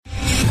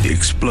The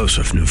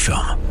explosive new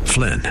film,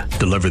 Flynn,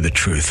 deliver the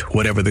truth,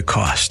 whatever the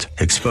cost,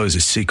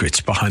 exposes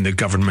secrets behind the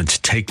government's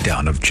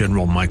takedown of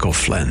General Michael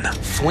Flynn.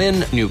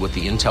 Flynn knew what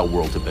the intel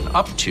world had been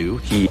up to.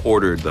 He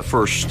ordered the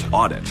first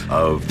audit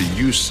of the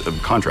use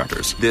of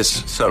contractors.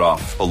 This set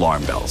off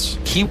alarm bells.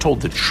 He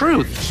told the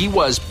truth. He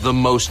was the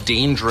most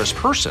dangerous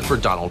person for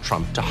Donald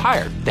Trump to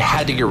hire. They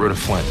had to get rid of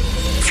Flynn.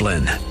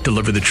 Flynn,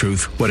 deliver the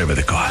truth, whatever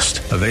the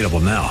cost. Available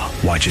now.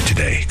 Watch it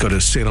today. Go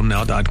to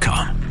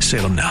salemnow.com.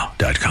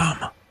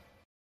 salemnow.com.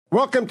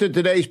 Welcome to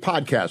today's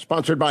podcast,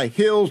 sponsored by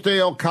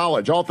Hillsdale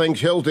College. All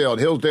things Hillsdale at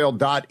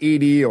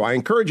hillsdale.edu. I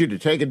encourage you to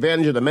take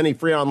advantage of the many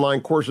free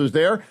online courses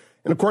there.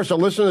 And, of course, to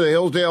listen to the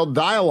Hillsdale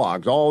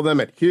Dialogues, all of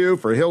them at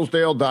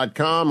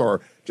hugh4hillsdale.com,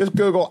 or just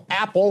Google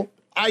Apple,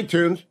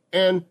 iTunes,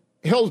 and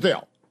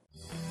Hillsdale.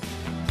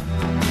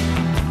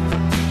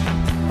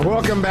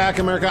 Welcome back,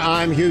 America.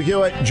 I'm Hugh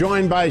Hewitt,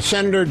 joined by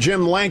Senator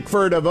Jim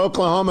Lankford of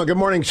Oklahoma. Good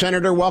morning,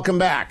 Senator. Welcome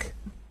back.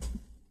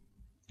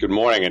 Good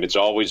morning, and it's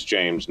always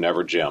James,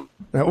 never Jim.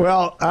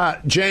 Well,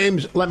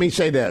 James, let me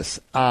say this.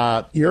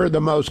 You're the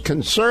most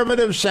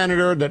conservative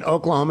senator that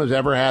Oklahoma's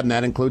ever had, and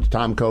that includes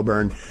Tom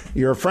Coburn.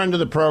 You're a friend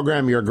of the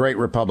program. You're a great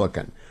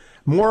Republican.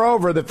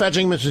 Moreover, the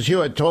fetching Mrs.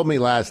 Hewitt told me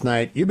last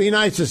night, you'd be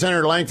nice to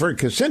Senator Lankford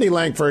because Cindy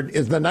Lankford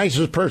is the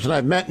nicest person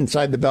I've met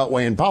inside the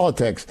Beltway in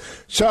politics.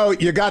 So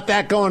you got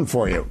that going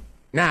for you.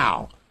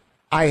 Now,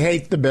 I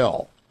hate the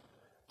bill.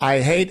 I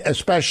hate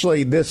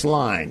especially this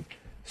line.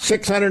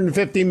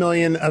 $650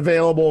 million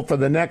available for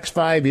the next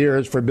 5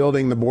 years for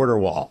building the border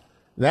wall.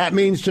 That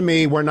means to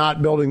me we're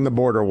not building the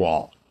border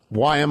wall.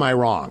 Why am I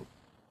wrong?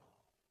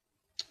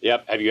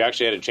 Yep. Have you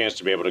actually had a chance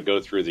to be able to go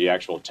through the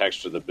actual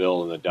text of the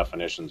bill and the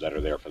definitions that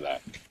are there for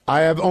that? I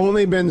have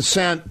only been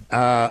sent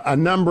a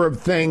number of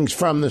things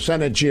from the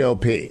Senate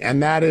GOP,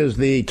 and that is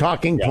the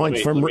talking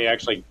points from. Let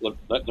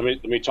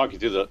me talk you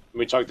through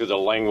the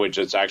language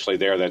that's actually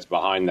there. That's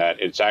behind that.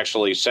 It's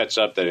actually sets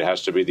up that it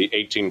has to be the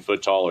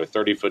 18-foot tall or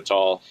 30-foot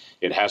tall.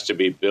 It has to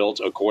be built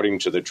according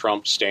to the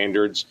Trump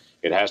standards.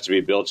 It has to be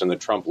built in the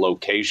Trump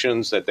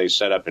locations that they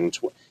set up in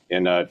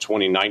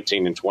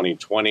 2019 and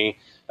 2020.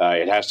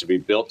 It has to be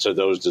built to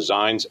those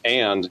designs,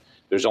 and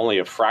there's only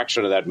a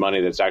fraction of that money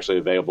that's actually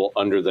available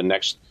under the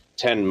next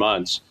 10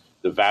 months.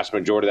 The vast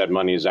majority of that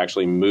money is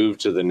actually moved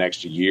to the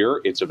next year.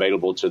 It's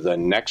available to the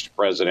next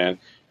president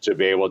to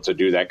be able to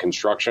do that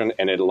construction,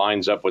 and it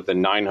lines up with the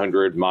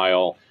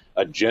 900-mile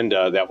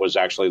agenda that was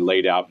actually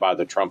laid out by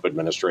the Trump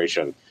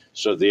administration.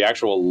 So the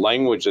actual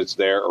language that's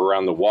there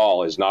around the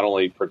wall is not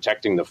only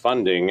protecting the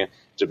funding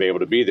to be able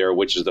to be there,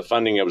 which is the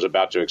funding that was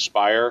about to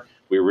expire.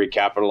 We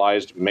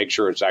recapitalized, make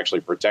sure it's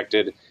actually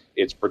protected.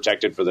 It's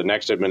protected for the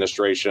next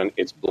administration.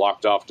 It's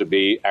blocked off to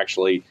be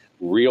actually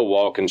real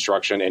wall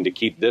construction and to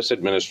keep this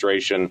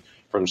administration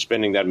from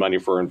spending that money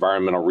for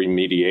environmental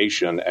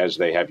remediation as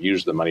they have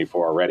used the money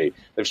for already.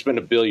 They've spent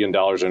 $1 billion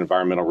in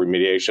environmental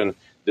remediation.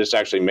 This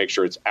actually makes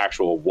sure it's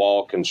actual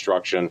wall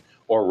construction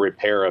or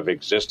repair of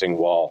existing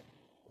wall.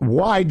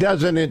 Why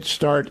doesn't it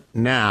start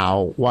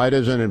now? Why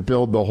doesn't it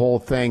build the whole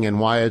thing? And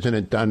why isn't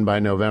it done by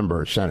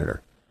November,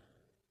 Senator?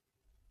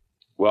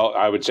 Well,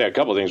 I would say a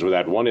couple of things with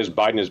that. One is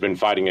Biden has been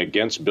fighting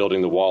against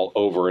building the wall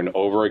over and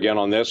over again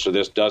on this. So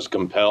this does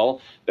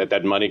compel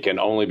that money can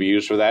only be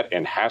used for that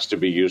and has to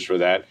be used for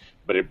that.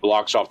 But it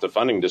blocks off the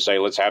funding to say,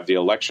 let's have the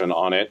election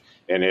on it.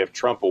 And if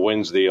Trump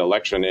wins the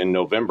election in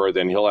November,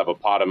 then he'll have a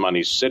pot of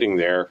money sitting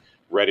there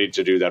ready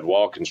to do that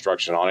wall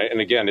construction on it. And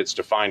again, it's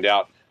to find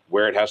out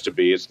where it has to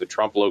be. It's the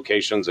Trump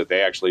locations that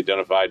they actually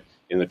identified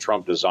in the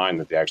Trump design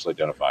that they actually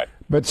identified.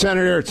 But,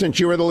 Senator, since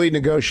you were the lead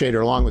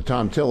negotiator along with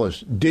Tom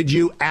Tillis, did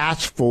you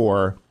ask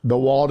for the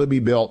wall to be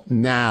built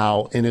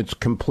now in its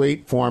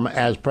complete form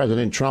as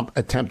President Trump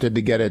attempted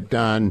to get it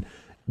done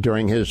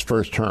during his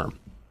first term?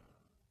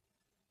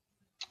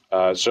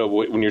 So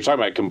when you're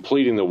talking about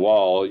completing the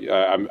wall,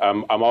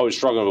 I'm always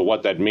struggling with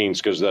what that means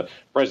because the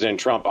President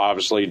Trump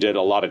obviously did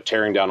a lot of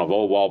tearing down of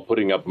old wall,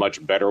 putting up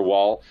much better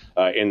wall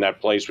in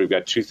that place. We've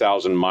got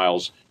 2,000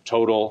 miles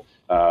total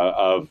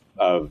of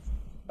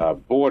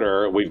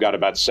border. We've got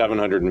about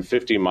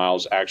 750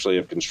 miles actually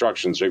of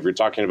construction. So if you're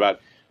talking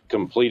about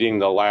completing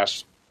the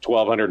last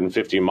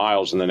 1,250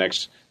 miles in the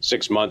next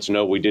 6 months,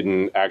 no, we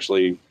didn't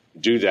actually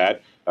do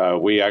that.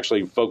 We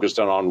actually focused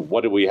on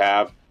what do we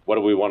have. What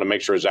do we want to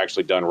make sure is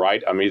actually done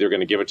right? I'm either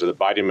going to give it to the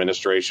Biden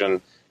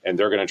administration and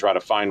they're going to try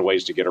to find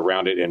ways to get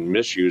around it and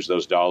misuse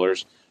those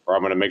dollars, or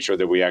I'm going to make sure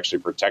that we actually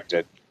protect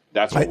it.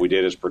 That's what we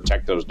did, is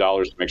protect those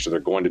dollars to make sure they're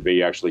going to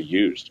be actually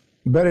used.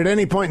 But at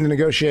any point in the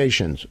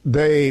negotiations,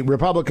 the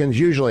Republicans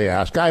usually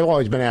ask, I've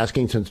always been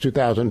asking since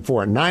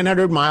 2004,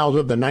 900 miles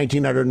of the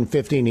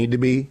 1,950 need to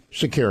be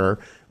secure.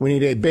 We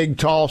need a big,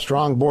 tall,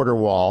 strong border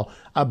wall.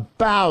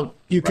 About,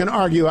 you can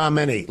argue how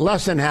many,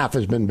 less than half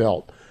has been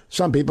built.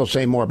 Some people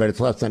say more, but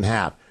it's less than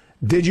half.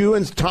 Did you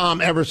and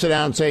Tom ever sit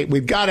down and say,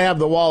 we've got to have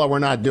the wall or we're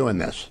not doing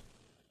this?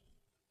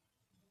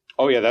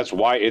 Oh, yeah, that's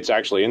why it's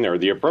actually in there.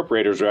 The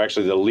appropriators are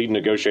actually the lead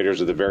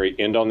negotiators at the very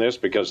end on this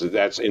because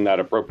that's in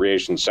that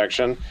appropriation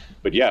section.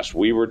 But yes,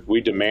 we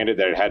demanded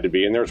that it had to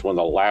be in there. It's one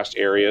of the last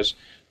areas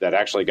that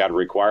actually got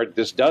required.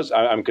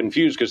 I'm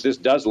confused because this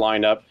does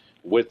line up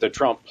with the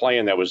Trump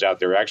plan that was out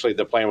there. Actually,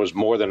 the plan was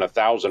more than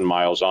 1,000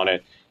 miles on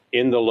it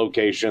in the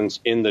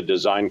locations, in the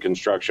design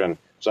construction.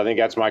 So I think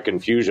that's my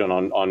confusion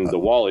on the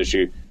wall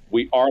issue.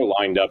 We are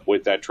lined up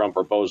with that Trump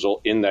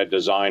proposal in that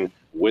design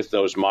with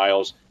those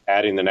miles,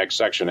 adding the next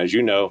section. As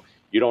you know,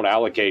 you don't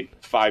allocate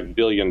 $5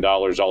 billion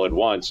all at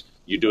once.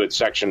 You do it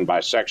section by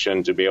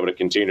section to be able to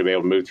continue to be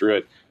able to move through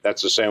it.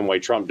 That's the same way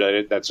Trump did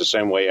it. That's the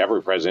same way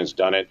every president's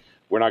done it.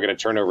 We're not going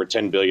to turn over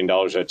 $10 billion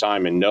at a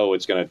time and know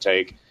it's going to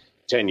take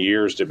 10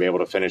 years to be able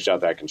to finish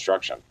out that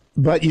construction.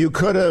 But you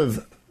could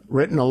have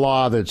written a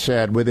law that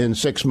said within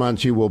 6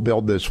 months you will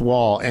build this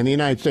wall, and the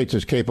United States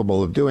is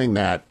capable of doing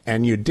that,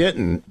 and you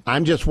didn't.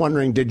 I'm just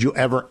wondering, did you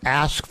ever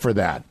ask for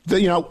that?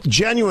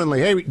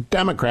 Genuinely, hey,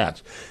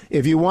 Democrats,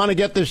 if you want to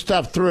get this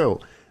stuff through,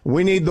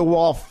 we need the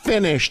wall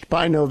finished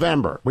by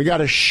November. We got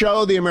to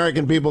show the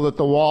American people that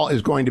the wall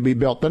is going to be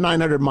built, the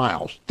 900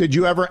 miles. Did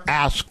you ever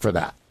ask for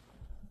that?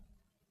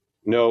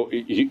 No,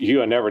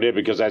 you never did,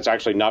 because that's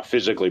actually not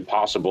physically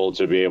possible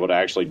to be able to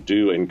actually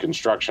do in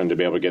construction to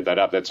be able to get that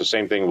up. That's the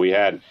same thing we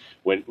had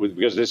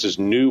because this is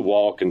new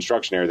wall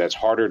construction area that's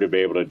harder to be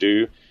able to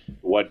do.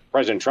 What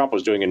President Trump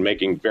was doing and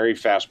making very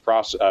fast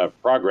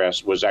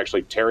progress was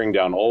actually tearing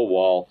down old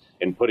wall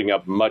and putting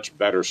up much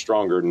better,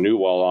 stronger new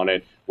wall on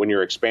it. When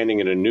you're expanding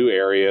into new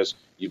areas,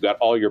 you've got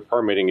all your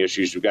permitting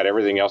issues. You've got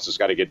everything else that's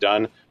got to get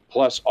done,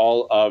 plus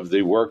all of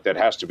the work that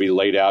has to be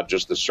laid out,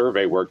 just the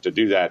survey work to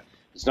do that.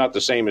 It's not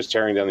the same as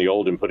tearing down the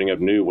old and putting up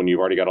new when you've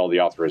already got all the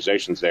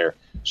authorizations there.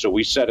 So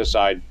we set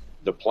aside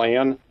the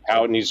plan,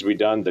 how it needs to be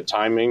done, the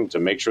timing to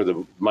make sure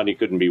the money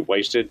couldn't be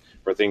wasted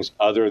for things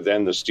other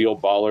than the steel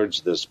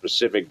bollards, the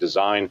specific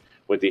design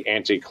with the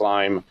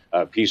anti-climb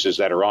pieces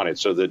that are on it.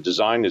 So the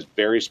design is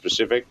very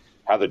specific.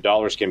 How the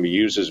dollars can be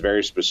used is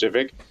very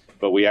specific.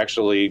 But we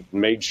actually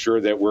made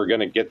sure that we're going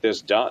to get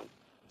this done.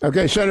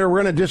 Okay, Senator,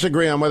 we're going to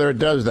disagree on whether it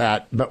does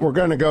that, but we're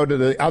going to go to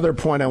the other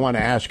point I want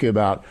to ask you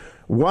about.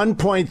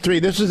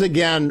 1.3, this is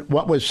again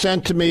what was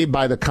sent to me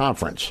by the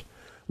conference.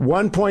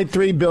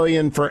 1.3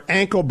 billion for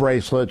ankle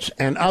bracelets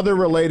and other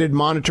related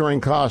monitoring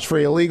costs for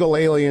illegal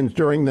aliens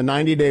during the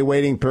 90-day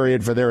waiting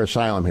period for their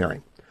asylum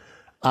hearing.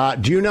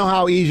 Do you know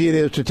how easy it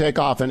is to take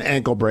off an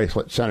ankle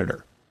bracelet,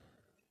 Senator?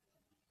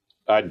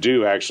 I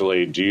do,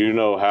 actually. Do you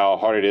know how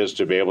hard it is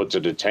to be able to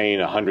detain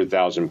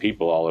 100,000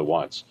 people all at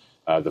once?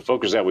 The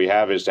focus that we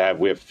have is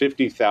we have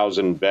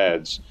 50,000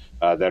 beds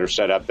that are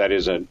set up. That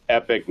is an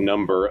epic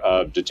number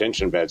of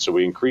detention beds. So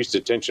we increase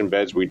detention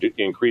beds. We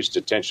increase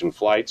detention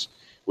flights.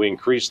 We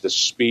increase the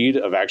speed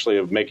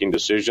of making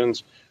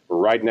decisions.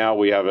 Right now,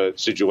 we have a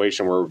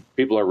situation where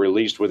people are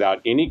released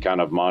without any kind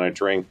of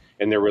monitoring,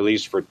 and they're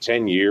released for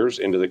 10 years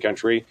into the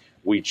country.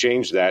 We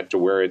changed that to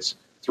where it's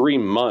 3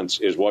 months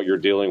is what you're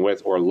dealing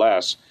with or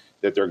less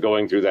that they're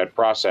going through that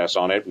process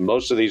on it.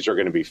 Most of these are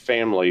going to be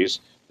families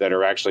that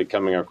are actually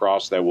coming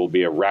across that will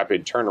be a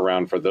rapid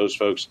turnaround for those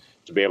folks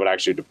to be able to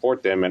actually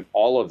deport them. And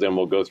all of them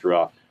will go through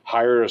a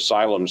higher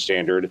asylum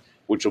standard,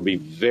 which will be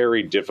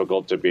very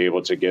difficult to be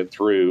able to get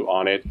through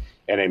on it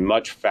and a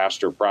much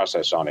faster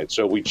process on it.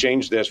 So we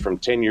changed this from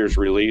 10 years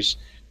release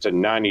to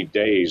 90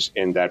 days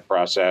in that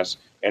process.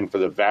 And for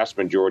the vast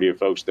majority of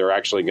folks, they're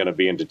actually going to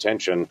be in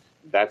detention.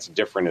 That's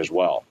different as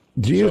well.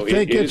 Do you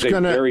think it's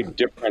going to... a very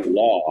different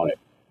law on it.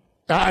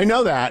 I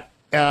know that,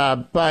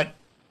 but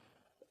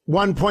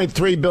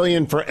 1.3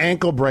 billion for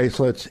ankle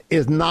bracelets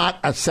is not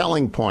a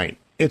selling point.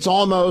 It's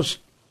almost,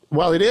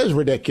 well, it is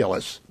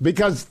ridiculous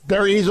because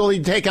they're easily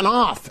taken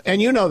off.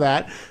 And you know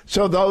that.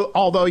 So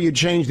although you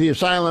change the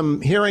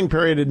asylum hearing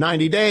period to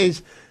 90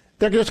 days,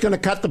 they're just going to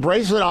cut the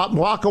bracelet off and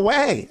walk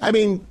away. I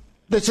mean,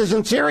 this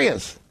isn't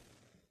serious.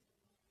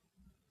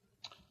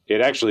 It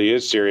actually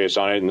is serious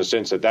on it in the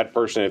sense that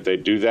person, if they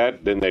do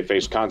that, then they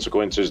face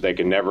consequences. They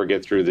can never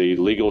get through the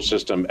legal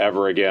system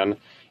ever again.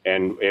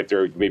 And if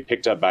they're to be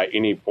picked up by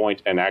any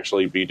point and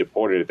actually be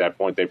deported at that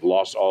point, they've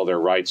lost all their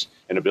rights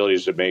and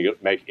abilities to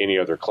make any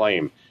other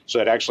claim. So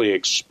it actually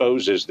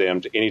exposes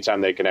them to any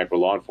time they connect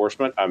with law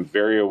enforcement. I'm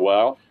very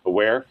well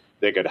aware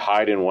they could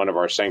hide in one of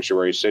our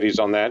sanctuary cities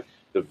on that.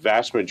 The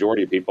vast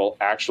majority of people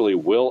actually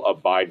will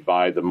abide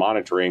by the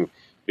monitoring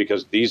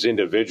because these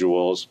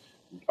individuals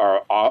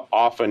are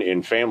often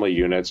in family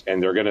units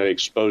and they're going to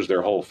expose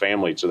their whole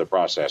family to the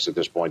process at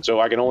this point. So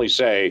I can only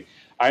say,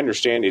 I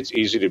understand it's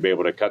easy to be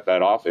able to cut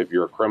that off if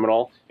you're a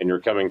criminal and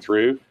you're coming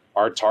through.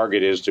 Our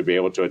target is to be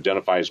able to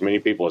identify as many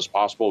people as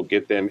possible,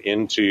 get them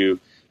into,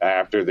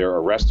 after they're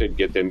arrested,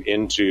 get them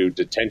into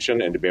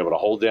detention and to be able to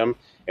hold them.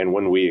 And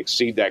when we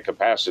exceed that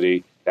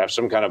capacity, to have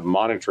some kind of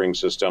monitoring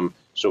system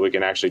so we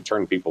can actually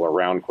turn people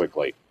around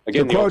quickly.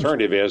 Again, the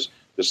alternative is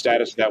the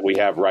status that we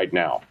have right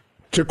now.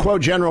 To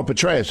quote General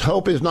Petraeus,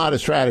 hope is not a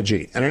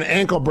strategy, and an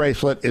ankle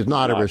bracelet is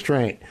not a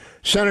restraint.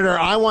 Senator,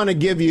 I want to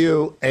give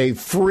you a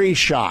free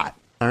shot.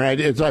 All right,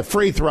 it's a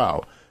free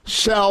throw.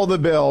 Sell the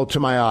bill to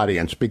my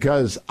audience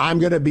because I'm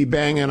going to be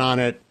banging on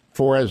it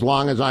for as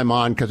long as I'm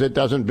on because it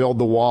doesn't build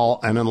the wall.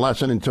 And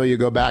unless and until you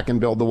go back and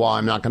build the wall,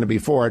 I'm not going to be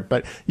for it.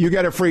 But you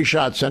get a free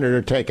shot,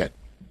 Senator. Take it.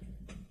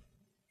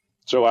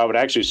 So I would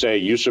actually say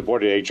you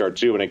supported H.R.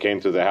 2 when it came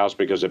through the House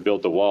because it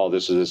built the wall.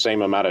 This is the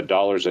same amount of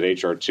dollars at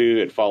H.R. 2.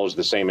 It follows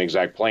the same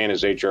exact plan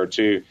as H.R.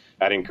 2.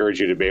 I'd encourage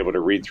you to be able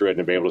to read through it and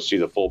to be able to see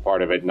the full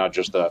part of it, not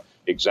just the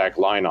exact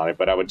line on it.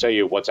 But I would tell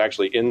you what's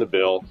actually in the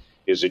bill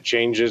is it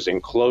changes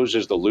and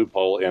closes the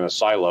loophole in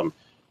asylum.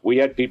 We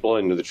had people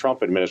in the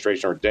Trump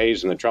administration, or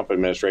days in the Trump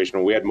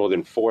administration, we had more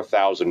than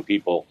 4,000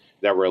 people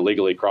that were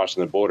illegally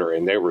crossing the border,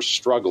 and they were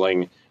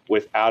struggling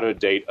with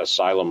out-of-date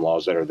asylum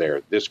laws that are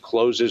there. This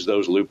closes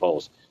those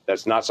loopholes.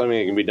 That's not something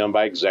that can be done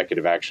by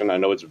executive action. I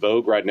know it's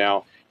vogue right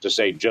now to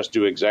say just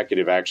do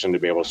executive action to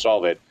be able to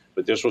solve it,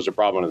 but this was a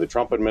problem of the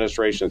Trump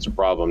administration. It's a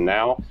problem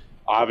now.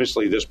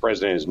 Obviously, this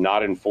president is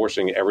not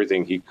enforcing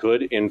everything he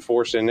could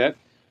enforce in it,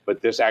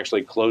 but this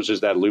actually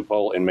closes that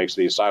loophole and makes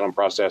the asylum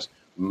process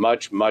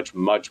much, much,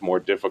 much more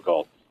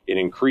difficult. It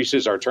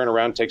increases our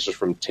turnaround, takes us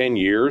from 10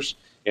 years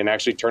in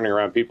actually turning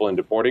around people and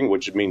deporting,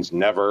 which means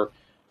never,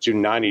 to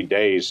 90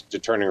 days to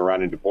turning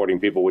around and deporting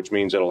people, which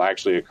means it'll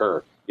actually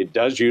occur. It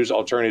does use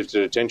alternatives to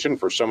detention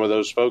for some of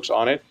those folks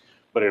on it,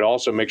 but it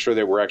also makes sure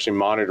that we're actually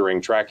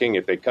monitoring, tracking.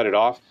 If they cut it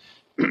off,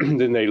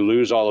 then they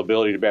lose all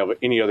ability to have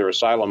any other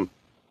asylum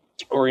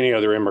or any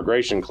other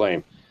immigration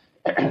claim.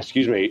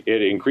 Excuse me.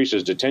 It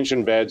increases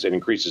detention beds. It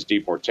increases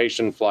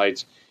deportation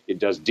flights. It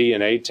does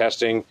DNA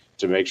testing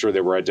to make sure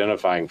that we're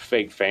identifying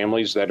fake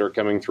families that are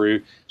coming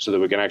through so that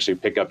we can actually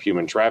pick up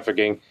human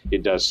trafficking.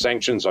 It does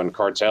sanctions on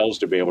cartels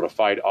to be able to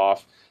fight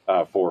off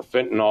for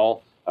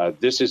fentanyl.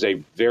 This is a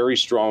very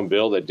strong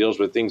bill that deals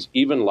with things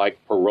even like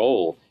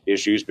parole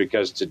issues,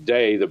 because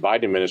today the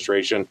Biden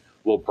administration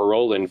will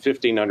parole in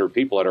 1,500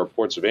 people at our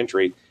ports of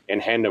entry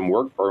and hand them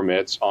work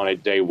permits on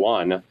it day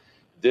one.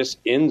 This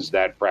ends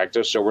that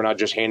practice, so we're not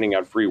just handing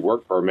out free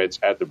work permits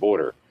at the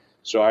border.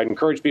 So I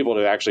encourage people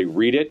to actually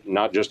read it,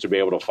 not just to be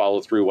able to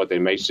follow through what they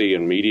may see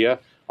in media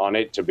on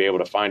it, to be able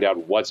to find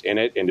out what's in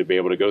it and to be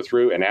able to go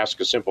through and ask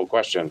a simple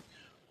question.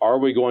 Are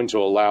we going to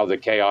allow the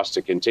chaos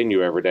to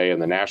continue every day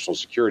and the national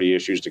security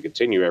issues to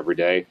continue every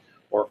day,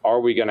 or are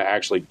we going to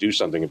actually do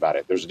something about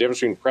it? There's a difference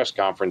between press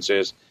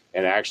conferences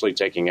and actually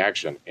taking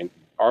action. And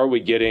are we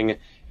getting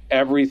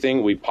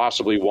everything we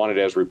possibly wanted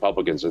as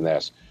Republicans in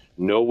this?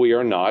 No, we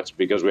are not,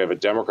 because we have a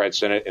Democrat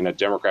Senate and a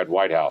Democrat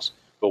White House.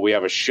 But we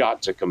have a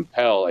shot to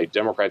compel a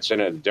Democrat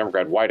Senate and a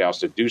Democrat White House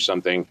to do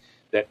something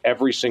that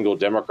every single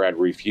Democrat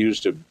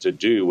refused to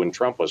do when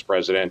Trump was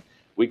president.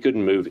 We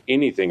couldn't move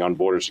anything on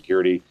border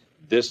security.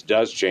 This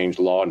does change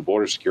law and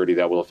border security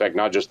that will affect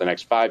not just the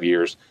next 5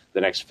 years,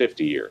 the next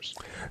 50 years.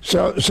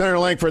 So, Senator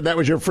Lankford, that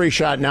was your free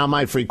shot. Now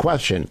my free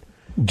question.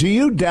 Do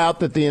you doubt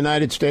that the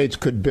United States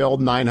could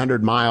build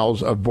 900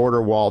 miles of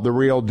border wall, the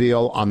real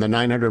deal, on the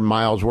 900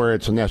 miles where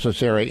it's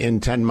necessary in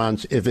 10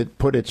 months if it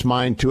put its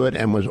mind to it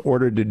and was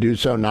ordered to do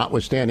so,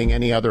 notwithstanding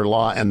any other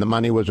law, and the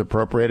money was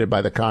appropriated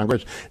by the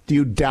Congress? Do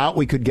you doubt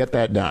we could get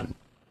that done?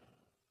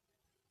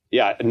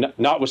 Yeah,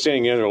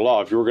 notwithstanding any other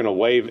law, if you were going to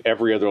waive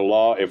every other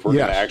law, if we're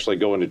going to actually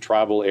go into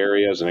tribal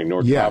areas and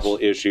ignore tribal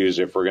issues,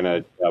 if we're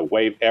going to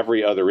waive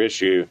every other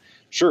issue,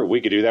 sure,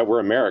 we could do that. We're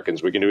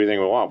Americans. We can do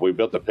anything we want. We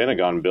built the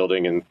Pentagon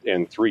building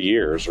in 3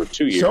 years or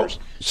 2 years.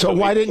 So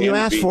why didn't you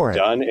ask for it?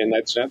 Done in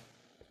that sense.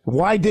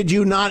 Why did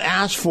you not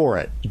ask for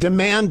it?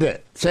 Demand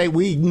it. Say,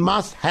 we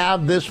must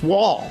have this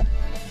wall.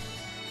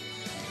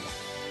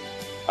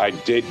 I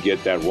did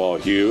get that wall,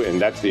 Hugh, and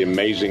that's the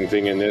amazing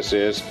thing in this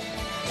is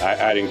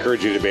I'd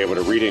encourage you to be able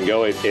to read it and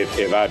go.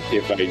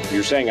 If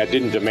you're saying I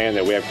didn't demand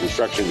that we have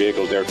construction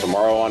vehicles there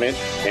tomorrow on it,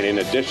 and in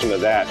addition to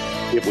that,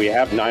 if we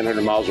have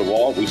 900 miles of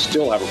wall, we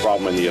still have a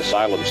problem in the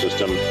asylum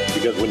system,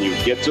 because when you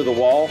get to the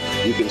wall,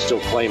 you can still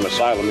claim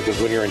asylum,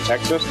 because when you're in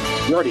Texas,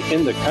 you're already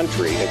in the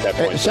country at that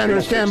point.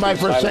 Senator, stand by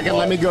for a second.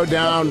 Let me go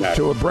down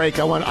to a break.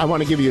 I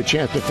want to give you a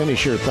chance to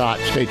finish your thought.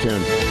 Stay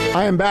tuned.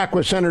 I am back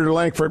with Senator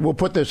Lankford. We'll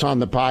put this on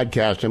the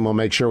podcast, and we'll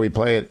make sure we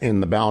play it in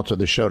the balance of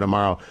the show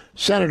tomorrow.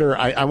 Senator,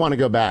 I want to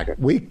go back.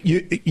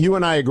 You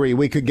and I agree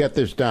we could get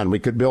this done. We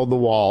could build the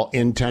wall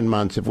in 10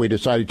 months if we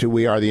decided to.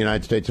 We are the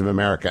United States of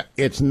America.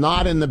 It's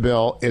not in the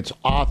bill. It's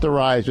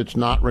authorized. It's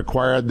not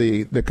required.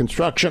 The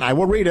construction, I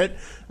will read it.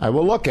 I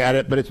will look at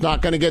it, but it's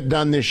not going to get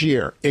done this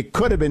year. It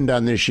could have been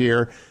done this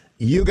year.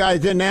 You guys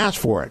didn't ask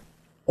for it.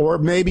 Or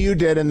maybe you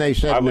did and they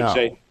said no.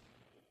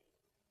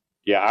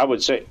 I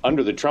would say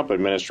under the Trump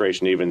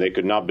administration even, they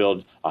could not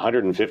build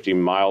 150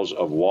 miles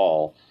of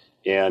wall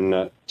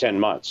in 10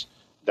 months.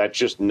 That's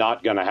just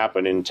not going to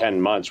happen in 10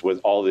 months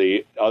with all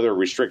the other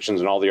restrictions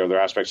and all the other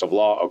aspects of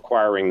law,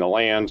 acquiring the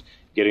land,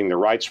 getting the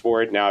rights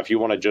for it. Now, if you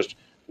want to just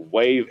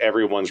waive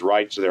everyone's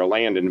right to their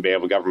land and be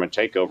able to government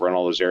takeover in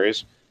all those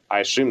areas, I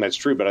assume that's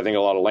true, but I think a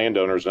lot of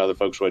landowners and other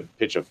folks would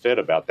pitch a fit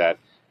about that.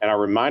 And I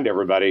remind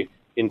everybody,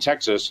 in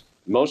Texas,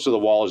 most of the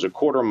wall is a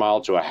quarter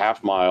mile to a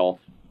half mile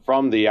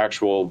from the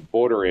actual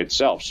border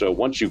itself. So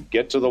once you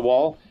get to the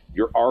wall,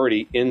 you're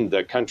already in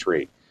the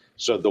country.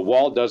 So the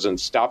wall doesn't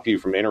stop you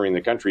from entering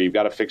the country. You've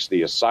got to fix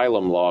the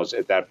asylum laws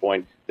at that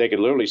point. They could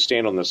literally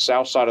stand on the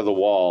south side of the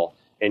wall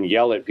and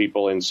yell at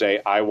people and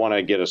say, I want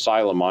to get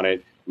asylum on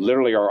it.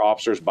 Literally, our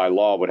officers by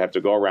law would have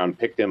to go around,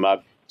 pick them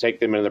up,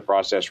 take them into the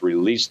process,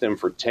 release them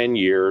for 10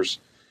 years.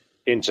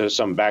 into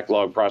some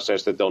backlog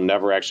process that they'll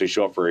never actually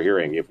show up for a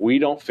hearing. If we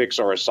don't fix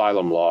our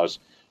asylum laws,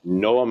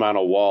 no amount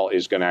of wall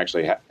is going to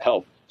actually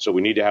help. So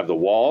we need to have the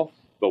wall,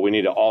 but we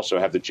need to also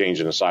have the change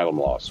in asylum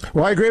laws.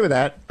 Well, I agree with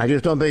that. I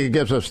just don't think it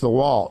gives us the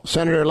wall.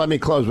 Senator, let me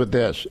close with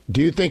this.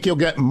 Do you think you'll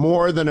get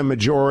more than a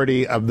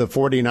majority of the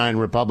 49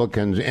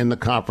 Republicans in the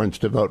conference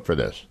to vote for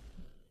this?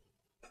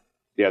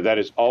 Yeah, that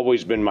has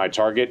always been my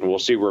target, and we'll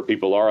see where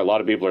people are. A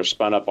lot of people are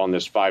spun up on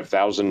this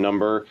 5,000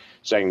 number,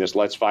 saying this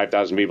lets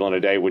 5,000 people in a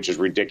day, which is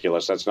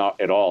ridiculous. That's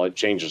not at all. It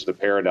changes the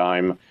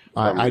paradigm.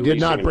 I did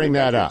not bring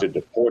that up. To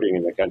deporting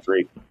in the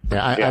country.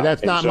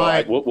 That's not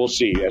my. We'll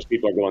see as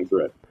people are going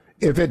through it.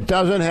 If it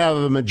doesn't have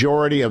a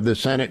majority of the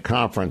Senate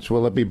conference,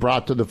 will it be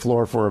brought to the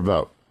floor for a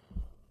vote?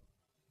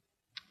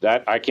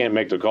 That I can't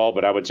make the call,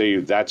 but I would tell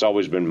you that's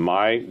always been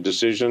my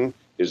decision.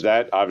 Is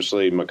that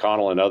obviously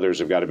McConnell and others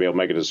have got to be able to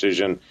make a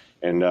decision,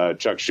 and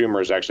Chuck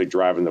Schumer is actually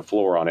driving the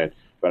floor on it.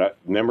 But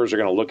members are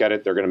going to look at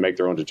it. They're going to make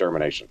their own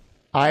determination.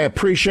 I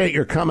appreciate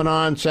your coming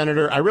on,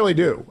 Senator. I really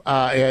do.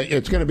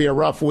 It's going to be a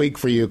rough week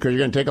for you because you're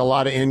going to take a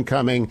lot of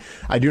incoming.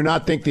 I do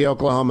not think the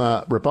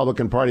Oklahoma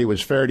Republican Party was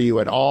fair to you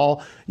at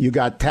all. You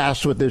got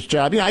tasked with this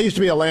job. I used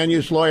to be a land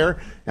use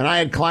lawyer, and I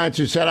had clients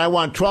who said, I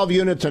want 12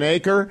 units an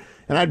acre,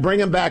 and I'd bring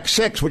them back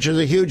 6, which is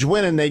a huge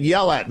win, and they'd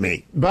yell at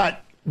me.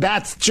 But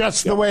that's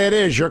just the way it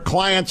is. Your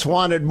clients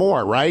wanted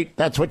more, right?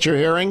 That's what you're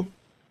hearing?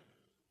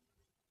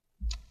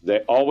 They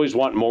always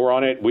want more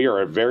on it. We are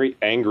a very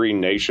angry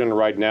nation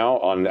right now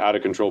on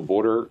out-of-control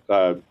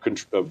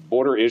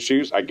border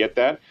issues. I get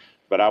that.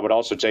 But I would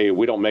also tell you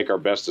we don't make our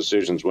best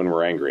decisions when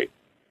we're angry.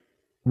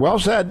 Well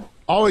said.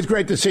 Always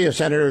great to see you,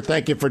 Senator.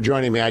 Thank you for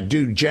joining me. I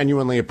do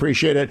genuinely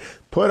appreciate it.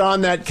 Put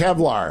on that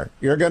Kevlar.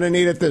 You're going to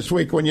need it this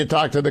week when you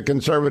talk to the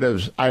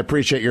conservatives. I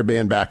appreciate your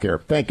being back here.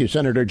 Thank you,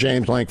 Senator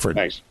James Lankford.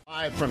 Thanks.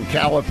 Live from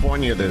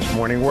California this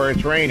morning where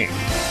it's raining.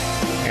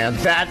 And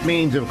that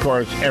means, of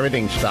course,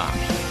 everything stops.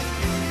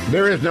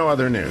 There is no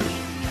other news.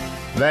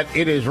 That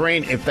it is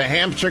rain. If the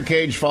hamster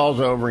cage falls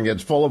over and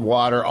gets full of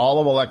water, all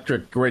of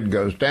electric grid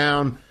goes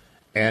down,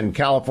 and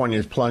California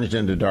is plunged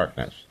into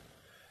darkness.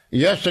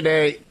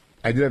 Yesterday,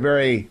 I did a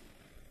very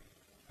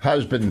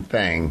husband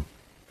thing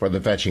for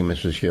the Fetching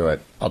Mrs. Hewitt.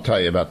 I'll tell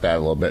you about that a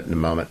little bit in a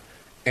moment.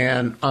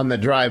 And on the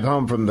drive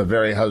home from the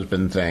very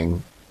husband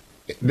thing,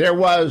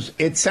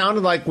 it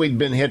sounded like we'd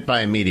been hit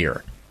by a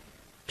meteor.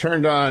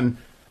 Turned on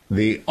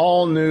the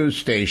all-news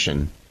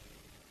station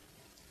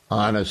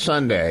on a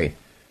Sunday,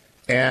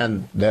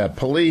 and the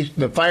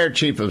fire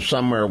chief of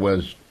somewhere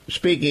was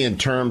speaking in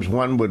terms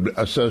one would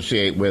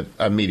associate with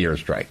a meteor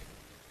strike.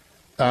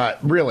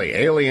 Really,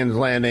 aliens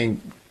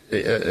landing,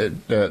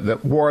 the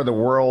War of the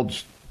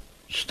Worlds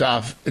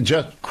stuff,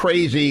 just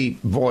crazy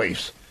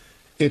voice.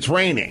 It's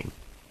raining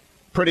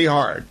pretty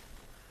hard.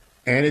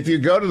 And if you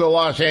go to the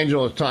Los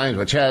Angeles Times,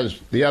 which has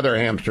the other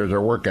hamsters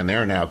are working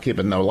there now,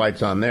 keeping the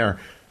lights on there,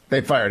 they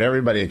fired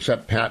everybody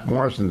except Pat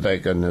Morrison,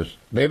 thank goodness.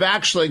 They've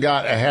actually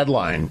got a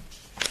headline,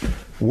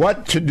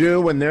 What to Do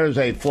When There's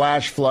a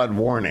Flash Flood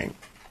Warning.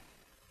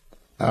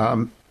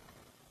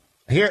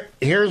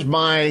 Here's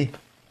my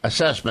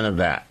assessment of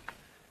that.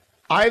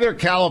 Either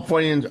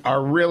Californians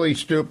are really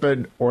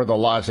stupid or the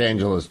Los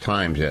Angeles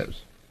Times is.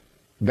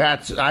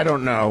 I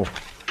don't know.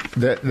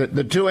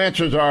 The two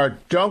answers are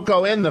don't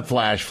go in the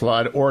flash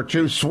flood or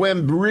to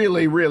swim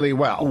really, really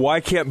well. Why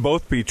can't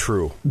both be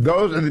true?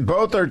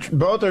 Both are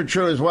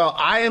true as well.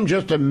 I am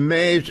just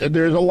amazed.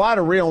 There's a lot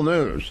of real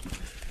news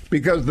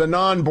because the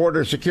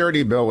non-border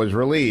security bill was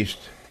released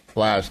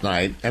last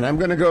night, and I'm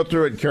going to go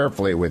through it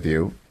carefully with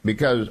you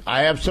because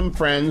I have some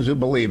friends who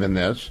believe in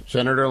this.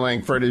 Senator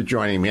Lankford is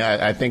joining me.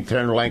 I think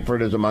Senator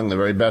Lankford is among the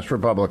very best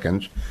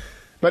Republicans,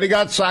 but he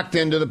got sucked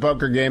into the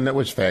poker game that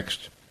was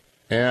fixed.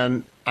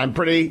 And I'm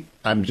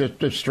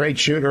just a straight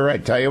shooter. I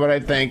tell you what I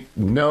think.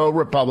 No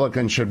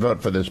Republican should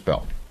vote for this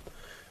bill.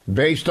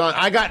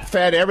 I got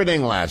fed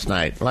everything last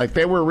night. Like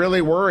they were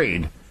really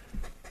worried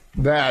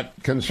that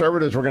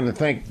conservatives were going to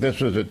think this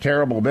was a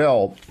terrible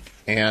bill.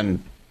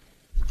 And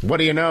what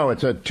do you know?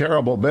 It's a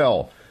terrible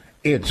bill.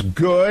 It's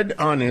good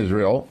on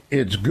Israel.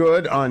 It's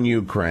good on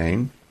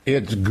Ukraine.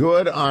 It's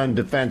good on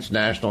defense,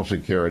 national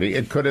security.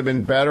 It could have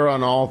been better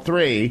on all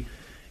three.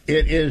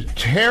 It is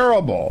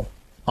terrible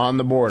on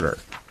the border.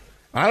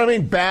 I don't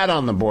mean bad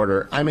on the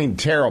border. I mean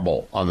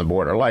terrible on the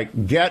border. Like,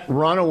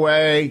 run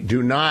away,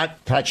 do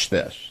not touch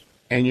this.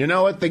 And you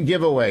know what the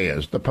giveaway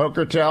is? The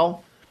poker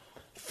tell?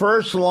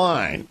 First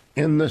line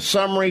in the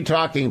summary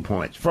talking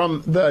points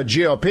from the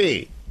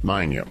GOP,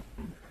 mind you,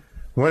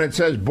 when it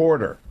says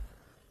border,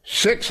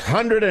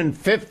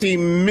 $650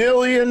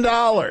 million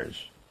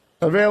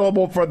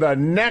available for the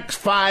next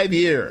 5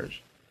 years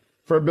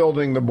for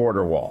building the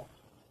border wall.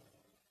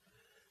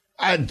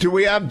 Do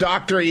we have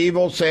Dr.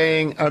 Evil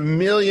saying $1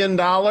 million?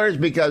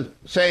 Because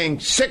saying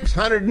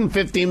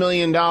 $650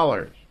 million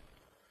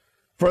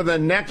for the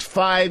next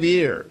 5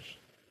 years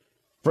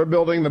for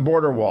building the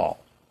border wall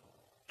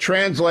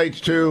translates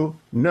to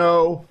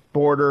no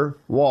border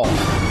wall.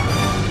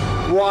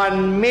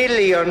 $1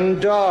 million.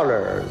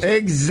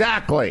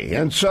 Exactly.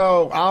 And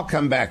so I'll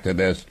come back to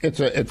this. It's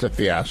a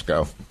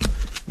fiasco.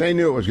 They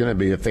knew it was going to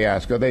be a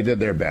fiasco. They did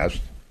their best.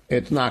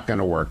 It's not going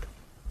to work.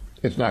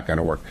 It's not going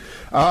to work.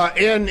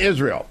 In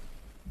Israel,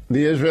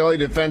 the Israeli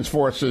Defense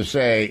Forces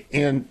say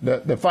in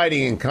the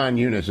fighting in Khan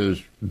Yunis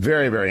is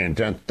very, very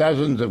intense.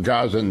 Dozens of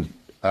Gazan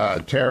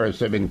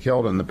terrorists have been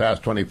killed in the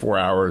past 24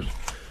 hours.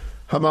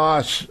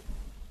 Hamas,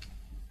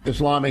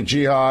 Islamic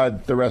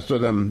Jihad, the rest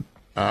of them.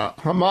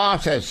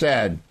 Hamas has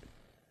said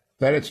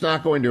that it's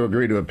not going to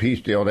agree to a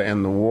peace deal to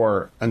end the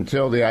war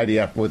until the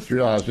IDF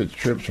withdraws its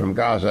troops from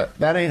Gaza.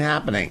 That ain't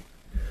happening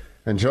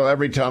until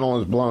every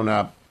tunnel is blown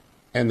up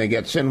and they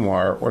get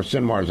Sinwar or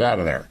Sinwar's out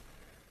of there.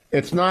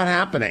 It's not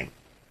happening.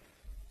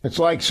 It's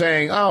like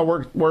saying, oh,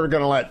 we're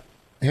going to let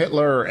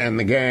Hitler and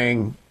the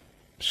gang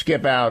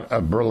skip out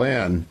of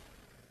Berlin.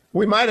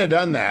 We might have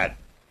done that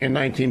in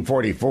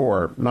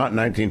 1944, not in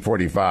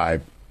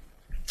 1945.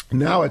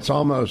 Now it's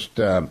almost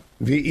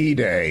VE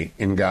Day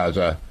in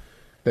Gaza.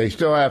 They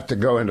still have to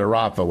go into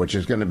Rafah, which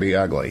is going to be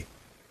ugly.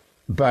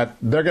 But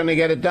they're going to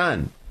get it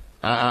done.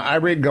 I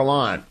read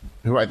Gallant,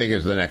 who I think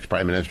is the next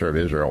prime minister of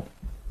Israel.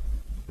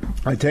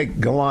 I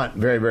take Gallant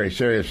very, very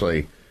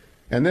seriously.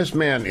 And this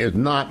man is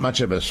not much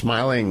of a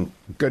smiling,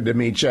 good to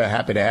meet you,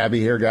 happy to have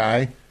you here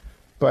guy.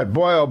 But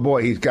boy, oh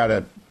boy, he's got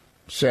to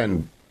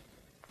send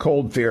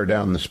cold fear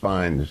down the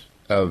spines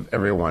of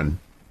everyone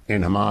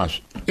in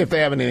Hamas. If they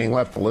have anything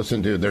left to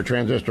listen to, their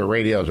transistor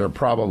radios are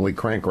probably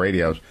crank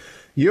radios.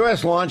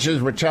 U.S. launches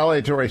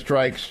retaliatory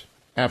strikes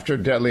after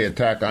deadly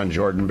attack on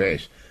Jordan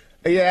base.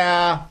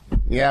 Yeah,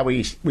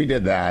 we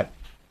did that.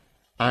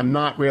 I'm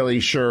not really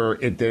sure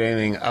it did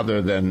anything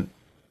other than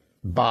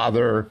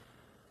bother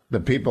the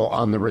people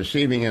on the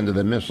receiving end of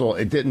the missile.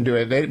 It didn't do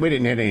it. We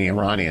didn't hit any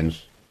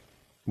Iranians.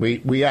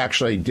 We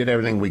actually did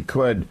everything we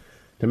could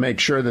to make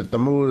sure that the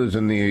mullahs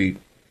and the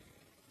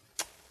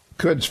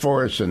Quds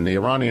Force and the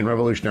Iranian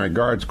Revolutionary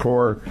Guards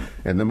Corps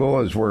and the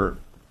mullahs were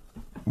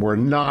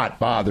not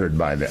bothered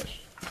by this.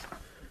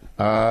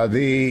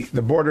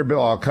 The border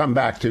bill I'll come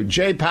back to.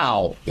 Jay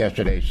Powell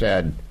yesterday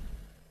said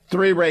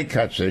 3 rate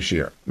cuts this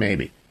year,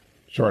 maybe,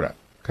 sort of,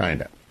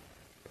 kind of.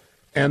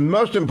 And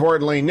most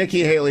importantly,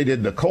 Nikki Haley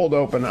did the cold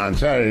open on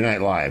Saturday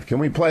Night Live. Can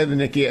we play the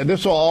Nikki?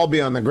 This will all be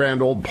on the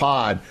Grand Old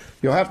Pod.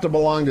 You'll have to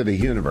belong to the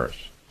universe.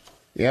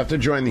 You have to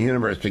join the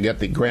universe to get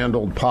the Grand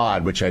Old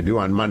Pod, which I do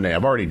on Monday.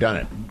 I've already done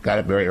it. Got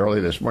it very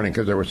early this morning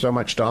because there was so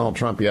much Donald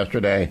Trump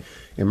yesterday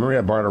and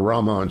Maria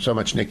Bartiromo and so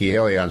much Nikki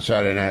Haley on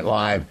Saturday Night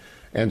Live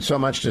and so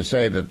much to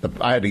say that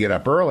I had to get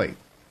up early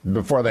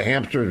before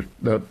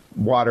the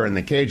water in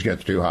the cage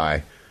gets too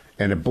high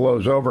and it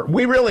blows over.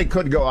 We really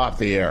could go off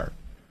the air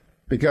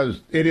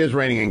because it is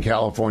raining in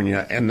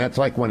California, and that's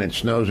like when it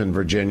snows in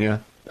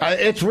Virginia.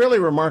 It's really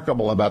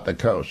remarkable about the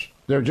coast.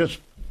 They're just,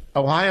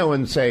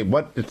 Ohioans say,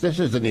 "What? This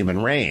isn't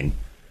even rain.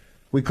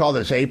 We call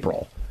this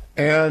April."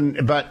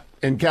 But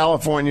in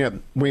California,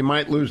 we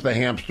might lose the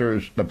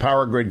hamsters. The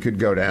power grid could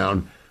go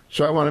down.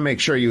 So I want to make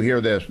sure you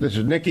hear this. This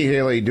is Nikki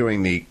Haley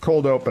doing the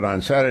cold open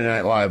on Saturday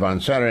Night Live on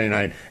Saturday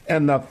night.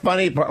 And the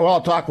funny part, well,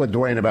 I'll talk with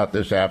Dwayne about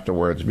this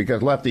afterwards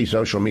because lefty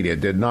social media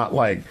did not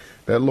like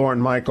that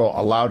Lorne Michael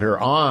allowed her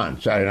on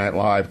Saturday Night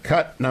Live.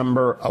 Cut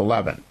number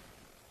 11.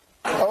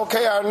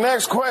 Okay, our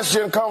next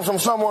question comes from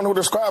someone who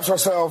describes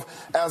herself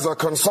as a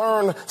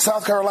concerned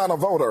South Carolina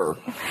voter.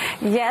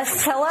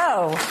 Yes,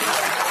 hello.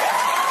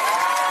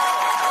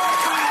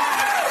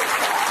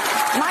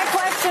 My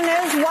question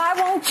is, why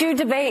won't you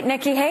debate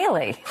Nikki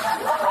Haley?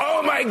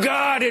 Oh, my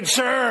God, it's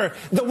her,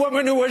 the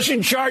woman who was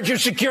in charge of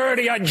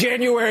security on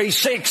January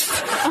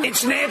 6th.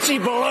 It's Nancy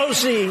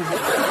Pelosi.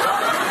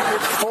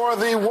 For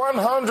the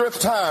 100th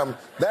time,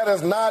 that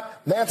is not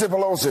Nancy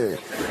Pelosi.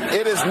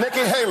 It is Nikki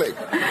Haley.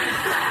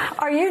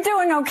 Are you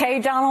doing okay,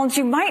 Donald?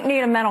 You might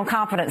need a mental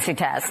competency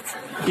test.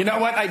 You know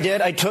what I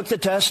did? I took the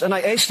test and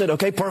I aced it,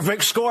 okay?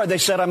 Perfect score. They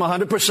said I'm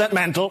 100%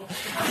 mental.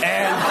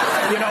 And,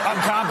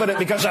 I'm competent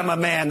because I'm a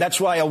man.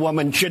 That's why a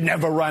woman should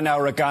never run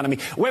our economy.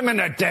 Women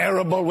are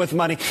terrible with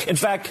money. In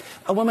fact,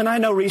 a woman I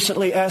know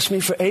recently asked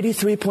me for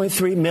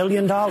 $83.3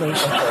 million.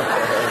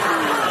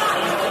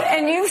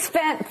 And you've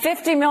spent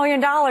 $50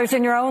 million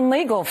in your own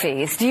legal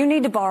fees. Do you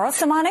need to borrow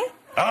some money?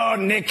 Oh,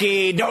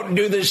 Nikki, don't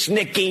do this,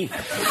 Nikki.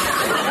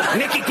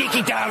 Nikki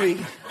Kiki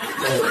Tavi.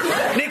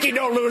 Nikki,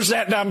 don't lose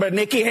that number.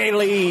 Nikki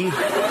Haley,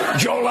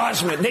 Joel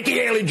Osment. Nikki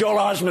Haley, Joel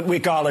Osment, we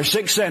call her.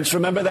 6 cents.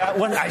 Remember that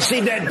one? I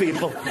see dead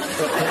people.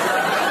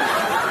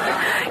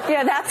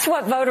 Yeah, that's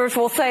what voters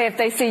will say if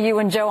they see you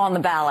and Joe on the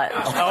ballot.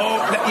 Oh,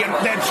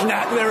 that's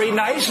not very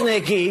nice,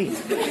 Nikki.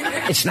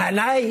 It's not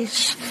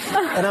nice.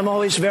 And I'm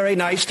always very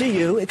nice to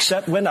you,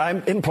 except when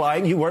I'm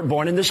implying you weren't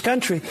born in this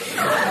country.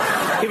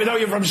 Even though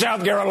you're from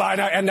South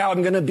Carolina, and now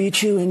I'm going to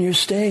beat you in your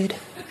state.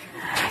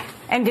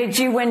 And did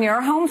you win your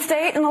home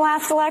state in the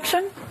last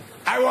election?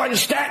 I won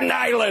Staten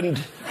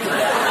Island.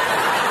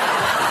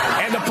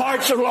 And the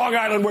parts of Long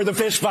Island where the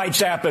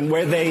fistfights happen,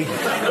 where they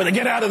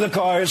get out of the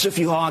cars if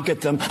you honk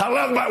at them. I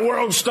love my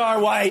World Star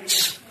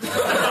Whites.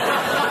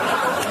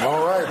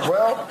 All right,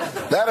 well,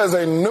 that is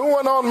a new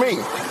one on me.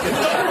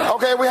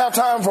 Okay, we have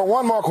time for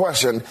one more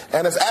question,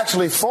 and it's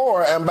actually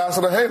for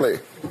Ambassador Haley.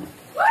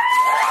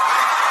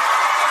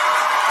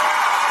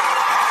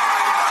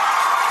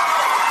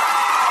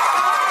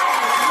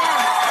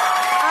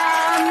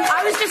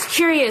 just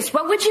curious,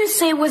 what would you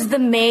say was the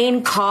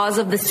main cause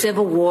of the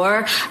Civil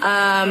War?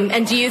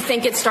 And do you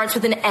think it starts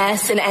with an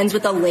S and ends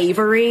with a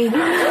lavery?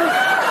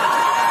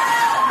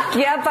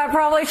 Yep, I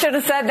probably should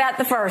have said that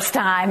the first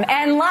time.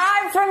 And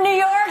live from New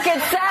York,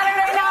 it's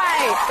Saturday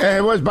night.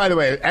 It was, by the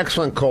way,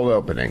 excellent cold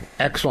opening.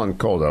 Excellent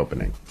cold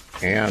opening.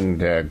 And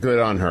good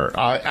on her.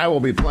 I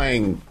will be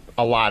playing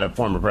a lot of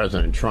former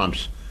President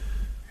Trump's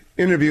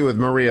interview with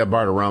Maria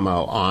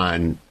Bartiromo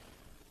on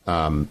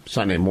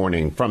Sunday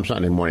morning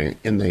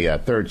in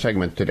the third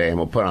segment today, and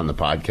we'll put on the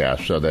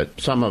podcast so that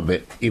some of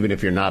it, even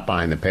if you're not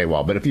behind the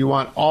paywall. But if you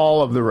want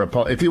all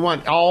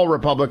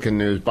Republican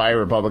news by a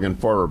Republican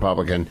for a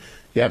Republican,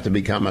 you have to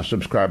become a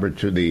subscriber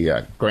to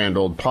the Grand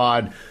Old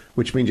Pod,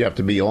 which means you have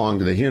to belong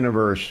to the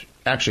universe.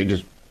 Actually,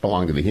 just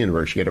belong to the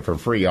universe. You get it for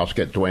free. You also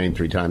get Dwayne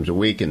 3 times a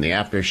week. In the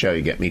after show,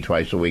 you get me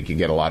twice a week. You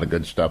get a lot of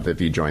good stuff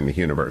if you join the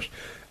universe.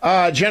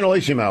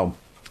 Generalissimo,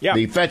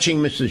 the Fetching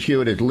Mrs.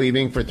 Hewitt is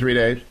leaving for 3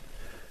 days.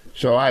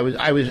 So I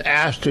was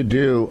asked to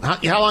do.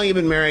 How long have you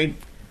been married?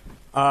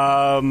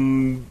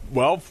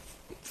 Well,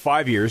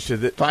 5 years.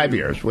 5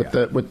 years with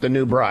the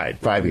new bride.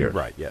 5 years.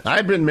 Right. Yes.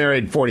 I've been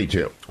married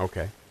 42.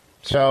 Okay.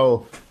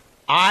 So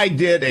I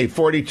did a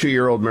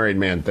 42-year-old married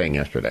man thing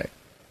yesterday.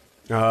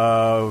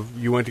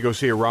 You went to go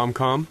see a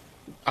rom-com?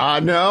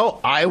 No,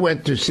 I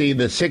went to see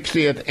the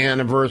 60th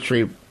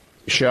anniversary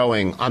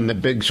showing on the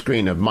big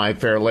screen of My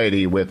Fair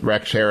Lady with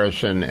Rex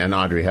Harrison and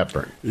Audrey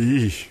Hepburn.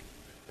 Eesh.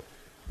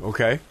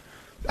 Okay.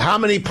 How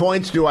many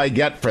points do I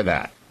get for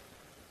that?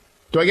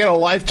 Do I get a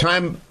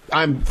lifetime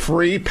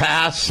free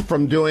pass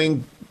from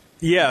doing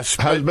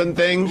husband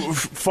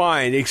things?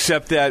 Fine,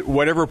 except that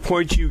whatever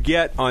points you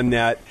get on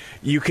that,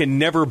 you can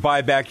never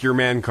buy back your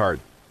man card.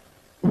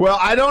 Well,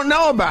 I don't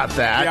know about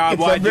that. Yeah,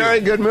 it's a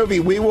very good movie.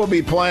 We will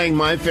be playing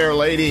My Fair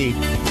Lady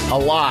a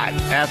lot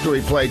after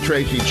we play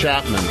Tracy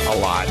Chapman a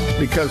lot,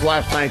 because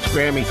last night's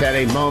Grammys had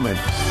a moment.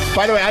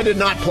 By the way, I did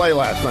not play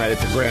last night at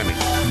the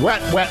Grammys.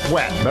 Wet,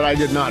 but I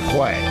did not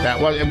play.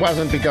 It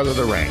wasn't because of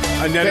the rain.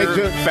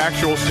 Another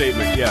factual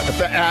statement,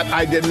 yes.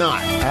 I did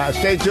not.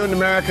 Stay tuned,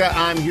 America.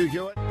 I'm Hugh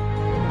Hewitt.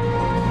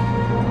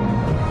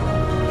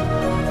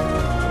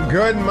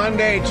 Good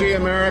Monday to you,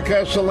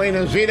 America.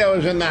 Selena Zito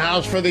is in the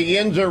house for the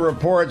Yinzer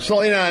Report.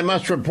 Selena, I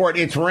must report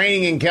it's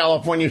raining in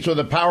California, so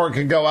the power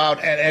could go out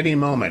at any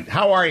moment.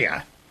 How are you?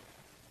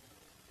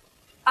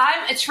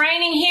 It's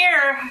raining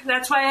here.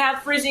 That's why I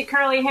have frizzy,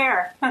 curly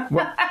hair.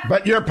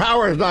 But your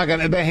power is not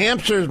going to. The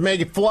hamsters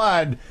may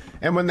flood,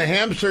 and when the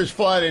hamsters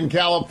flood in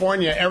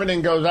California,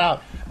 everything goes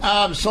out.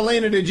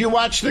 Selena, did you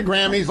watch the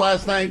Grammys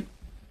last night?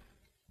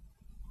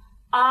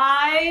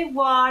 I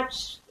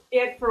watched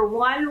it for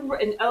one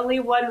and only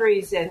one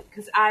reason,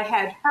 because I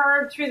had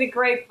heard through the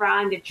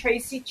grapevine that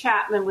Tracy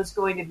Chapman was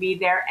going to be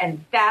there,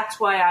 and that's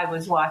why I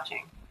was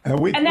watching. And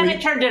then I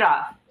turned it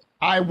off.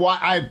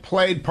 I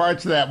played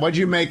parts of that. What'd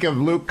you make of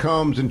Luke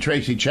Combs and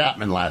Tracy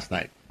Chapman last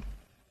night?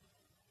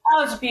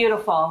 Oh, it was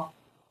beautiful.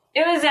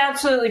 It was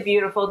absolutely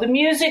beautiful. The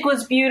music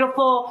was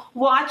beautiful.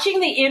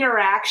 Watching the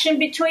interaction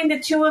between the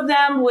two of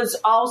them was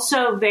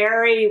also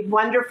very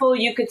wonderful.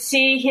 You could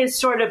see his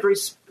sort of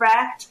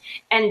respect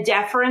and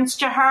deference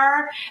to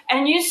her.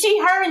 And you see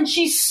her and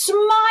she's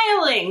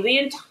smiling the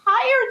entire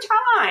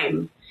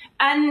time.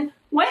 And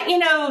when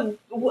do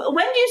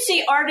you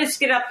see artists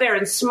get up there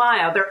and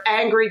smile? They're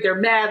angry, they're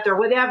mad, they're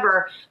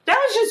whatever. That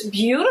was just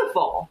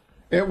beautiful.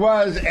 It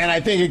was, and I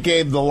think it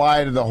gave the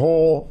lie to the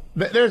whole.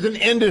 There's an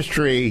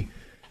industry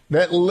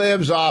that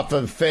lives off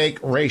of fake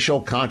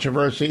racial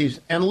controversies,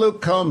 and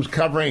Luke Combs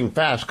covering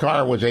Fast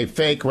Car was a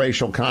fake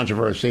racial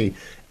controversy,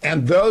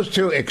 and those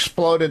two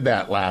exploded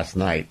that last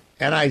night.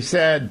 And I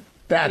said,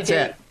 that's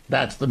it.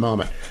 That's the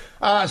moment.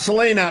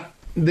 Selena,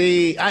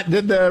 did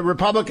the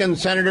Republican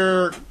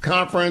Senator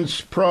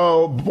Conference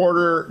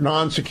pro-border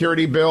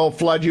non-security bill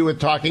flood you with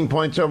talking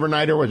points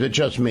overnight, or was it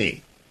just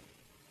me?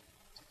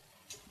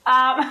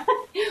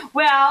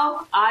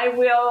 Well, I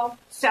will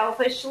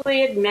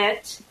selfishly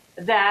admit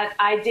that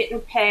I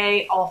didn't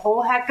pay a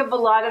whole heck of a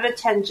lot of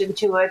attention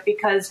to it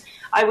because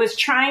I was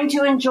trying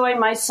to enjoy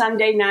my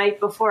Sunday night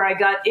before I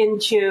got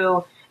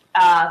into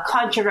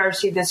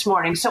controversy this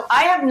morning. So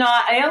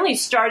I only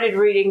started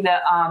reading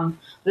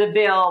the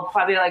bill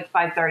probably like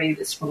 5:30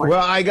 this morning.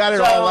 Well, I got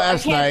it all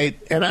last night,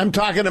 and I'm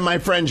talking to my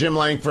friend Jim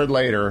Langford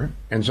later,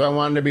 and so I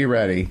wanted to be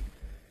ready.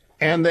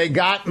 And they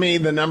got me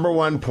the number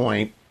one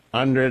point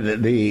under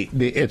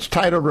it's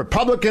titled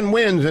Republican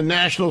Wins in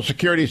National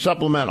Security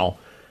Supplemental.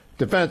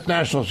 Defense,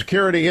 national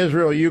security,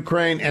 Israel,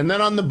 Ukraine, and then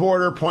on the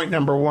border, point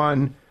number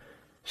one,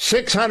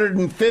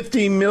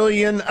 $650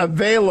 million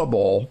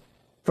available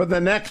for the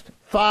next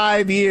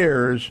 5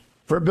 years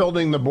for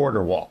building the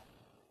border wall.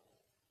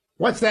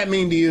 What's that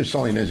mean to you,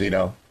 Selena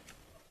Zito?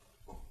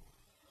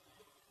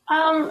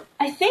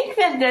 I think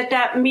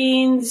that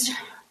means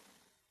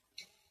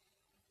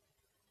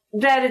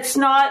that it's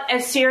not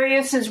as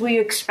serious as we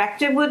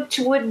expected would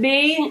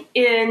be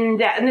in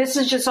that, and this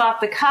is just off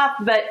the cuff,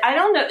 but I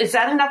don't know, is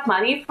that enough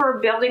money for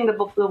building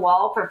the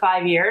wall for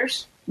 5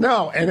 years?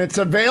 No, and it's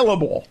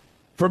available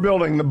for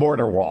building the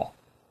border wall.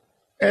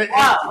 It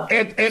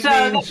means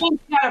that means you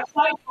got to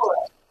fight for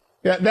it.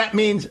 Yeah, that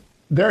means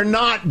they're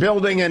not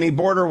building any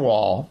border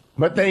wall,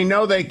 but they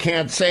know they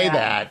can't say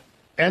that.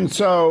 And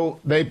so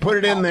they put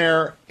it in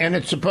there, and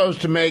it's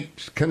supposed to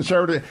make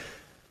conservative.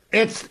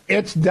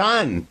 It's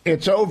done.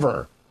 It's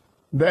over.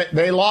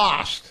 They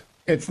lost.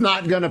 It's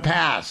not going to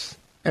pass.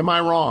 Am I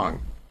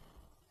wrong?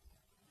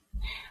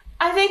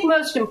 I think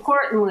most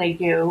importantly,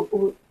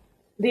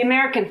 the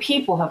American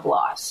people have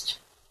lost,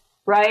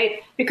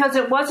 right? Because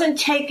it wasn't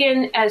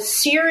taken as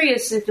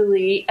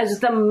seriously as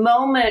the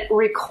moment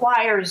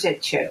requires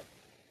it to,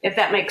 if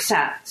that makes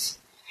sense.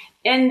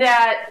 And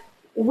that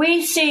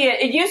we see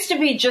it used to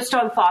be just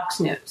on Fox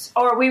News,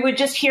 or we would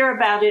just hear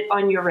about it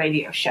on your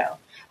radio show.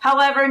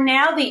 However,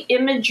 now the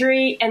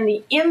imagery and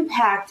the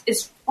impact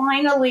is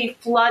finally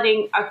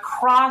flooding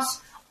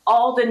across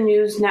all the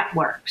news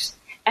networks.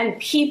 And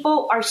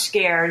people are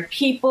scared.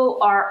 People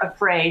are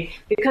afraid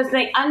because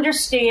they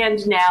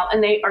understand now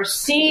and they are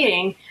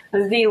seeing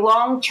the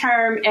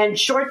long-term and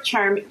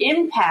short-term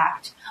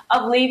impact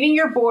of leaving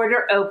your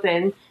border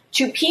open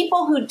to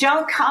people who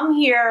don't come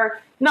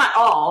here, not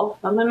all,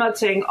 I'm not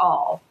saying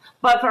all,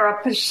 but for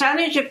a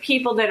percentage of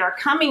people that are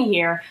coming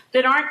here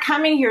that aren't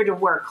coming here to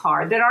work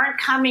hard, that aren't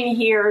coming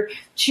here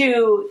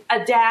to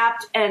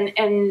adapt and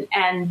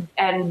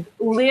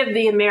live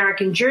the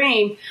American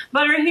dream,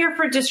 but are here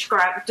for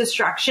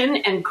destruction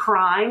and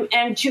crime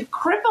and to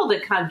cripple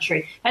the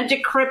country and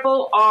to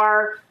cripple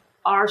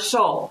our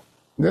soul.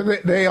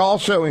 They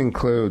also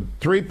include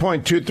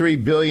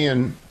 $3.23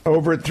 billion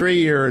over 3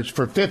 years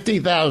for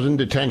 50,000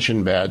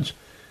 detention beds,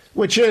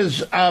 which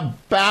is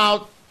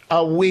about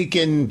a week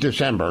in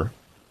December,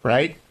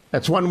 right?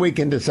 That's 1 week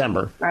in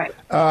December. Right.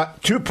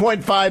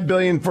 $2.5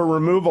 billion for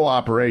removal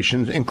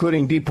operations,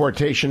 including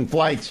deportation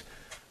flights.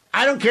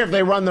 I don't care if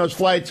they run those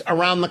flights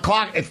around the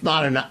clock. It's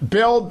not enough.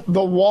 Build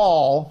the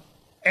wall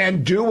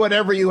and do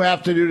whatever you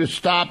have to do to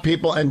stop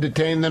people and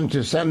detain them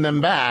to send them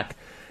back.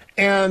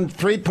 And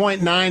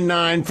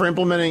 $3.99 for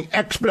implementing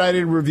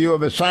expedited review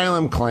of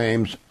asylum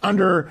claims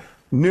under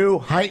new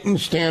heightened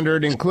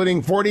standard,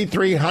 including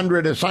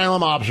 4,300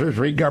 asylum officers,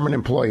 read government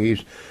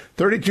employees,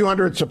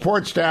 3,200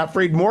 support staff,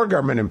 read more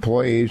government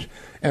employees,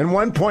 and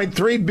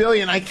 $1.3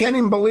 billion. I can't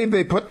even believe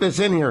they put this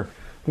in here.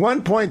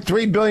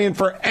 $1.3 billion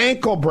for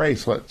ankle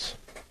bracelets.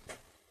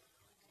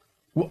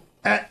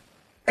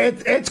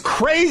 It's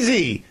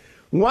crazy.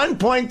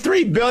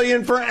 $1.3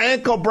 billion for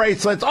ankle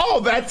bracelets. Oh,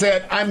 that's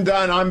it. I'm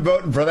done. I'm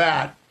voting for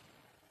that.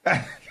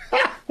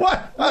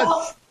 What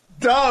a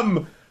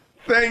dumb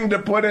thing to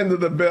put into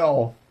the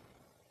bill.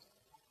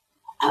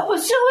 So what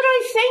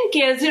I think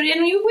is,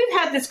 and we've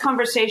had this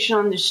conversation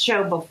on this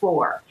show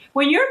before,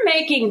 when you're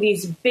making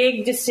these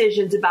big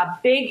decisions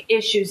about big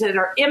issues that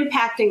are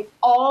impacting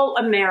all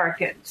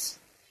Americans,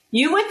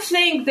 you would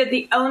think that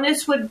the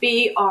onus would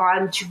be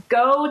on to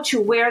go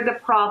to where the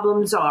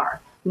problems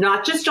are.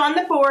 Not just on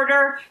the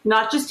border,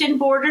 not just in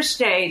border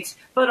states,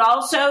 but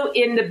also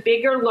in the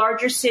bigger,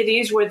 larger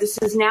cities where this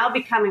is now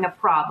becoming a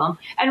problem,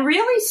 and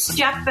really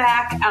step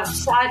back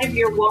outside of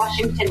your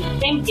Washington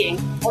thinking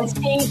and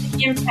seeing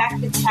the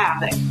impact it's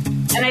having.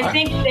 And I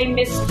think they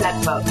missed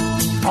that vote.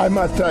 I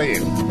must tell you,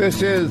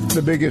 this is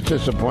the biggest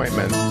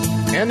disappointment.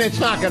 And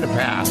it's not going to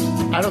pass.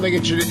 I don't think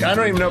it should. I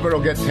don't even know if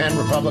it'll get 10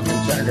 Republican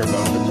senator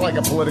votes. It's like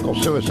a political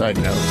suicide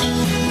note.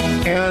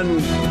 And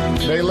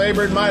they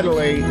labored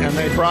mightily, and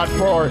they brought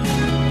forth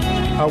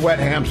a wet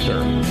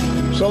hamster.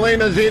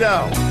 Selena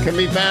Zito can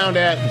be found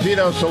at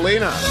Zito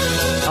Selena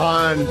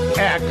on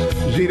X,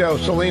 Zito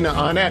Selena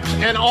on X,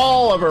 and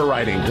all of her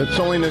writings at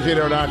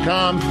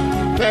selenazito.com.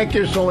 Thank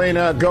you,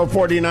 Selena. Go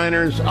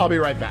 49ers. I'll be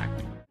right back.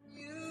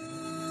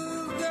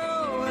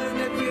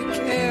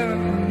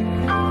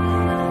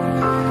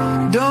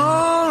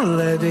 Don't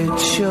let it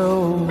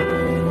show.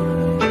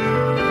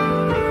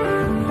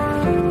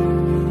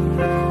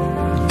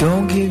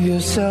 Don't give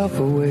yourself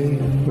away.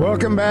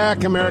 Welcome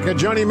back, America.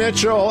 Joni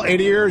Mitchell,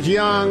 80 years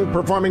young,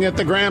 performing at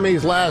the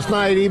Grammys last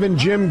night. Even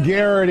Jim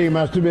Garrity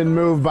must have been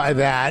moved by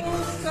that.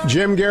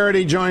 Jim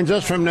Garrity joins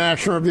us from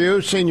National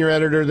Review, senior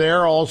editor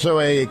there, also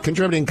a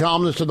contributing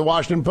columnist to the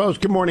Washington Post.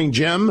 Good morning,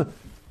 Jim.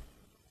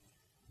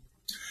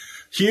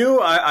 Hugh,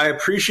 I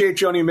appreciate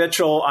Joni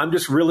Mitchell. I'm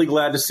just really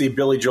glad to see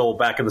Billy Joel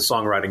back in the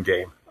songwriting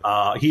game.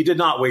 He did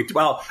not wait.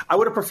 Well, I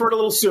would have preferred a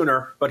little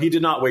sooner, but he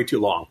did not wait too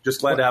long.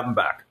 Just glad to have him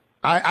back.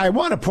 I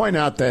want to point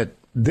out that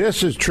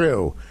this is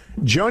true.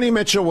 Joni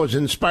Mitchell was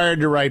inspired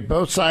to write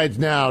Both Sides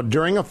Now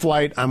during a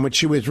flight on which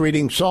she was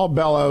reading Saul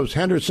Bellows'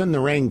 Henderson, the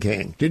Rain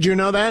King. Did you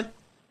know that?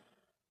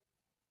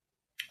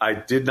 I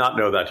did not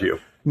know that,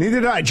 Hugh. Neither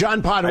did I.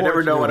 John Podhoretz. I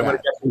never know what I'm going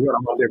to get from you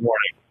on Monday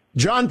morning.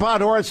 John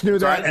Podhoretz knew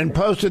that and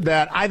posted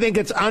that. I think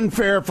it's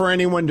unfair for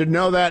anyone to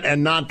know that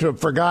and not to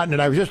have forgotten it.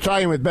 I was just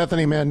talking with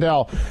Bethany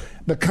Mandel.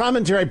 The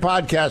Commentary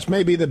podcast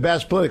may be the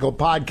best political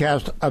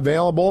podcast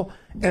available,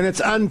 and it's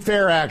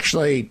unfair,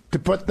 actually, to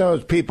put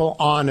those people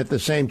on at the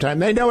same time.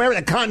 They know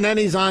everything.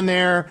 Continenti's on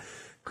there,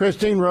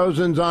 Christine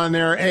Rosen's on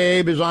there,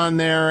 Abe is on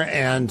there,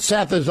 and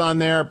Seth is on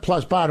there,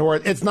 plus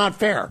Podhoretz. It's not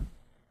fair.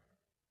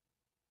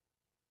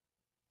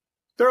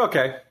 They're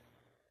okay.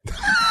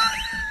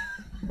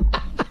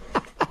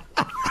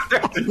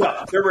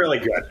 They're really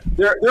good.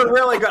 They're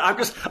really good.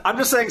 I'm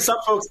just saying some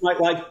folks might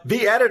like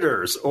The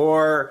Editors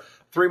or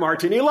Three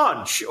Martini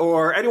Lunch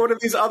or any one of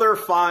these other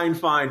fine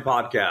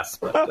podcasts.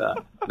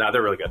 But no,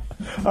 they're really good.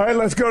 All right,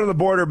 let's go to the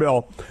border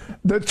bill.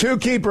 The two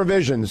key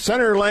provisions.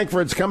 Senator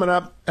Lankford's coming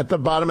up at the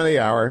bottom of the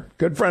hour.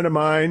 Good friend of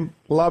mine.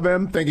 Love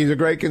him. Think he's a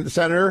great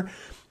senator.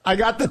 I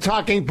got the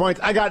talking points.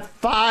 I got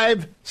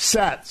 5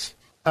 sets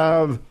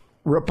of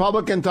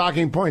Republican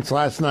talking points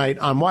last night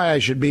on why I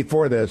should be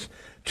for this.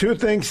 2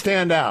 things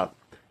stand out.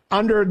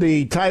 Under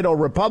the title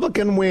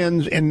Republican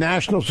Wins in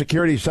National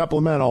Security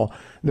Supplemental,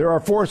 there are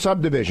 4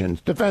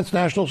 subdivisions: defense,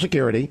 national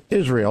security,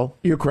 Israel,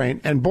 Ukraine,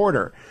 and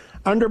border.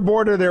 Under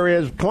border, there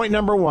is point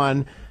number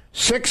 1,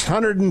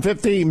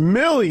 $650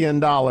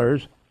 million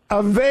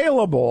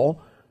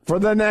available for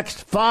the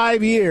next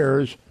 5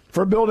 years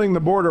for building the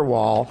border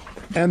wall.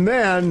 And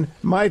then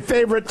my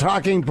favorite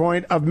talking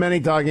point of many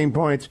talking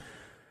points,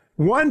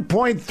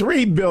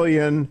 $1.3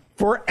 billion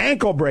for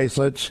ankle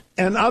bracelets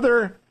and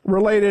other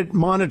related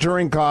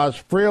monitoring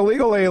costs for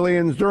illegal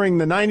aliens during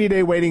the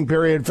 90-day waiting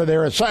period for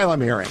their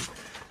asylum hearing.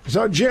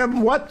 So,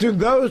 Jim, what do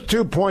those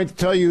 2 points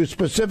tell you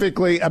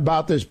specifically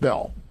about this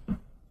bill?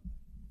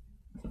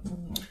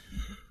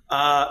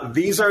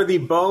 These are the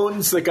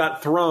bones that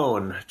got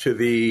thrown to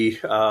the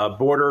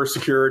border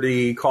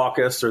security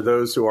caucus, or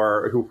those who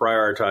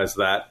prioritize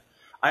that.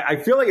 I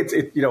feel like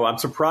I'm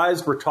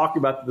surprised we're talking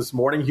about this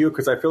morning, Hugh,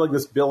 because I feel like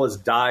this bill has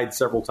died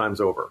several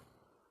times over.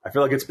 I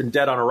feel like it's been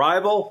dead on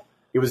arrival.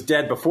 It was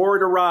dead before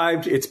it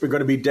arrived. It's been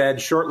going to be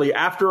dead shortly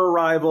after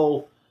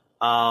arrival.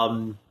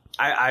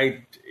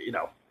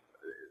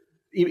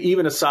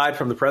 Even aside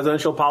from the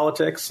presidential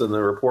politics and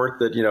the report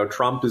that,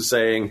 Trump is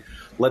saying,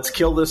 let's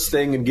kill this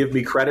thing and give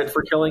me credit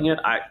for killing it.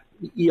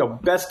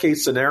 Best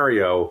case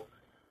scenario,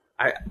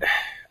 I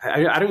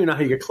don't even know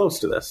how you get close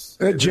to this.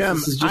 Jim,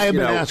 I have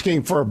been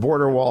asking for a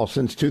border wall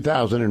since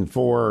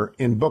 2004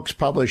 in books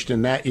published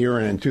in that year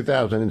and in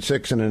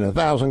 2006 and in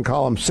 1,000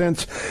 columns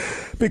since,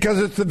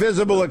 because it's the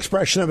visible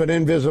expression of an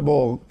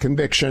invisible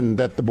conviction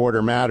that the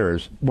border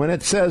matters. When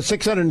it says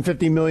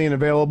 $650 million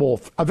available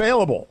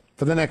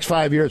for the next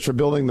 5 years for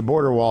building the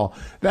border wall,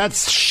 that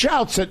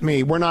shouts at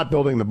me, we're not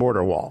building the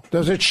border wall.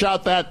 Does it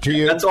shout that to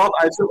you? That's all.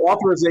 It's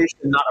authorization,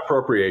 not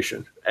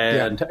appropriation.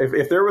 And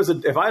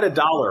if I had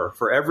 $1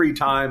 for every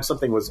time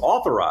something was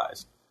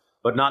authorized,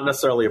 but not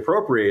necessarily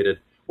appropriated,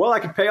 well, I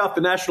could pay off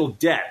the national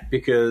debt,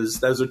 because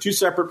those are 2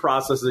 separate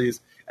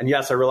processes. And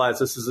yes, I realize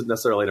this isn't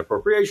necessarily an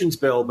appropriations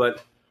bill,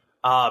 but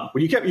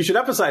you should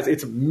emphasize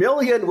it's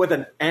million with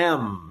an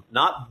M,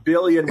 not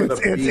billion with a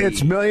B.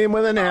 It's million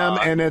with an M,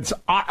 and it's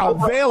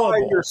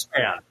available.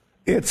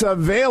 It's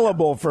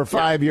available for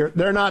 5 years.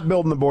 They're not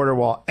building the border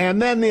wall.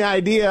 And then the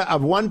idea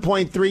of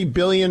 $1.3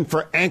 billion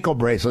for ankle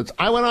bracelets.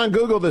 I went on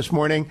Google this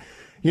morning.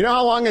 You know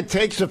how long it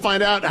takes to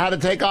find out how to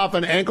take off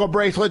an ankle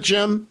bracelet,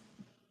 Jim?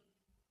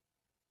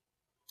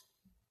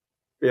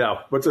 Yeah,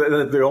 what's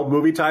the old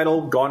movie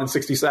title? Gone in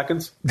 60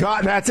 Seconds?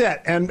 That's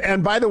it.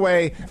 And by the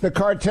way, the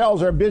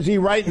cartels are busy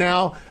right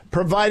now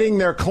providing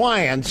their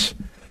clients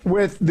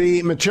with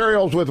the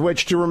materials with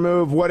which to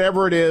remove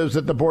whatever it is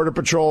that the Border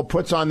Patrol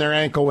puts on their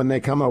ankle when they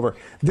come over.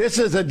 This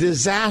is a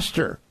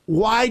disaster.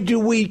 Why do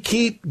we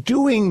keep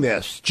doing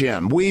this,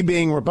 Jim? We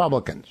being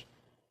Republicans.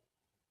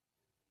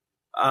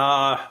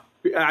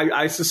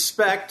 I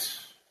suspect.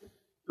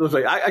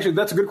 Actually,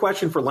 that's a good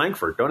question for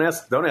Lankford. Don't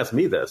ask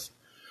me this.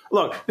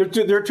 Look,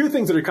 there are 2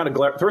 things that are kind of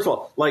glaring. First of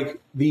all, like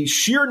the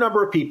sheer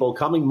number of people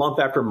coming month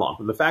after month,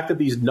 and the fact that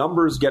these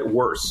numbers get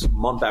worse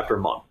month after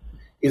month,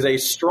 is a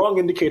strong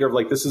indicator of,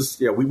 like, this is,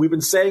 we've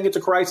been saying it's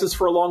a crisis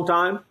for a long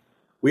time.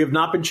 We have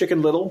not been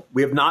Chicken Little.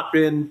 We have not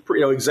been,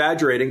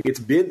 exaggerating.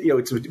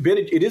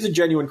 It is a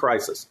genuine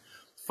crisis.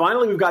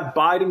 Finally, we've got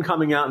Biden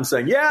coming out and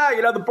saying,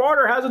 the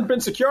border hasn't been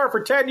secure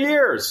for 10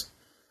 years.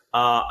 But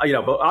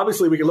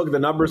obviously we can look at the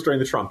numbers during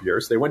the Trump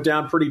years. They went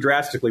down pretty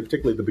drastically,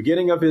 particularly at the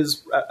beginning of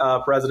his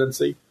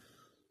presidency,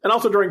 and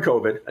also during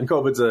COVID. And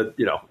COVID's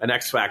an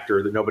X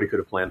factor that nobody could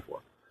have planned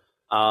for.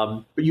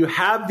 But you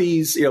have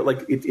these,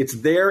 it's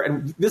there.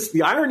 And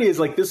the irony is,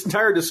 like, this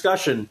entire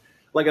discussion,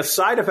 like, a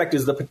side effect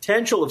is the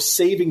potential of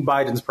saving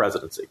Biden's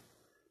presidency.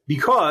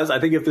 Because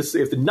I think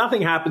if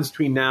nothing happens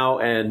between now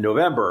and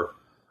November,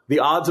 the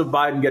odds of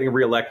Biden getting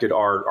reelected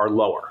are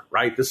lower,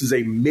 right? This is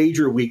a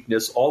major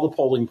weakness. All the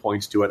polling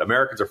points to it.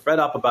 Americans are fed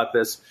up about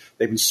this.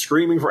 They've been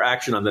screaming for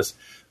action on this.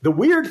 The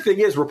weird thing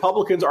is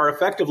Republicans are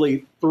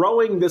effectively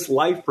throwing this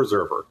life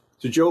preserver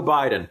to Joe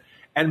Biden,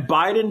 and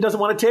Biden doesn't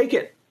want to take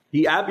it.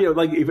 If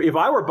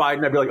I were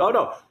Biden, I'd be like, oh,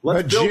 no.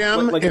 But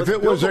Jim, if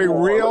it was a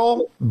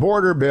real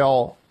border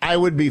bill, I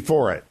would be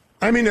for it.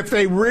 I mean, if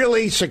they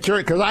really secure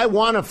it, because I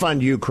want to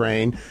fund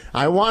Ukraine.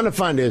 I want to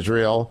fund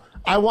Israel.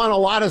 I want a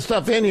lot of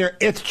stuff in here.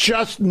 It's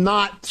just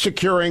not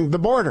securing the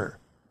border.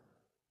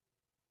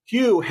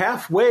 Hugh,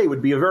 halfway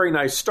would be a very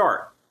nice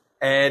start.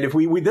 And if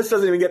this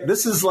doesn't even get,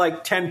 this is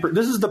like 10%.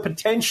 This is the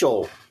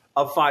potential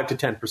of 5 to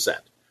 10%.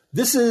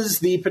 This is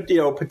the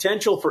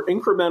potential for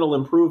incremental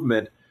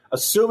improvement,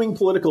 assuming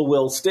political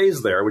will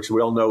stays there, which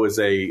we all know is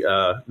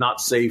a not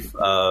safe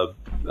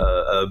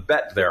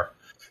bet there.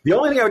 The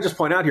only thing I would just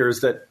point out here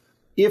is that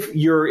if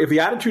the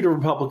attitude of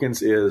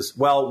Republicans is,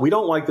 well, we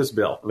don't like this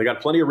bill, and they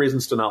got plenty of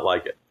reasons to not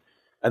like it,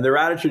 and their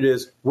attitude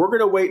is, we're going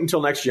to wait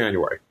until next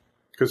January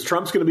because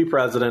Trump's going to be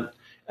president,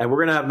 and we're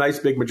going to have nice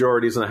big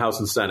majorities in the House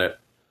and Senate.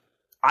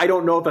 I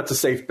don't know if that's a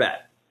safe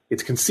bet.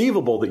 It's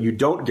conceivable that you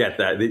don't get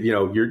that.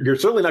 You're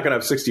certainly not going to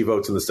have 60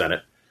 votes in the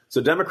Senate. So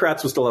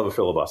Democrats will still have a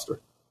filibuster.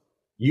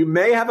 You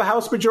may have a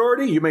House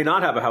majority. You may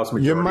not have a House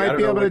majority. You might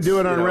be able to do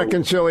it on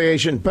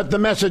reconciliation, but the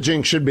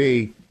messaging should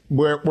be,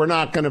 we're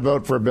not going to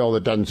vote for a bill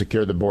that doesn't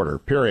secure the border,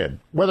 period.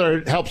 Whether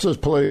it helps us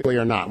politically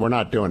or not, we're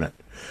not doing it.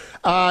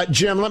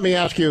 Jim, let me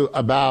ask you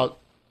about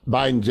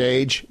Biden's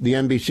age. The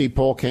NBC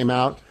poll came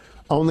out.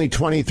 Only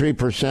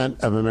 23%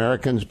 of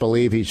Americans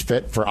believe he's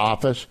fit for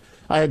office.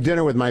 I had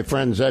dinner with my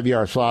friend Zev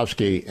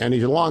Yaroslavsky, and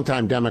he's a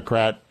longtime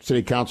Democrat,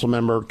 city council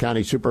member,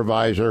 county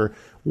supervisor,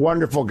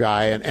 wonderful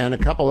guy, and a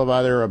couple of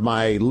other of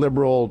my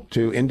liberal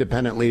to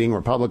independent leading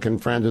Republican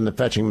friends in the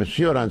Fetching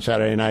Massachusetts on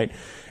Saturday night.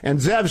 And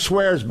Zev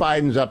swears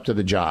Biden's up to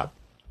the job.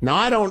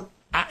 Now,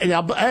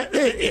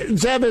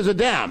 Zev is a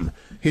Dem.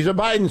 He's a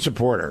Biden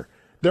supporter.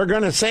 They're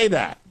going to say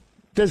that.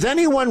 Does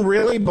anyone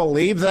really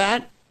believe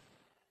that?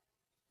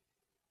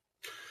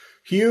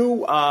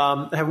 Hugh,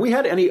 have we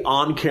had any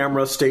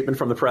on-camera statement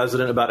from the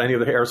president about any of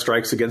the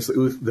airstrikes against the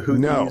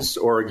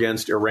Houthis or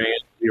against Iran?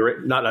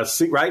 Not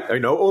a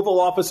right? No Oval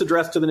Office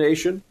address to the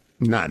nation?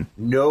 None.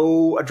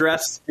 No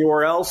address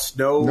anywhere else?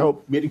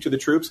 No meeting to the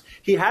troops?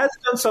 He has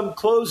done some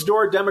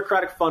closed-door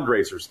Democratic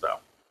fundraisers, though.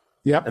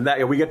 Yep. And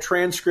that we get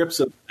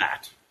transcripts of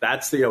that.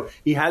 That's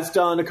he has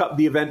done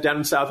the event down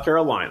in South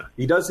Carolina.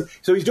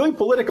 So he's doing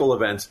political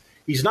events.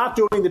 He's not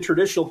doing the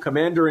traditional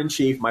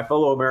commander-in-chief, my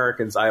fellow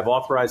Americans, I have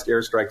authorized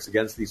airstrikes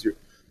against these.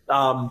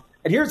 And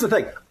here's the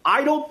thing.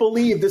 I don't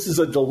believe this is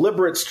a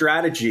deliberate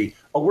strategy.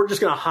 Oh, we're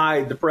just going to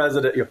hide the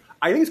president.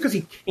 I think it's because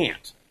he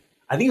can't.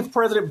 I think if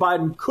President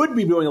Biden could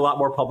be doing a lot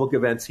more public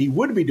events, he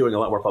would be doing a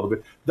lot more public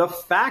events. The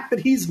fact that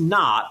he's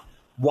not,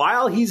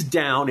 while he's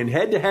down in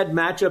head-to-head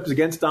matchups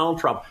against Donald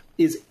Trump,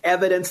 is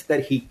evidence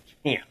that he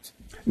can't.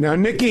 Now,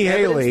 Nikki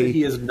Haley,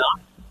 he is not.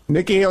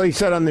 Nikki Haley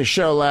said on the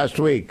show last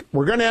week,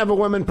 we're going to have a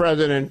woman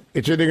president.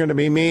 It's either going to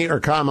be me or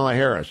Kamala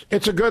Harris.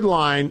 It's a good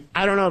line.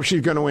 I don't know if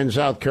she's going to win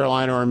South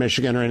Carolina or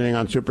Michigan or anything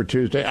on Super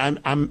Tuesday.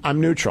 I'm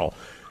neutral.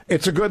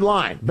 It's a good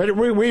line, but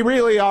we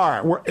really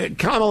are.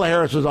 Kamala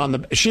Harris is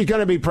she's going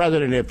to be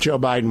president if Joe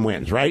Biden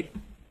wins, right?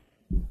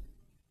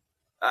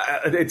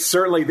 It's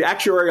certainly the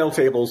actuarial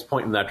tables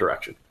point in that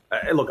direction.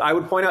 Look, I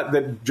would point out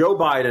that Joe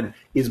Biden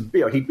is,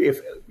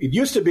 if it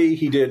used to be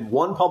he did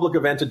one public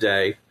event a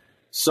day,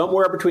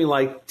 somewhere between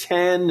like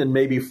 10 and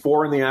maybe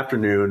 4 in the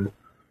afternoon,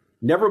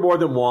 never more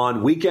than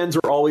one. Weekends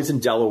are always in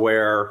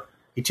Delaware.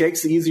 He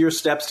takes the easier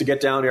steps to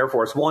get down Air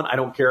Force One. I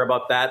don't care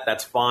about that.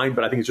 That's fine.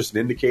 But I think it's just an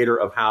indicator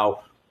of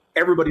how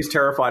everybody's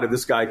terrified of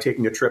this guy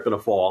taking a trip in a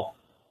fall.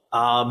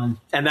 And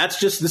that's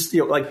just this,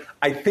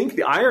 I think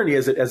the irony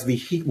is that as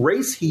the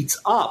race heats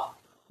up,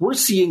 we're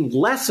seeing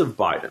less of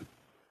Biden.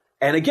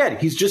 And again,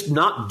 he's just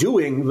not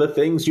doing the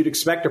things you'd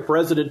expect a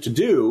president to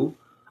do.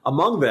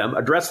 Among them,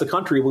 address the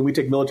country when we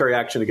take military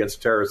action against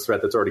a terrorist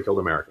threat that's already killed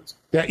Americans.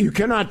 Yeah, you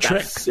cannot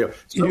trick.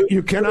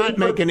 You cannot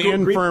make an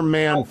infirm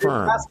man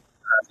firm.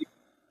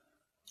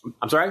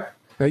 I'm sorry?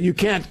 You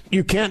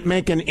can't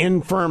make an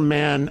infirm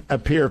man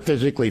appear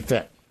physically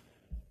fit.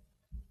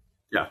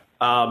 Yeah.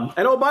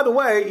 And by the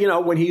way,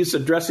 when he's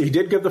addressing, he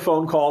did give the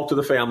phone call to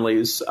the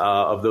families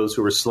of those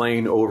who were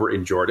slain over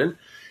in Jordan.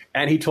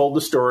 And he told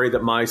the story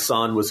that my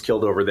son was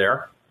killed over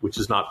there, which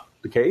is not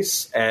the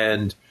case.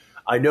 And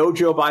I know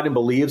Joe Biden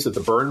believes that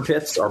the burn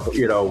pits are,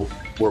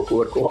 were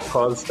what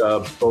caused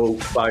Beau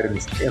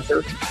Biden's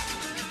cancer.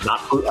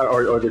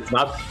 Or it's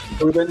not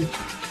proven.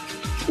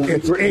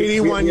 It's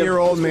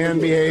 81-year-old man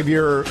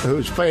behavior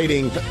who's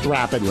fading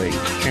rapidly.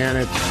 And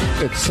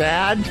it's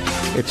sad.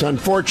 It's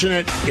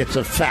unfortunate. It's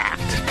a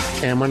fact.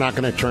 And we're not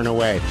going to turn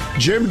away.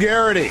 Jim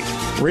Garrity.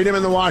 Read him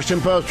in the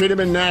Washington Post. Read him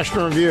in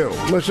National Review.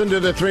 Listen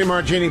to the Three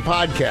Martini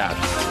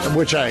podcast,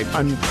 which I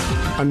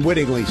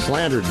unwittingly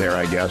slandered there,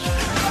 I guess.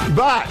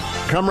 But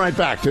come right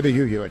back to the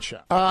Hugh Hewitt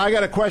Show. I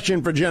got a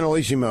question for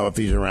Generalissimo if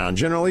he's around.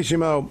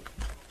 Generalissimo,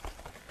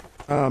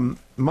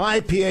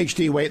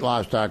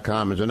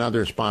 myPhDweightloss.com is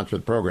another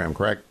sponsored program,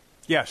 correct?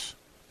 Yes.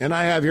 And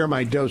I have here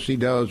my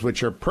Do-si-dos,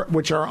 which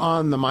are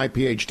on the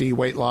MyPhD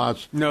Weight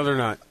Loss. No,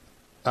 they're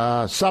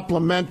not.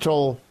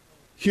 Supplemental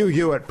Hugh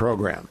Hewitt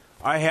program.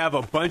 I have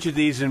a bunch of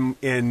these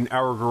in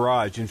our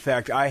garage. In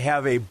fact, I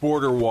have a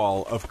border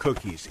wall of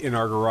cookies in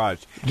our garage.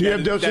 Do you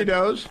have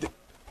Do-si-dos?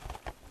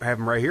 I have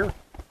them right here.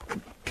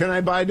 Can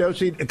I buy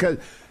Do-si? Because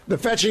the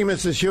Fetching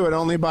Mrs. Hewitt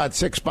only bought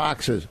 6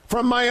 boxes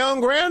from my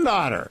own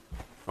granddaughter.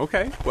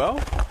 Okay,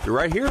 well, you're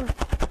right here.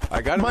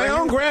 I got them my right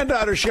own here.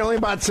 granddaughter. She only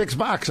bought 6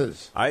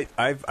 boxes.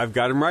 I've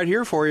got them right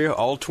here for you.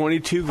 All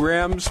 22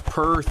 grams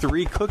per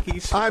 3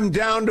 cookies. I'm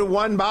down to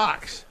 1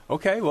 box.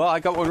 Okay, well,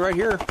 I got one right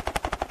here.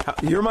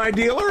 You're my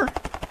dealer?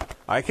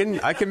 I can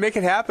make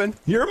it happen.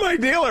 You're my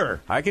dealer.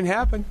 I can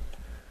happen.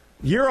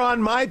 You're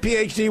on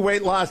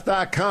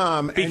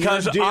myPhDweightloss.com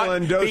because and you're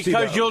dealing Do-si-dos.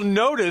 Because you'll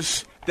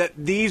notice that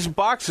these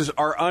boxes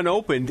are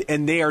unopened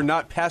and they are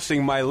not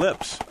passing my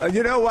lips.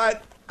 You know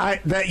what?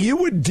 That you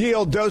would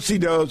deal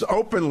do-si-dos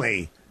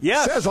openly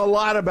says a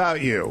lot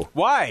about you.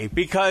 Why?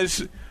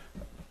 Because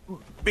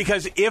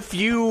if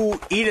you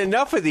eat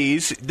enough of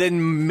these,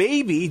 then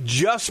maybe,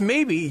 just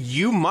maybe,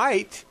 you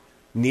might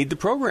need the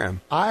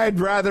program. I'd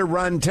rather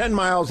run 10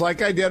 miles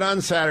like I did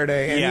on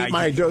Saturday and eat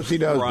my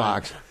do-si-dos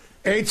box.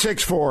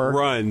 864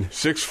 run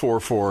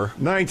 644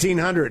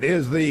 1900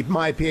 is the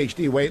My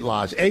PhD weight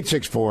loss.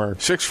 864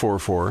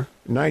 644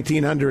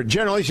 1900.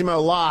 Generalissimo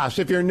Loss.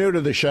 If you're new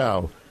to the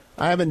show,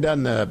 I haven't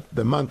done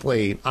the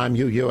monthly I'm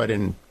Hugh Hewitt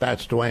and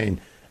that's Dwayne.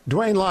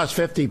 Dwayne lost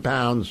 50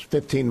 pounds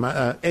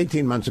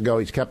 18 months ago.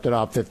 He's kept it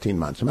off 15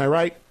 months. Am I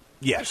right?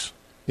 Yes.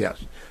 Yes.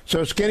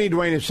 So Skinny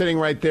Dwayne is sitting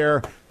right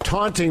there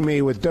taunting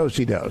me with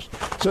do-si-dos.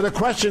 So the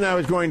question I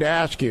was going to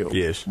ask you.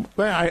 Yes.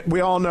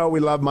 We all know we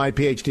love My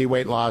PhD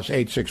weight loss.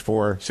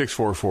 864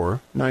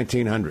 644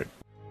 1900.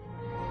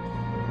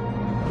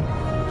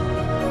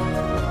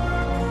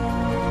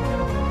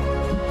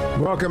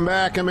 Welcome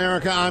back,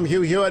 America. I'm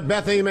Hugh Hewitt.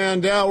 Bethany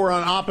Mandel. We're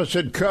on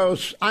opposite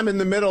coasts. I'm in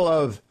the middle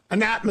of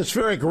an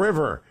atmospheric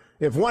river.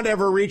 If one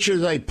ever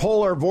reaches a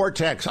polar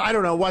vortex, I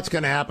don't know what's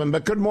going to happen.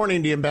 But good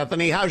morning to you,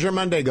 Bethany. How's your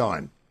Monday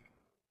going?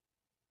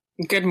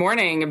 Good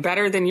morning.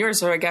 Better than yours.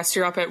 So I guess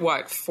you're up at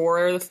what,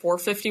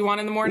 4:51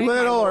 in the morning?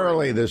 Little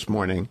early this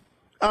morning.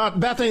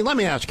 Bethany, let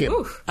me ask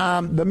you.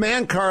 The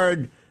man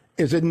card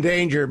is in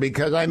danger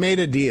because I made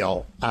a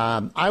deal.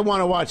 I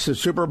want to watch the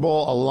Super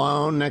Bowl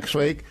alone next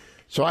week.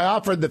 So I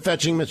offered the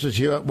Fetching Mrs.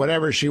 Hewitt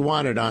whatever she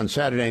wanted on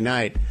Saturday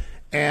night.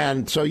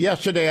 And so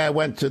yesterday I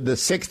went to the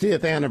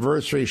 60th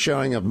anniversary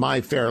showing of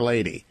My Fair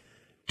Lady.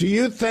 Do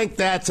you think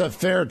that's a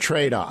fair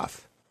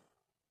trade-off?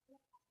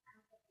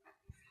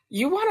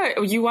 You want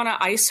to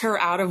ice her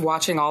out of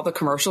watching all the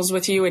commercials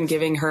with you and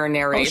giving her a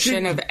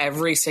narration of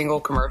every single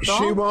commercial?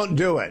 She won't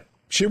do it.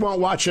 She won't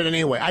watch it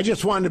anyway. I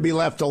just wanted to be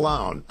left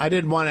alone. I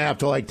didn't want to have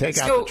to take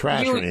out the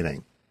trash or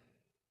anything.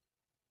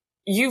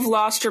 You've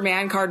lost your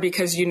man card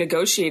because you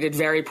negotiated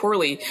very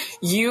poorly.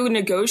 You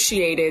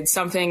negotiated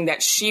something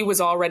that she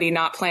was already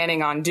not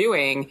planning on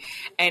doing,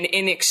 and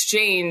in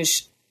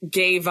exchange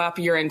gave up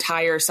your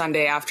entire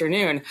Sunday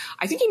afternoon.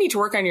 I think you need to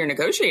work on your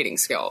negotiating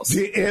skills.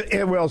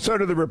 It will. So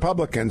do the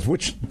Republicans,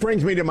 which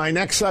brings me to my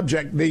next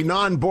subject, the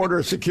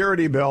non-border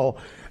security bill.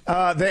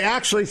 They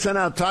actually sent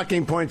out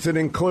talking points that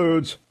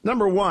includes,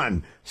 number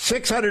one,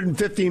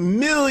 $650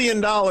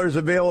 million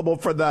available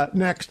for the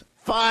next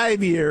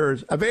 5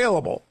 years,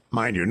 available,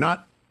 mind you,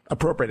 not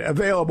appropriate,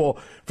 available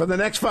for the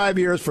next 5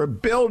 years for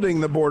building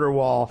the border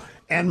wall.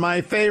 And my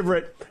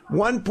favorite,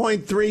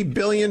 $1.3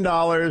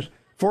 billion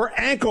for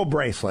ankle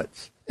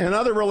bracelets and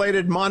other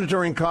related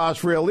monitoring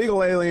costs for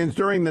illegal aliens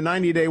during the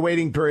 90-day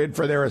waiting period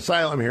for their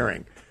asylum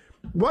hearing.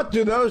 What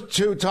do those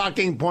two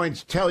talking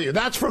points tell you?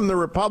 That's from the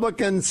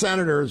Republican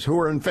senators who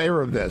are in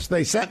favor of this.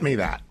 They sent me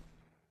that.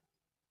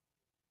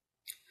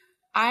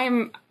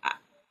 I'm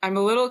a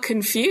little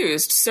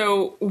confused.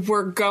 So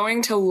we're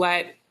going to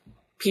let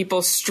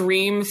people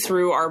stream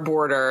through our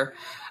border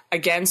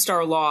against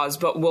our laws,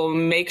 but we'll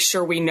make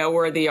sure we know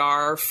where they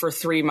are for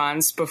 3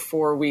 months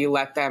before we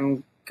let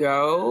them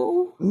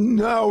go?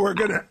 No, we're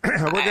gonna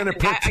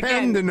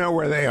pretend to know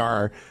where they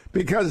are,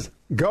 because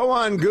go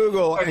on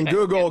Google and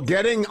Google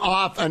getting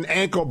off an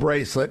ankle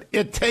bracelet.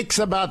 It takes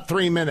about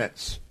 3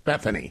 minutes,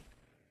 Bethany.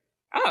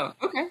 Oh,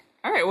 okay.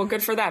 All right. Well,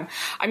 good for them.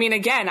 I mean,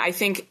 again, I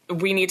think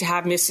we need to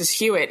have Mrs.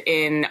 Hewitt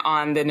in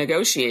on the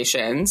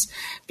negotiations,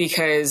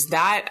 because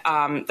that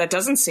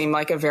doesn't seem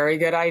like a very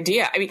good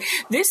idea. I mean,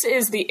 this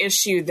is the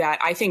issue that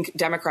I think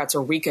Democrats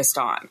are weakest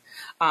on,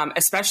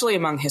 especially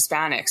among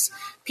Hispanics.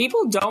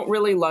 People don't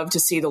really love to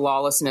see the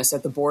lawlessness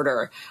at the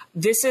border.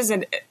 This is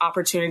an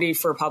opportunity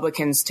for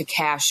Republicans to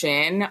cash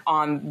in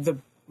on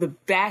the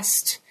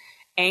best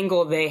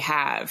angle they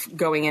have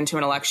going into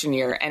an election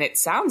year. And it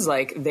sounds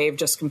like they've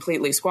just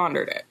completely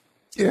squandered it.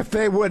 If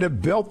they would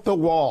have built the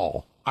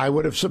wall, I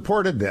would have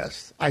supported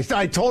this.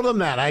 I told them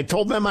that. I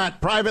told them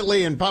that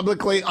privately and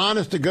publicly,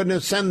 honest to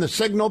goodness, send the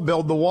signal,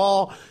 build the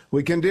wall.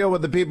 We can deal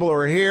with the people who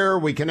are here.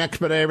 We can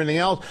expedite everything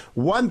else.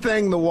 One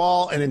thing, the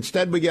wall, and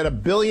instead we get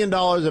 $1 billion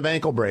of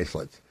ankle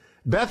bracelets.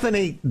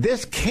 Bethany,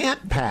 this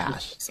can't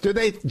pass.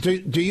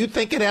 Do you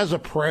think it has a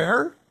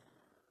prayer?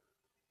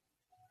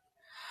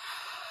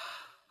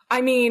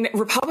 I mean,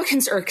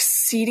 Republicans are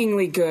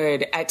exceedingly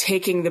good at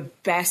taking the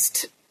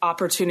best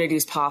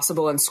opportunities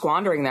possible and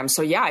squandering them.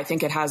 So, yeah, I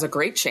think it has a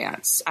great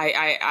chance.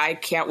 I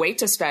can't wait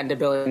to spend $1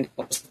 billion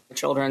of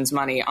children's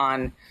money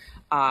on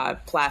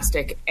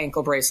plastic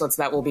ankle bracelets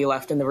that will be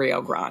left in the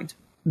Rio Grande.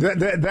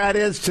 That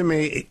is, to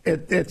me,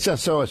 it's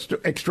just so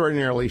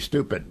extraordinarily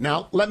stupid.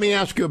 Now, let me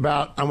ask you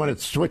about, I want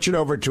to switch it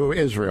over to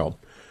Israel.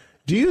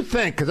 Do you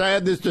think, because I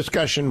had this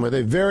discussion with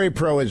a very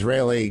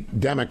pro-Israeli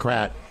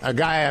Democrat, a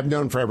guy I've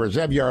known forever,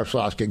 Zev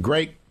Yaroslavsky,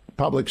 great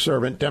public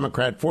servant,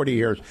 Democrat, 40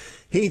 years.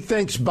 He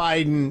thinks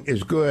Biden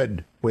is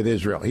good with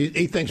Israel.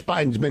 He thinks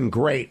Biden's been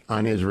great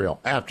on Israel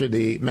after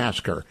the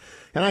massacre.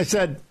 And I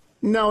said,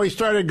 no, he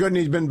started good and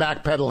he's been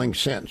backpedaling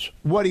since.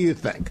 What do you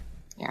think?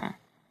 Yeah.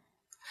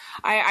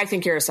 I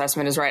think your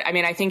assessment is right. I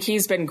mean, I think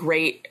he's been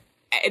great,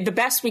 the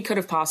best we could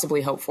have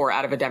possibly hoped for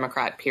out of a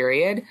Democrat,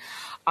 period.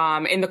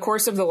 In the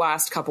course of the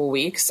last couple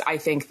weeks, I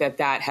think that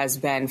has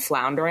been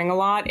floundering a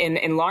lot,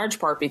 in large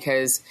part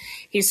because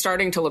he's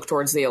starting to look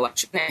towards the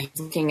election and he's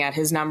looking at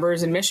his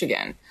numbers in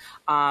Michigan.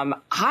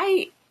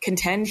 I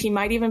contend he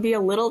might even be a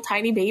little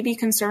tiny baby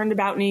concerned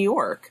about New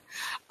York.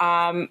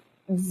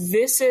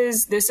 This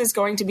is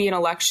going to be an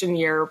election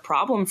year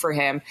problem for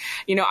him.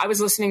 You know, I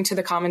was listening to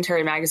the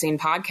Commentary Magazine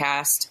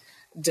podcast.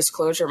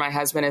 Disclosure, my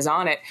husband is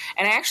on it,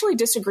 and I actually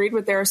disagreed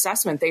with their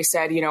assessment. They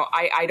said, you know,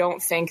 I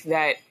don't think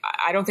that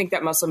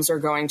Muslims are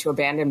going to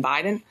abandon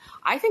Biden.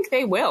 I think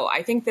they will.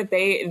 I think that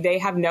they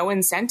have no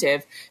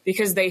incentive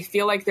because they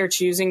feel like they're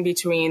choosing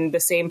between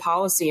the same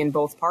policy in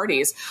both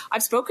parties.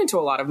 I've spoken to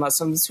a lot of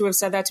Muslims who have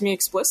said that to me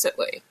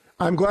explicitly.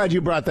 I'm glad you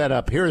brought that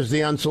up. Here's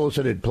the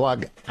unsolicited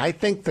plug. I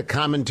think the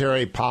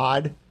Commentary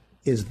Pod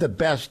is the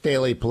best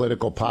daily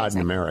political pod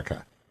in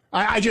America.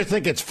 I just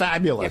think it's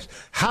fabulous. Yeah.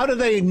 How do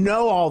they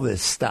know all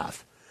this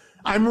stuff?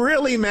 I'm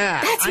really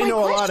mad. I know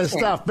a lot of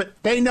stuff, but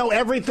they know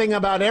everything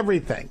about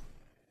everything.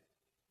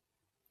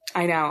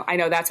 I know.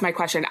 That's my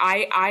question.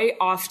 I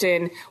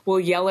often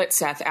will yell at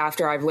Seth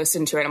after I've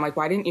listened to it. I'm like,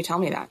 why didn't you tell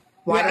me that?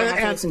 Why don't I have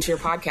to listen to your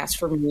podcast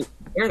for me to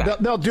hear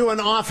that? They'll do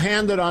an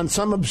offhanded on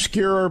some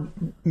obscure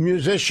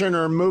musician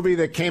or movie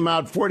that came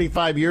out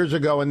 45 years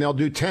ago, and they'll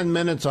do 10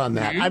 minutes on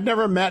that. Mm-hmm. I've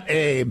never met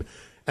Abe.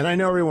 And I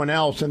know everyone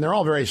else, and they're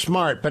all very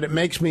smart, but it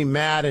makes me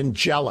mad and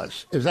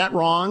jealous. Is that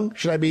wrong?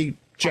 Should I be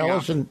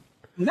jealous?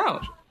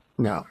 No.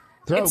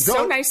 It's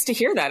so nice to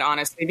hear that,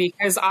 honestly,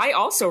 because I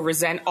also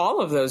resent all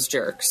of those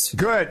jerks.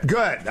 Good.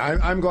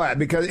 I'm glad,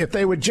 because if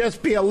they would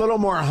just be a little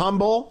more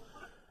humble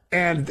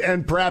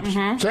and perhaps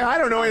say, I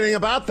don't know anything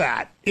about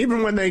that,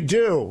 even when they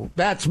do,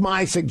 that's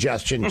my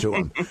suggestion to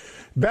them.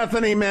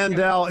 Bethany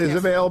Mandel is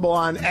available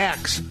on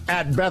X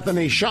at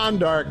Bethany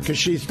Shondark because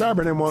she's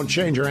stubborn and won't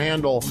change her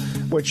handle,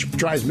 which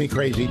drives me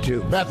crazy,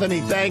 too.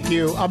 Bethany, thank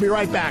you. I'll be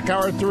right back.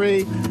 Hour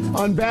 3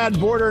 on bad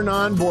border,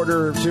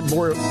 non-border.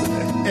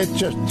 It's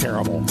just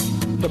terrible.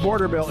 The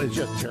border bill is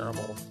just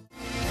terrible.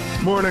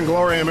 Morning,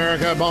 glory,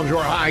 America.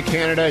 Bonjour, hi,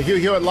 Canada. Hugh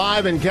Hewitt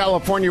live in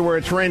California where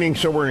it's raining,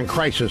 so we're in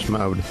crisis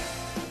mode.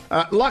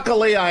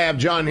 Luckily, I have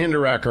John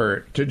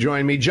Hinderaker to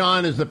join me.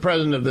 John is the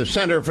president of the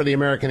Center for the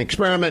American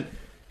Experiment.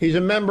 He's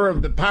a member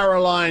of the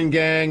Powerline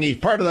Gang. He's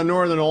part of the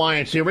Northern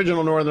Alliance, the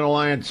original Northern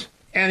Alliance.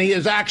 And he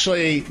is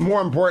actually,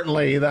 more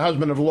importantly, the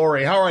husband of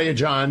Lori. How are you,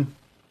 John?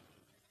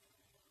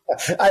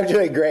 I'm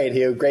doing great,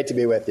 Hugh. Great to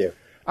be with you.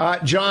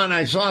 John,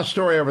 I saw a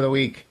story over the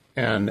week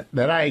and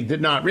that I did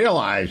not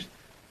realize.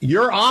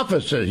 Your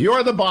offices,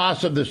 you're the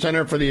boss of the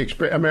Center for the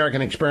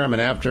American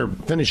Experiment after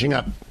finishing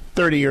up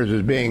 30 years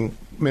as being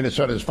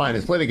Minnesota's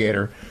finest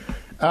litigator.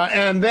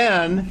 And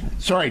then,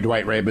 sorry,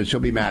 Dwight Rabus, you'll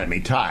be mad at me,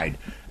 tied.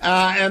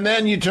 And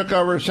then you took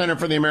over Center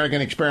for the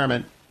American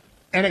Experiment,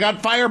 and it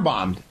got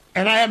firebombed,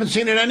 and I haven't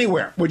seen it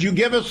anywhere. Would you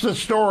give us the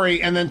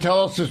story and then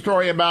tell us the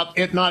story about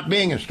it not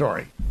being a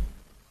story?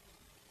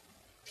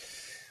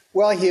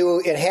 Well,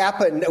 Hugh, it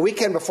happened a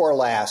weekend before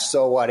last,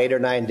 so 8 or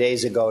 9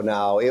 days ago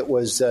now. It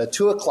was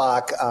 2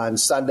 o'clock on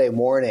Sunday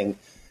morning,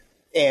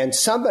 and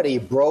somebody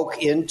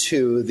broke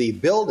into the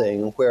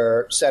building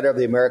where Center of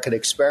the American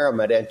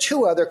Experiment and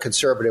 2 other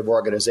conservative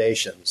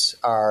organizations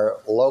are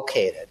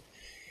located.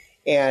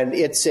 And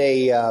it's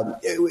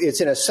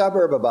in a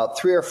suburb about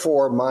 3 or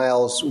 4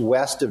 miles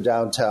west of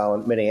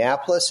downtown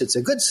Minneapolis. It's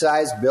a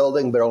good-sized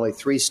building, but only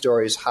 3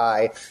 stories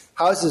high.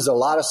 Houses a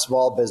lot of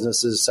small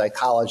businesses,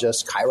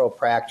 psychologists,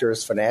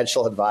 chiropractors,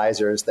 financial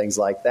advisors, things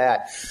like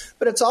that.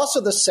 But it's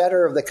also the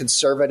center of the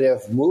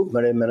conservative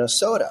movement in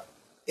Minnesota.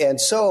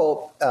 And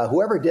so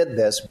whoever did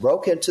this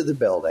broke into the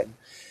building,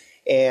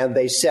 and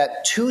they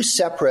set 2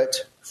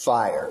 separate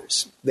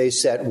fires. They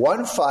set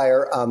one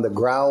fire on the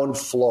ground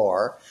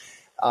floor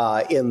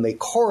in the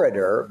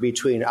corridor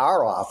between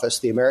our office,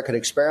 the American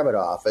Experiment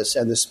office,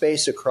 and the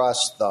space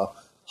across the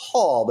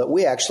hall that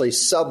we actually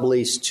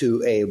subleased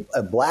to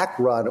a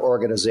black-run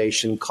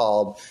organization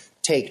called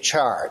Take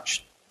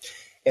Charge.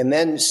 And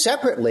then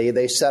separately,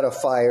 they set a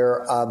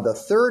fire on the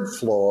 3rd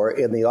floor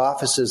in the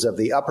offices of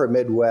the Upper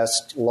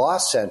Midwest Law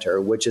Center,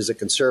 which is a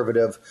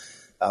conservative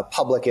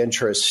public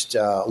interest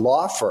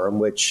law firm,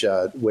 which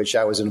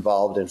I was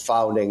involved in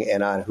founding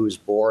and on whose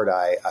board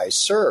I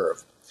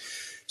serve.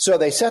 So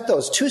they set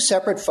those 2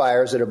 separate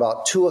fires at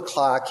about 2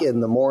 o'clock in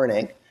the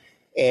morning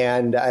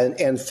and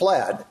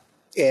fled.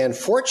 And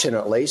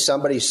fortunately,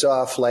 somebody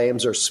saw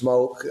flames or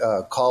smoke,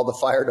 called the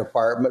fire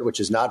department, which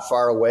is not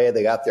far away.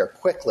 They got there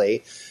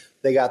quickly.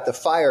 They got the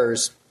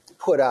fires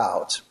put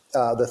out.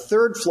 The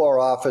 3rd floor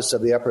office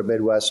of the Upper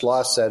Midwest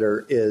Law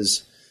Center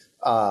is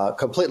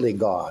completely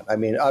gone. I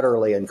mean,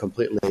 utterly and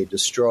completely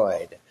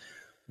destroyed.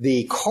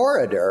 The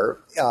corridor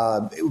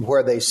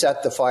where they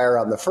set the fire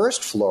on the 1st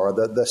floor,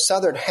 the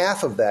southern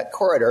half of that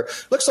corridor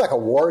looks like a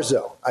war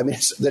zone. I mean,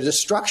 the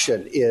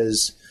destruction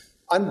is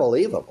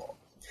unbelievable.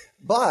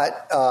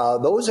 But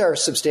those are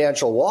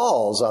substantial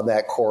walls on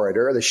that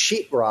corridor. The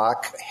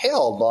sheetrock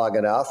held long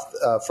enough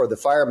for the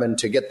firemen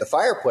to get the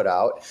fire put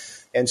out.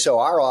 And so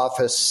our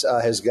office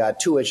has got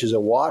 2 inches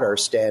of water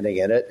standing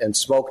in it and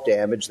smoke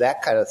damage,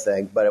 that kind of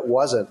thing, but it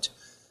wasn't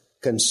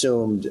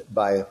consumed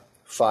by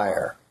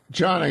fire.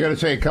 John, I got to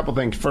say a couple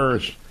things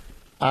first.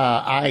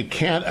 I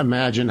can't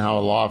imagine how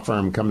a law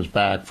firm comes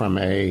back from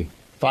a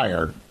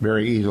fire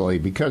very easily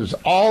because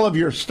all of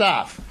your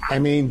stuff, I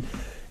mean,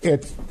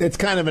 it's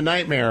kind of a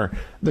nightmare.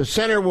 The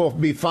center will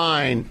be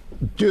fine.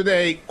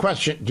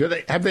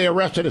 Have they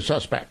arrested a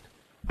suspect?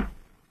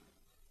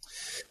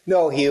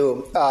 No,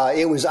 Hugh.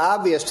 It was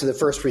obvious to the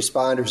first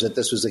responders that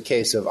this was a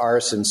case of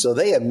arson, so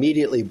they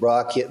immediately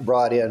brought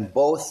in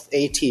both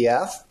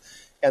ATF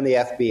and the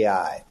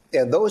FBI.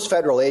 And those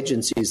federal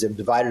agencies have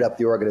divided up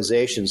the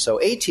organization. So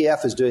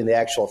ATF is doing the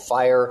actual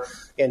fire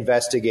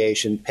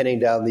investigation, pinning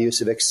down the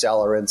use of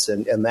accelerants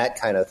and that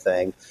kind of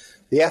thing.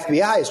 The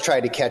FBI is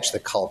trying to catch the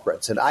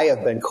culprits, and I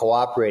have been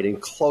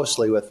cooperating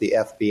closely with the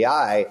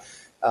FBI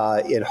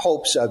in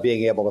hopes of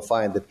being able to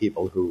find the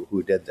people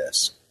who did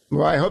this.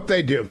 Well, I hope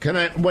they do. Can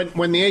I?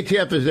 When the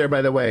ATF is there,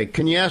 by the way,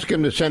 can you ask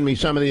him to send me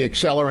some of the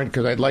accelerant?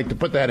 Because I'd like to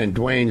put that in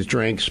Dwayne's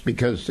drinks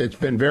because it's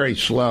been very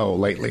slow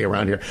lately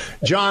around here.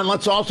 John,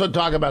 let's also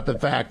talk about the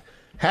fact,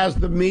 has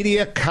the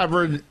media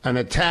covered an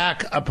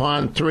attack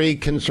upon 3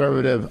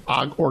 conservative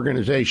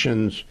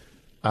organizations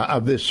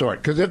of this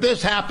sort? Because if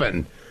this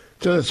happened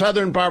to the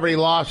Southern Poverty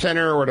Law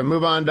Center or to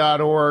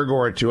MoveOn.org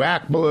or to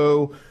Act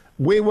Blue,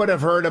 we would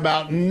have heard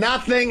about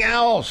nothing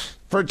else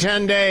for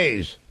 10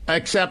 days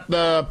except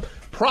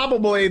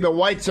probably the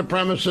white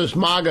supremacist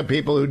MAGA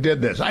people who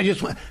did this.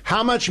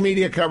 How much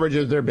media coverage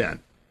has there been?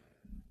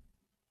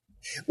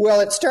 Well,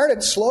 it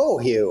started slow,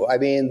 Hugh. I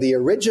mean, the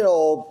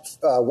original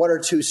 1 or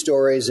 2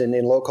 stories in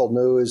local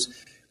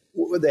news,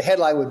 the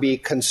headline would be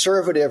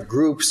 "Conservative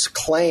Groups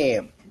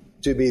Claim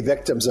to be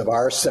Victims of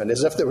Arson,"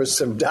 as if there was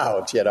some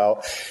doubt, you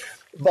know.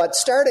 But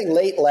starting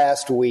late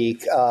last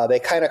week, they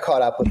kind of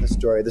caught up with the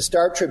story. The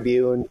Star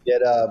Tribune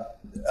did a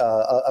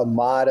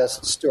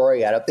modest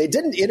story at it. They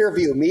didn't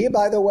interview me,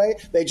 by the way.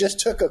 They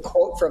just took a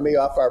quote from me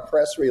off our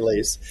press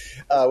release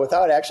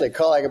without actually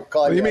calling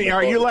you mean,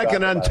 are you like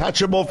an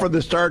untouchable for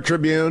the Star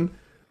Tribune?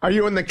 Are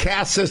you in the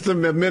caste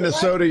system of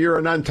Minnesota? You're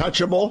an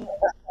untouchable?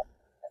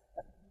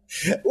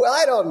 Well,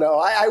 I don't know.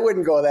 I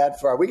wouldn't go that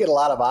far. We get a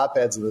lot of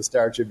op-eds in the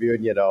Star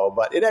Tribune, you know.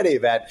 But in any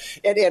event,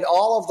 and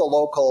all of the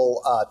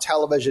local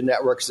television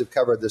networks have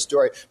covered the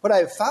story. What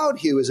I've found,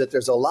 Hugh, is that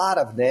there's a lot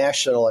of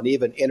national and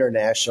even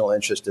international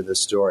interest in this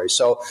story.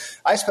 So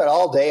I spent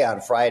all day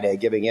on Friday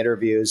giving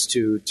interviews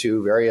to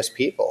various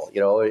people, you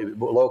know,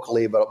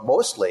 locally, but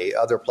mostly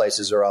other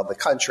places around the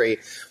country.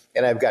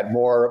 And I've got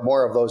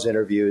more of those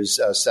interviews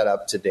set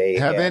up today.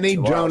 Have any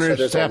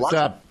donors stepped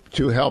up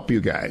to help you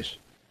guys?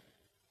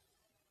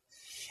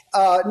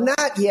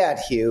 Not yet,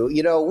 Hugh.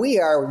 You know, we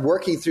are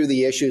working through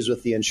the issues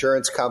with the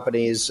insurance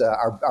companies.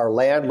 Our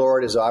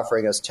landlord is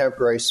offering us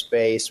temporary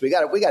space. We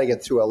got to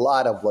get through a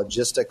lot of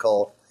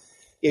logistical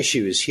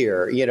issues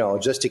here, you know,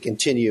 just to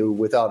continue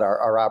without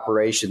our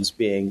operations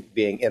being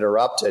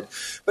interrupted.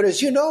 But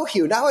as you know,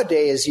 Hugh,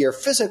 nowadays your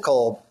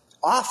physical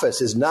office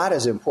is not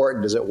as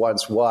important as it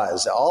once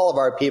was. All of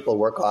our people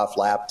work off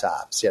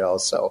laptops, you know,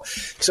 so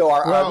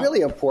our really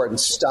important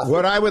stuff.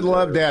 What I would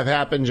love to have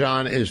happen,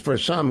 John, is for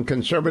some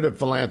conservative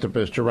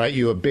philanthropist to write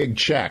you a big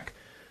check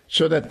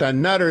so that the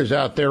nutters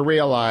out there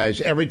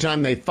realize every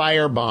time they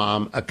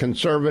firebomb a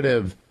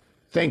conservative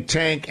think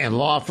tank and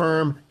law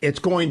firm, it's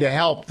going to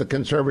help the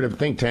conservative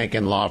think tank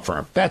and law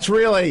firm. That's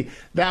really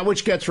that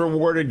which gets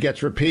rewarded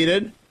gets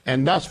repeated,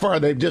 and thus far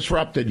they've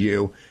disrupted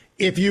you.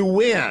 If you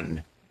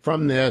win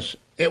from this,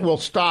 it will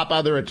stop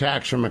other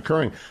attacks from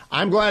occurring.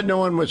 I'm glad no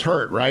one was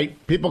hurt, right?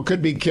 People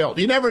could be killed.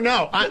 You never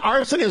know.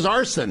 Arson is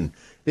arson.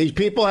 These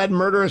people had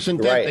murderous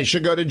intent. Right. They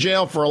should go to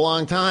jail for a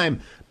long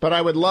time. But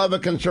I would love a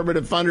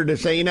conservative funder to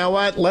say, you know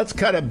what, let's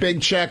cut a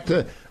big check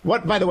to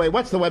what, by the way,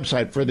 what's the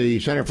website for the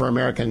Center for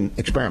American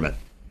Experiment?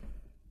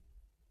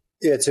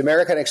 It's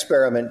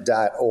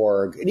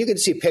AmericanExperiment.org, and you can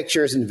see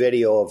pictures and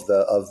video of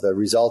the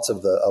results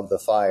of the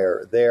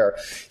fire there.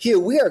 Hugh,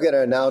 we are going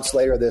to announce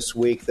later this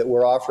week that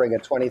we're offering a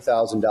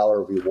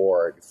 $20,000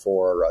 reward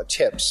for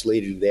tips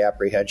leading to the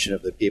apprehension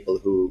of the people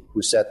who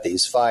set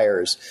these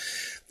fires.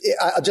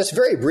 Just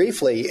very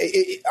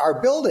briefly, our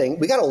building,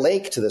 we got a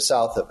lake to the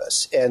south of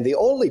us, and the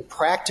only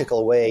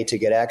practical way to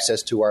get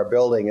access to our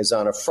building is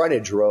on a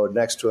frontage road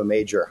next to a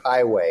major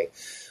highway.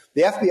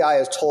 The FBI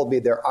has told me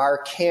there are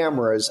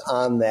cameras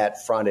on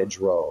that frontage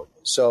road.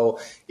 So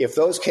if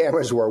those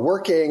cameras were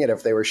working and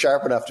if they were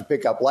sharp enough to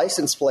pick up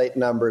license plate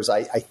numbers,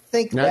 I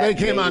think now they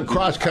came on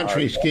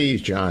cross-country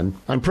skis, John.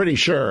 I'm pretty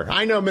sure.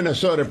 I know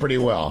Minnesota pretty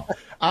well.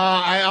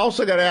 I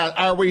also got to ask,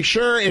 are we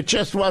sure it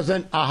just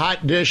wasn't a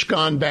hot dish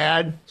gone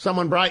bad?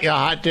 Someone brought you a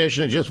hot dish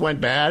and it just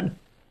went bad?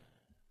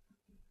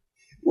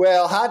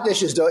 Well, hot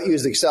dishes don't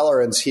use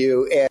accelerants,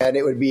 Hugh, and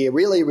it would be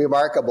really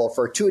remarkable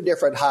for 2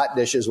 different hot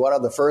dishes, one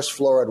on the first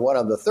floor and one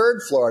on the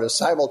third floor, to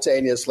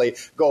simultaneously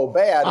go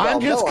bad. I'm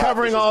just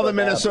covering all the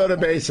Minnesota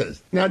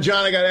bases. Now,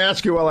 John, I got to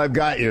ask you while I've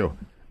got you.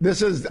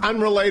 This is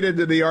unrelated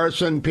to the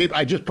arson.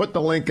 I just put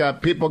the link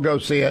up. People go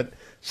see it.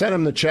 Send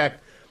them the check.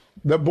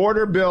 The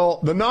border bill,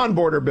 the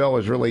non-border bill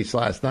was released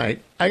last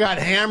night. I got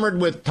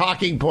hammered with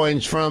talking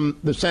points from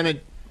the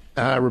Senate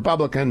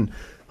Republican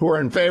who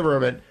are in favor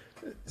of it.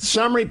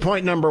 Summary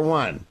point number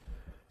one,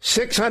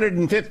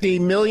 $650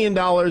 million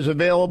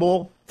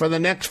available for the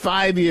next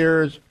 5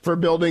 years for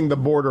building the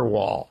border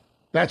wall.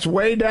 That's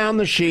way down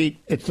the sheet.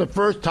 It's the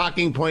first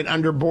talking point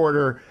under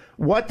border.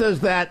 What does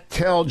that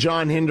tell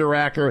John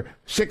Hinderaker?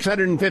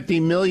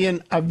 $650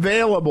 million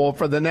available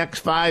for the next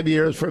 5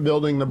 years for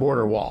building the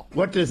border wall.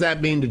 What does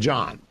that mean to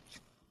John?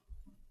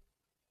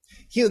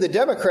 Hugh, the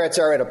Democrats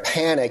are in a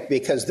panic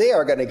because they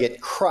are going to get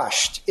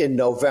crushed in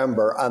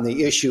November on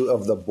the issue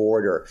of the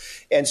border.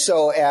 And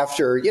so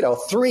after,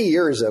 3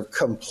 years of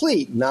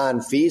complete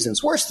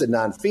nonfeasance, worse than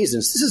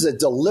nonfeasance, this is a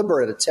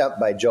deliberate attempt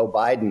by Joe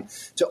Biden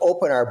to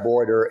open our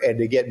border and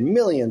to get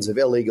millions of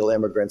illegal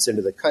immigrants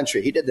into the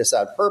country. He did this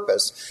on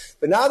purpose.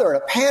 But now they're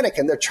in a panic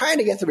and they're trying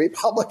to get the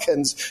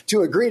Republicans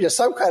to agree to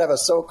some kind of a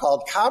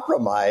so-called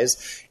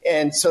compromise,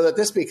 and so that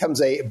this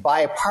becomes a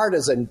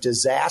bipartisan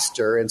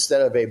disaster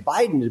instead of a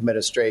Biden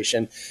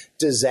administration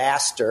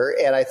disaster.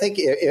 And I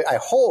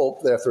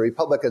hope that if the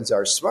Republicans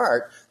are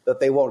smart, that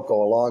they won't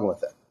go along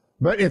with it.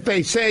 But if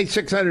they say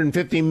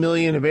 $650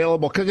 million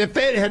available, because if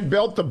they had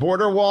built the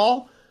border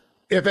wall,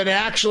 if it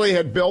actually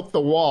had built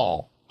the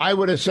wall, I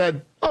would have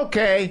said,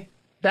 okay,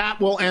 that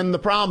will end the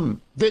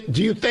problem.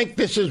 Do you think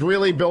this is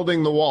really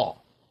building the wall?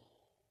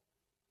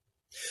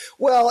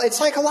 Well, it's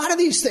like a lot of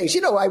these things.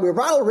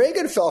 Ronald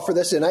Reagan fell for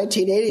this in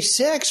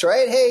 1986,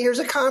 right? Hey, here's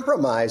a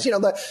compromise.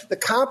 The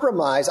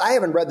compromise, I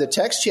haven't read the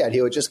text yet,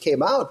 Hugh, it just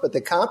came out, but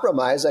the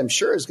compromise, I'm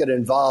sure, is going to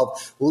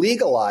involve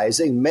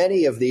legalizing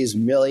many of these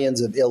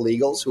millions of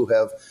illegals who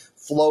have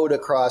flowed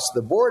across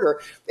the border.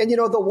 And,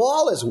 the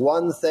wall is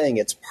one thing.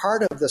 It's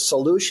part of the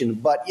solution.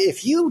 But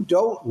if you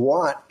don't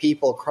want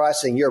people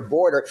crossing your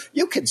border,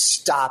 you can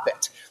stop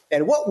it.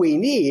 And what we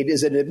need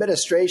is an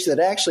administration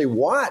that actually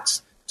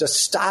wants to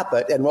stop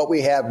it. And what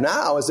we have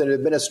now is an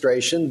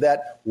administration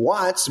that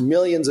wants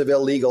millions of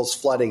illegals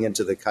flooding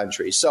into the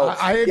country. So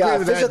I agree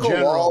with that,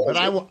 General, but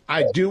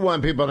I do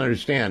want people to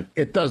understand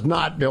it does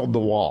not build the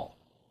wall.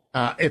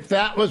 If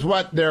that was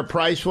what their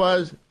price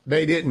was,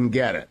 they didn't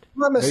get it.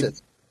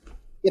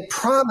 It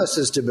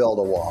promises to build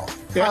a wall.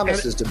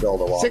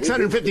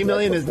 $650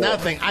 million is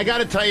nothing. I got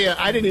to tell you,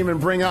 I didn't even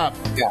bring up.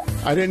 Yeah.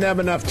 I didn't have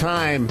enough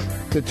time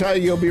to tell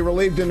you. You'll be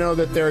relieved to know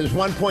that there is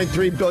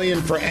 $1.3 billion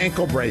for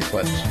ankle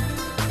bracelets.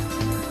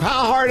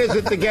 How hard is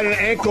it to get an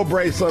ankle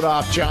bracelet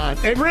off, John?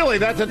 And really,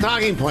 that's a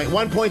talking point.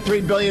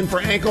 $1.3 billion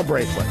for ankle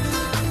bracelets.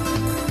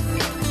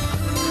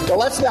 Well,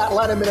 let's not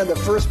let him in the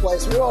first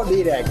place. We won't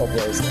need ankle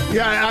bracelets.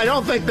 Yeah, I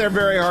don't think they're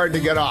very hard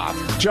to get off.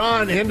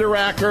 John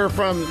Hinderaker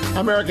from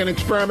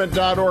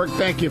AmericanExperiment.org.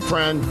 Thank you,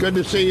 friend. Good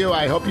to see you.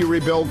 I hope you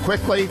rebuild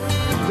quickly.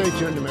 Stay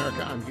tuned,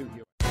 America. I'm Hugh.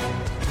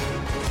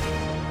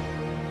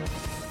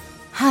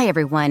 Hi,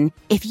 everyone.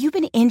 If you've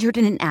been injured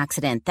in an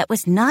accident that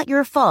was not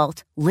your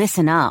fault,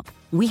 listen up.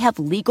 We have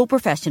legal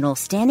professionals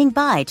standing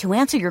by to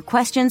answer your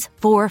questions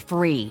for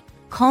free.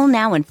 Call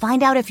now and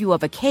find out if you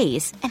have a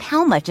case and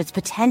how much it's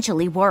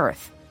potentially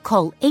worth.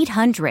 Call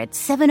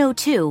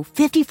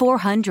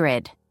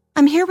 800-702-5400.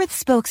 I'm here with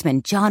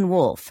spokesman John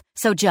Wolf.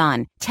 So,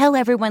 John, tell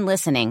everyone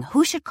listening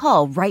who should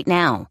call right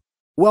now.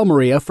 Well,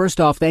 Maria, first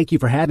off, thank you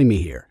for having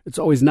me here. It's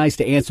always nice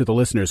to answer the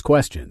listeners'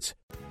 questions.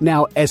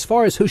 Now, as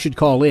far as who should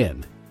call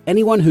in,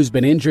 anyone who's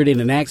been injured in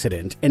an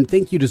accident and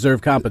think you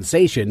deserve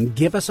compensation,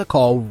 give us a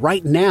call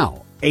right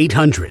now.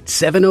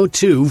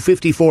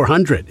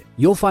 800-702-5400.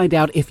 You'll find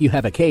out if you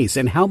have a case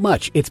and how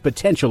much it's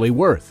potentially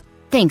worth.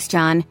 Thanks,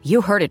 John. You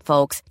heard it,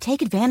 folks.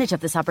 Take advantage of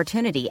this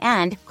opportunity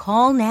and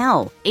call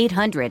now.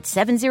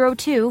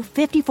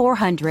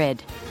 800-702-5400.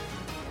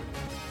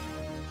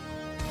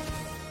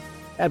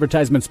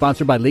 Advertisement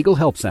sponsored by Legal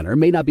Help Center.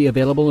 May not be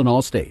available in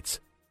all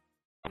states.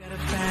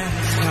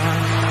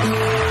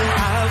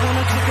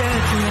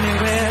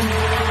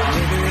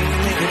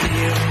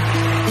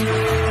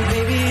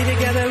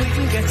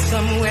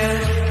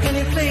 Somewhere,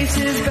 any place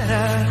is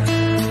better.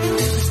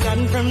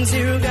 Starting from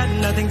zero, got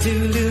nothing to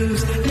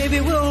lose. Maybe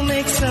we'll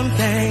make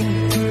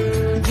something.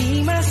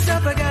 Me,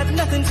 myself, I got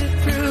nothing to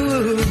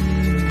prove.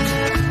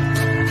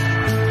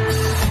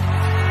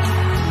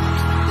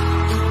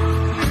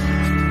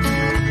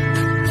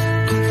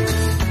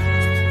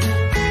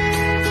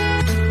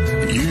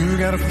 You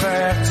got a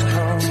fast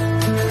car,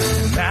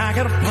 and I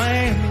got a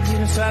plan.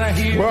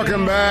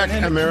 Welcome back,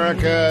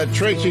 America.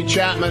 Tracy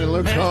Chapman and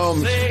Luke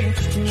Combs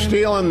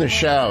stealing the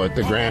show at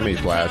the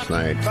Grammys last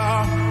night.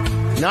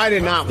 No, I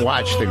did not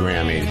watch the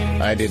Grammys.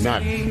 I did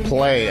not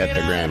play at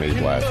the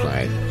Grammys last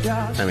night.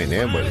 I mean,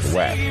 it was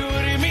wet.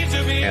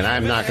 And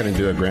I'm not going to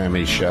do a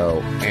Grammys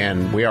show.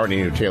 And we already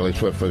knew Taylor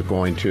Swift was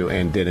going to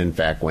and did, in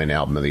fact, win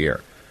Album of the Year.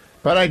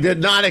 But I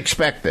did not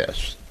expect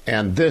this.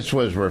 And this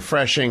was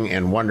refreshing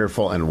and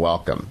wonderful and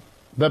welcome.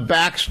 The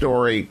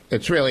backstory,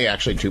 it's really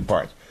actually two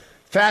parts.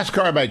 Fast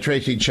Car by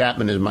Tracy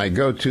Chapman is my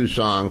go-to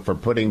song for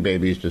putting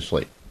babies to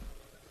sleep.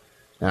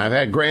 Now, I've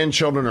had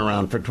grandchildren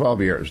around for 12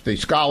 years. The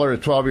Scholar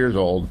is 12 years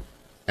old,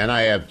 and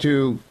I have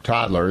two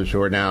toddlers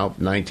who are now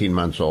 19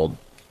 months old.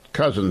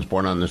 cousins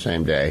born on the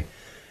same day.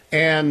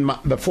 And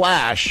the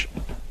Flash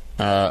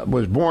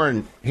was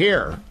born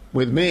here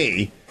with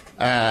me,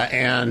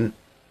 and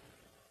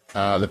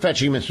the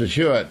fetching Mrs.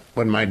 Hewitt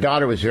when my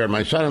daughter was here and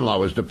my son-in-law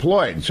was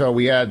deployed. So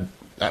we had,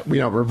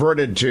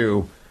 reverted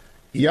to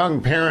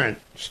young parent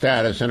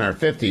status in our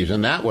 50s,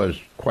 and that was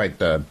quite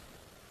the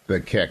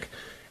kick.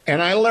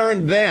 And I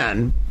learned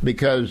then,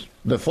 because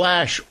the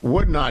Flash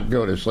would not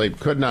go to sleep,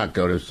 could not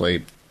go to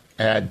sleep,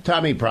 had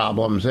tummy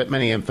problems that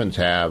many infants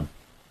have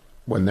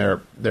when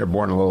they're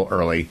born a little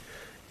early.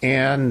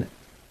 And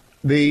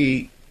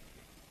the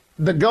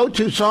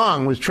go-to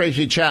song was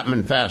Tracy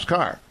Chapman, Fast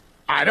Car.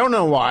 I don't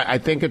know why. I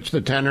think it's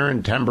the tenor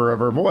and timbre of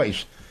her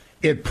voice.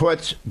 It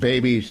puts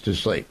babies to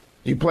sleep.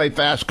 You play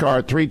Fast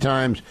Car 3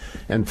 times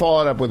and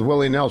follow it up with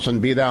Willie Nelson,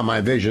 Be Thou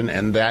My Vision,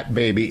 and that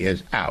baby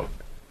is out.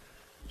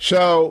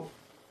 So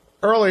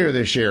earlier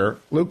this year,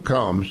 Luke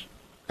Combs,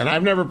 and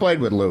I've never played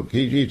with Luke.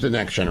 He's the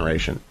next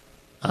generation.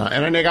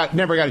 And I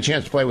never got a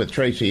chance to play with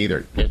Tracy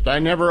either. I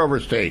never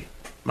overstate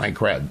my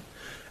cred.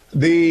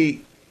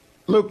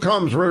 Luke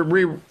Combs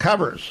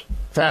recovers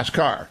Fast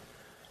Car.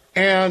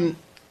 And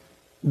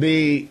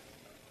the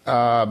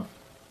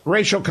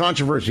racial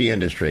controversy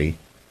industry,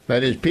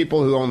 that is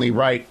people who only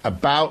write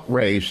about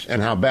race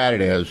and how bad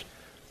it is,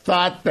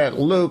 thought that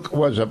Luke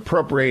was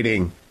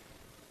appropriating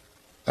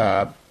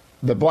the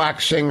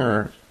black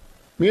singer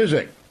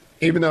music,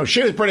 even though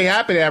she was pretty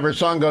happy to have her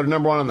song go to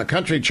number 1 on the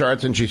country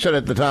charts, and she said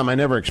at the time, I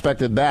never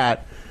expected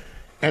that.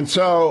 And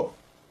so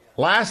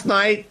last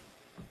night,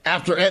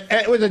 after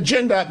it was a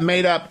ginned-up,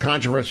 made-up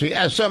controversy,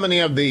 as so many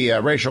of the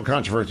racial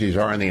controversies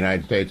are in the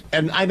United States,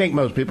 and I think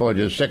most people are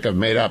just sick of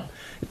made-up.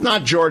 It's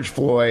not George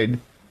Floyd.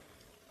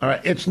 All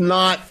right, it's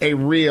not a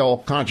real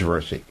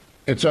controversy.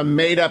 It's a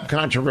made-up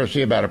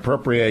controversy about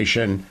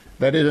appropriation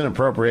that isn't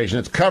appropriation.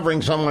 It's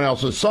covering someone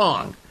else's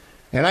song.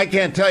 And I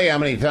can't tell you how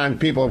many times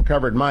people have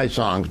covered my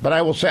songs, but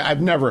I will say I've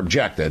never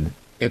objected.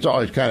 It's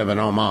always kind of an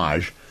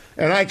homage,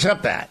 and I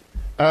accept that.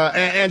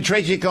 And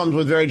Tracy Combs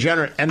was very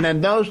generous. And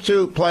then those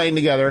two playing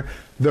together,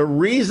 the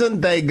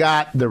reason they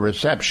got the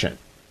reception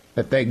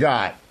that they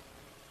got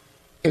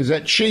is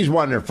that she's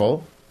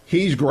wonderful,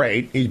 he's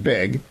great, he's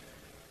big.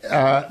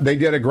 They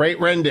did a great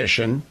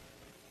rendition,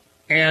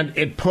 and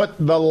it put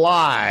the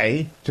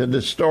lie to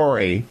the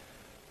story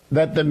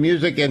that the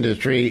music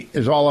industry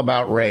is all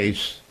about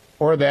race,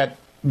 or that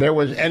there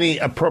was any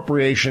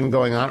appropriation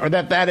going on, or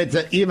that it's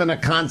even a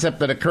concept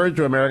that occurs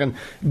to Americans,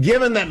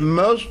 given that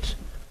most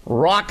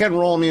rock and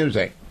roll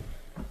music,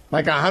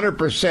 like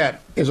 100%,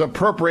 is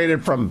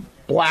appropriated from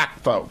black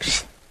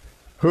folks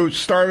who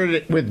started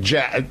it with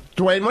jazz.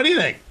 Dwayne, what do you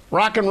think?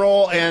 Rock and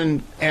roll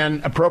and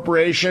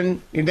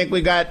appropriation, you think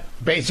we got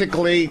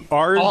basically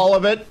all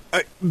of it?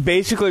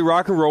 Basically,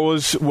 rock and roll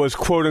was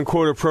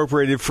quote-unquote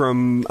appropriated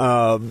from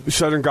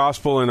Southern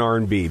gospel and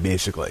R&B,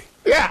 basically.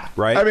 Yeah,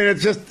 right. I mean,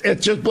 it's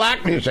just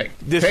black music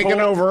taken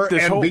over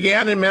and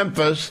began in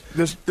Memphis.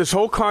 This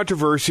whole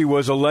controversy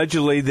was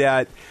allegedly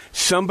that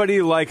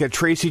somebody like a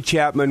Tracy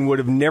Chapman would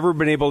have never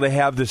been able to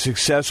have the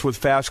success with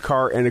Fast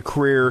Car and a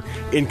career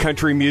in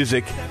country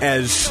music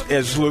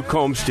as Luke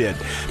Combs did.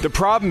 The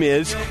problem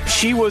is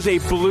she was a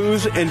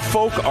blues and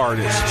folk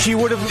artist. She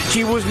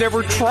was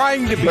never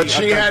trying to be. But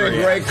she had a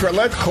great career.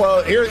 Let's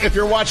close here. If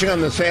you're watching on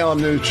the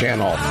Salem News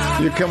Channel,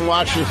 you can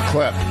watch this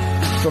clip.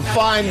 So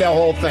find the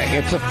whole thing.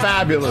 It's a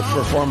fabulous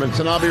performance,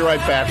 and I'll be right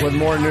back with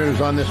more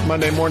news on this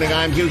Monday morning.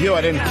 I'm Hugh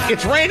Hewitt, and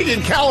it's raining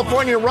in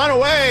California. Run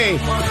away!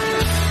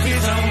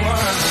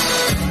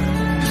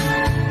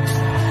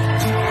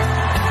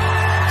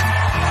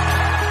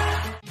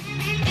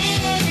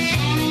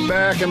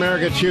 Back,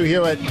 America. It's Hugh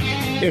Hewitt.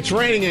 It's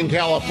raining in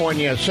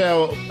California,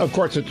 so, of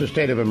course, it's a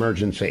state of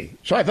emergency.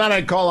 So I thought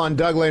I'd call on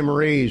Doug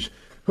Lesmerises,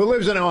 who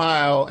lives in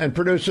Ohio and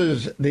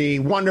produces the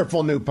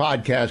wonderful new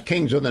podcast,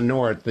 Kings of the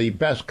North, the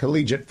best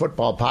collegiate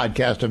football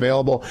podcast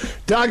available.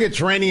 Doug, it's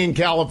raining in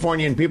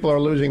California and people are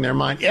losing their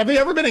mind. Have you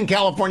ever been in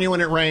California when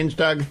it rains,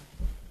 Doug?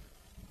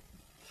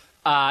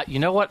 You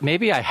know what?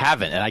 Maybe I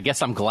haven't, and I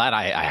guess I'm glad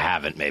I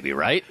haven't, maybe,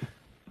 right?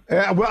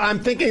 Well, I'm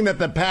thinking that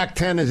the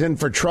Pac-10 is in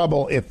for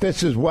trouble if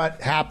this is what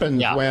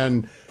happens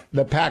when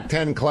the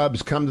Pac-10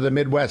 clubs come to the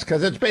Midwest,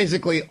 because it's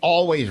basically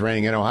always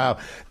raining in Ohio.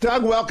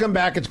 Doug, welcome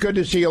back. It's good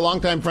to see you, a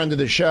longtime friend of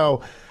the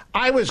show.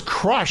 I was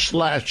crushed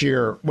last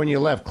year when you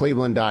left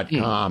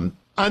Cleveland.com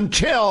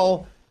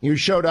until you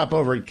showed up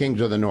over at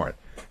Kings of the North.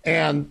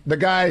 And the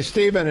guys,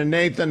 Steven and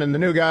Nathan, and the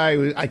new guy,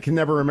 who I can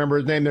never remember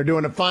his name, they're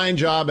doing a fine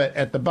job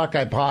at the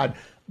Buckeye Pod.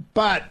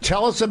 But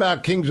tell us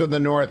about Kings of the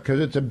North,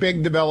 because it's a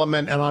big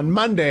development. And on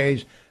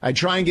Mondays, I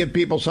try and give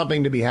people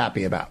something to be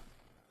happy about.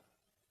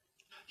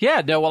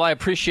 Yeah, no, well, I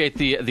appreciate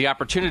the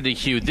opportunity,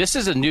 Hugh. This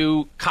is a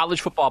new college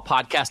football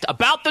podcast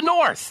about the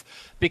North,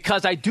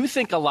 because I do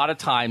think a lot of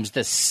times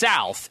the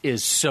South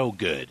is so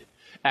good.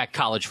 at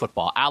college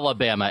football.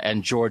 Alabama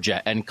and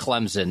Georgia and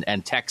Clemson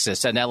and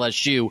Texas and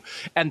LSU,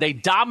 and they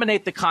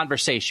dominate the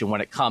conversation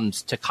when it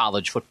comes to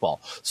college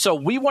football. So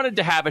we wanted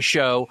to have a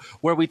show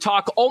where we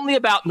talk only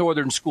about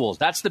northern schools.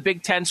 That's the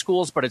Big Ten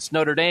schools, but it's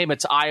Notre Dame,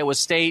 it's Iowa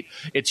State,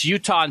 it's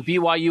Utah and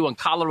BYU and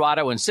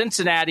Colorado and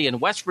Cincinnati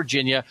and West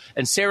Virginia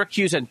and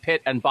Syracuse and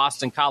Pitt and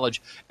Boston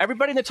College.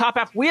 Everybody in the top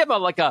half, we have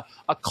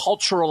a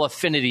cultural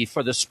affinity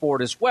for the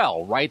sport as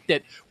well, right?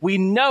 That we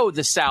know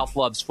the South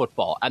loves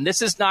football. And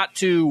this is not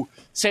to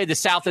say the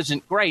South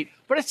isn't great,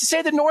 but it's to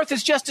say the North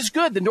is just as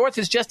good. The North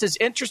is just as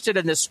interested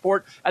in this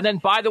sport. And then,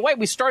 by the way,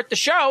 we start the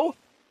show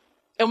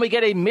and we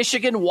get a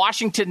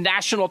Michigan-Washington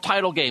national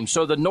title game.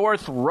 So the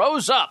North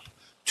rose up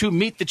to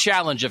meet the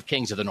challenge of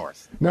Kings of the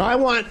North. Now, I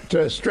want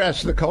to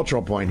stress the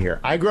cultural point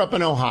here. I grew up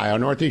in Ohio,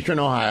 northeastern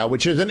Ohio,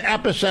 which is an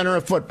epicenter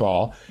of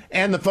football.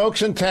 And the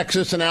folks in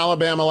Texas and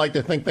Alabama like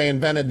to think they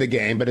invented the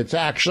game, but it's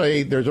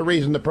actually, there's a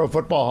reason the Pro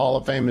Football Hall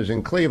of Fame is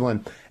in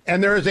Cleveland.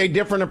 And there is a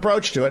different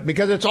approach to it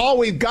because it's all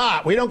we've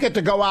got. We don't get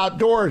to go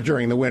outdoors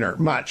during the winter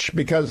much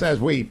because, as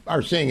we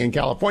are seeing in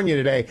California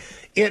today,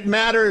 it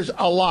matters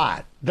a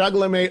lot. Doug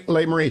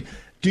LeMarie,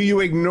 do you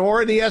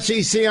ignore the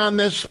SEC on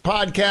this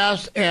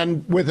podcast?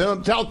 And with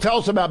whom? Tell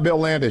us about Bill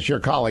Landis, your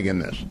colleague in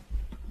this.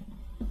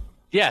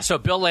 Yeah, so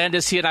Bill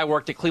Landis, he and I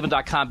worked at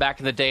Cleveland.com back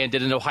in the day and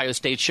did an Ohio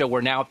State show.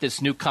 We're now at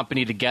this new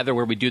company together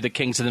where we do the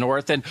Kings of the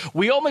North. And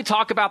we only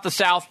talk about the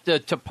South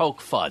to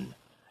poke fun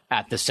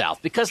at the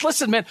South. Because,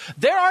 listen, man,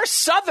 there are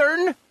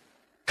Southern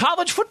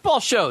college football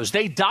shows.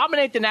 They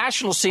dominate the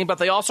national scene, but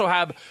they also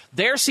have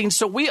their scene.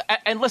 So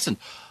and listen,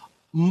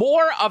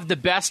 more of the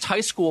best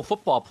high school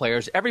football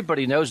players,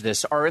 everybody knows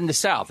this, are in the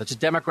South. It's a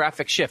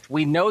demographic shift.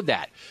 We know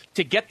that.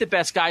 To get the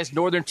best guys,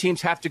 Northern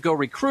teams have to go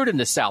recruit in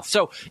the South.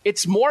 So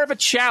it's more of a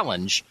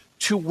challenge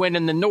to win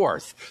in the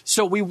North.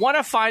 So we want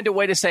to find a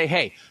way to say,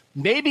 hey,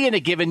 maybe in a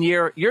given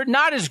year, you're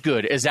not as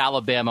good as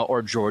Alabama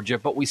or Georgia,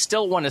 but we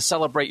still want to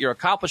celebrate your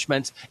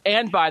accomplishments.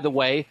 And by the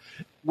way,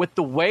 with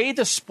the way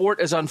the sport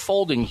is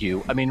unfolding,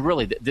 Hugh, I mean,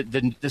 really,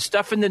 the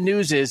stuff in the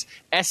news is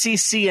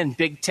SEC and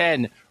Big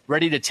Ten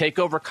ready to take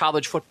over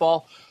college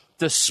football.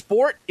 The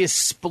sport is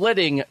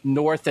splitting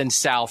North and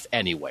South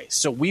anyway.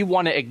 So we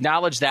want to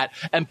acknowledge that.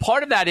 And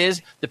part of that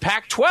is the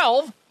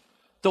Pac-12,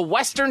 the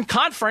Western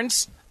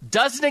Conference,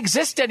 doesn't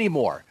exist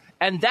anymore.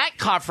 And that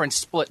conference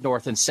split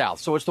North and South.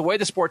 So it's the way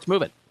the sport's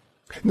moving.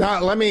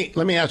 Now, let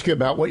me ask you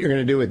about what you're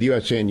going to do with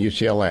USC and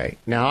UCLA.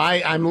 Now,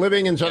 I'm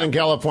living in Southern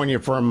California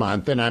for a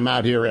month, and I'm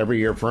out here every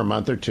year for a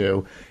month or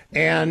two.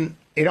 And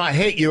you know, I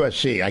hate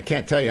USC. I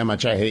can't tell you how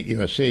much I hate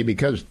USC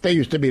because they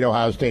used to beat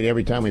Ohio State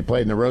every time we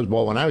played in the Rose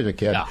Bowl when I was a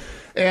kid. Yeah.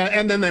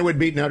 And then they would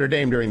beat Notre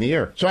Dame during the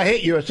year. So I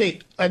hate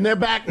USC. And they're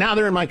back. Now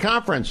they're in my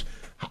conference.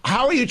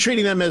 How are you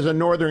treating them as a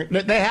Northern?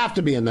 They have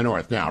to be in the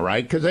North now,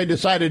 right? Because they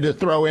decided to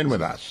throw in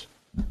with us.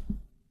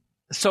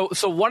 So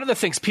one of the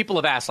things people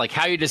have asked, like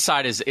how you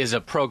decide is a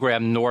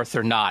program North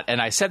or not.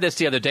 And I said this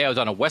the other day. I was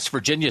on a West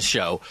Virginia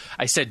show.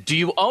 I said, do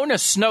you own a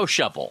snow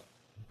shovel?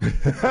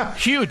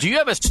 Hugh, do you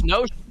have a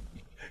snow shovel?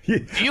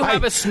 Do you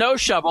have a snow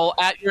shovel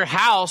at your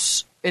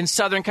house in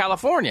Southern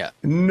California?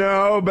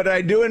 No, but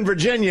I do in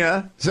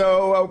Virginia.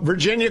 So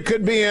Virginia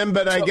could be in,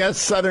 but I guess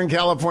Southern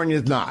California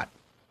is not.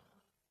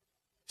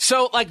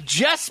 So, like,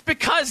 just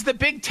because the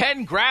Big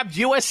Ten grabbed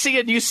USC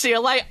and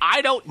UCLA,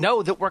 I don't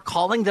know that we're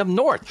calling them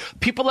North.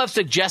 People have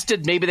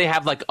suggested maybe they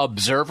have, like,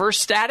 observer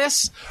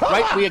status,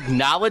 right? We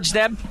acknowledge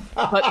them.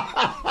 But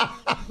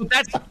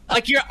that's,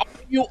 like,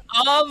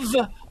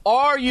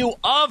 are you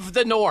of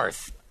the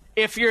North?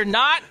 If you're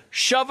not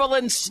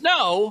shoveling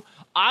snow,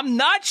 I'm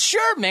not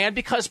sure, man,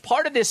 because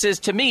part of this is,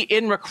 to me,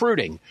 in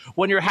recruiting,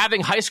 when you're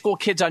having high school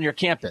kids on your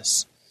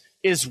campus,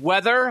 is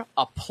whether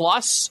a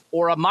plus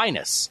or a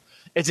minus.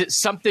 Is it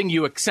something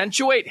you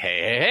accentuate?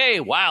 Hey,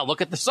 wow,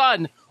 look at the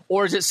sun.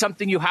 Or is it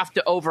something you have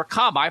to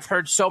overcome? I've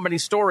heard so many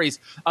stories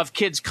of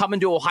kids coming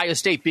to Ohio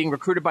State being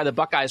recruited by the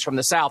Buckeyes from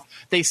the South.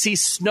 They see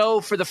snow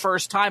for the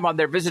first time on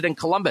their visit in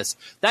Columbus.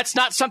 That's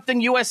not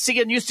something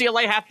USC and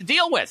UCLA have to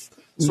deal with.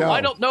 So no.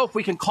 I don't know if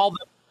we can call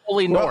them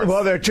fully North.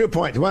 Well, there are 2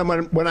 points.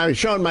 When I was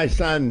showing my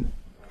son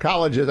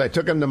colleges, I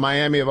took him to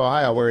Miami of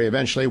Ohio, where he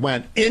eventually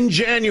went in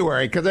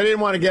January, because I didn't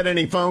want to get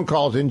any phone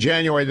calls in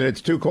January that it's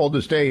too cold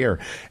to stay here.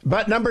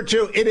 But number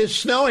two, it is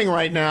snowing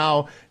right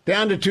now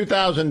down to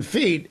 2,000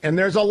 feet, and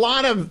there's a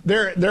lot of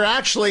they're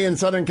actually in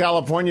Southern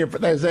California,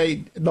 as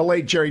the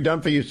late Jerry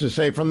Dunphy used to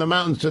say, from the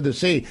mountains to the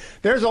sea.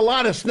 There's a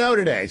lot of snow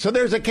today, so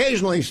there's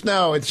occasionally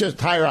snow. It's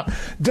just higher up.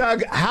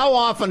 Doug, how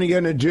often are you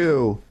going to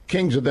do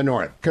Kings of the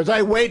North? Because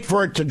I wait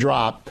for it to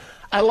drop.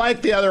 I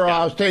like the other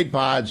Ohio State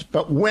pods,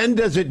 but when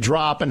does it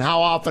drop, and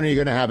how often are you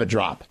going to have it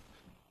drop?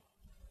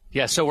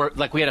 Yeah, so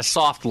we had a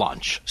soft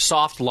launch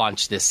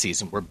this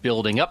season. We're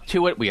building up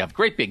to it. We have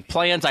great big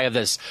plans. I have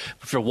this.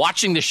 If you're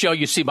watching the show,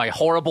 you see my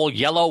horrible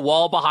yellow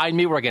wall behind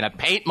me. We're going to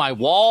paint my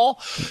wall.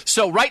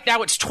 So right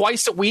now it's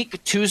twice a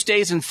week,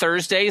 Tuesdays and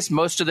Thursdays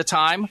most of the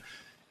time.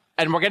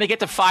 And we're going to get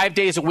to 5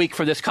 days a week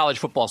for this college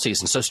football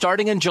season. So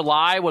starting in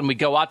July, when we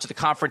go out to the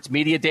conference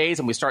media days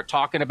and we start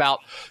talking about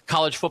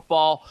college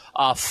football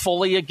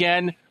fully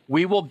again,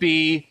 we will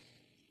be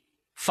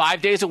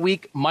 5 days a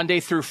week, Monday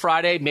through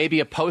Friday,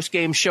 maybe a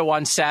post-game show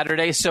on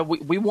Saturday. So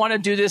we want to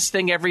do this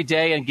thing every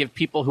day and give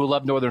people who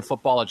love Northern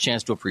football a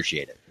chance to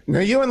appreciate it. Now,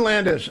 you and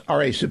Landis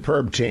are a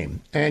superb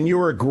team, and you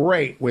were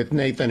great with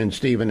Nathan and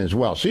Steven as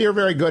well. So you're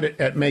very good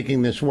at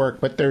making this work,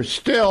 but there's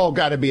still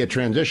got to be a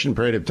transition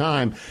period of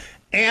time,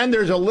 and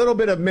there's a little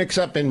bit of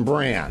mix-up in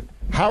brand.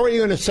 How are you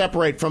going to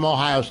separate from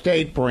Ohio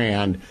State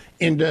brand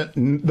into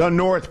the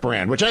North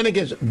brand, which I think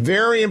is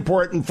very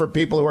important for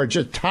people who are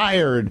just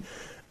tired.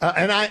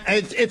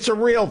 It's a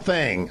real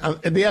thing.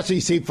 The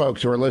SEC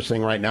folks who are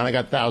listening right now, I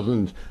got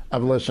thousands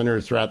of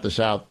listeners throughout the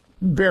South.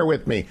 Bear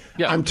with me.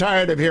 Yeah. I'm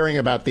tired of hearing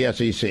about the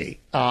SEC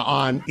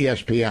on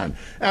ESPN.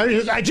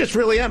 I just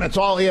really am. It's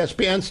all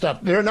ESPN stuff.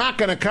 They're not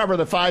going to cover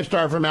the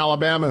 5-star from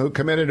Alabama who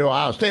committed to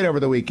Ohio State over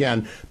the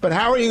weekend. But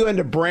how are you going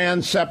to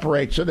brand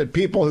separate so that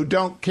people who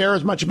don't care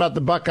as much about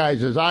the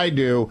Buckeyes as I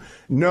do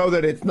know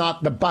that it's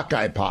not the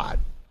Buckeye Pod?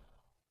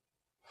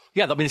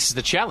 Yeah, I mean, this is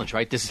the challenge,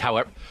 right? This is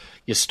how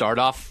you start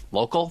off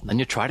local, then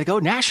you try to go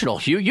national.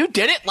 You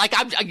did it. Like,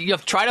 you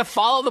try to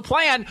follow the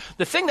plan.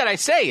 The thing that I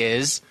say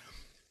is,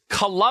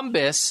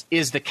 Columbus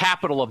is the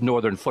capital of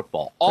Northern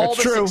football. All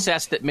the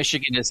success that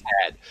Michigan has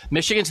had.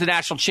 Michigan's the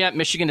national champ.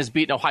 Michigan has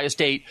beaten Ohio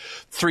State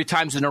 3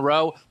 times in a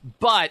row.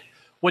 But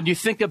when you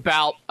think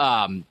about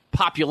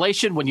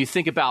population, when you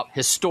think about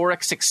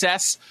historic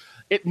success,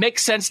 it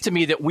makes sense to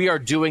me that we are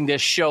doing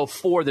this show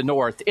for the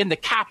North in the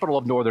capital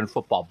of Northern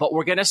football. But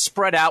we're going to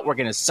spread out. We're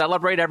going to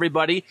celebrate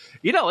everybody.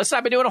 Listen,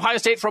 I've been doing Ohio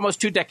State for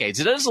almost 2 decades.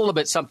 It is a little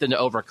bit something to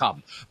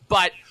overcome.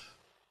 But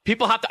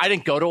people have to. I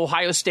didn't go to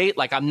Ohio State.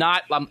 Like,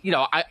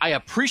 I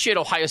appreciate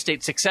Ohio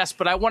State's success,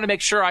 but I want to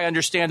make sure I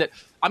understand that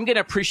I'm going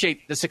to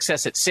appreciate the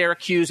success at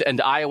Syracuse and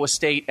Iowa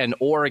State and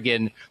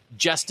Oregon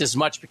just as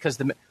much, because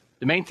the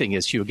main thing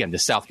is, Hugh, again, the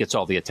South gets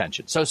all the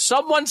attention. So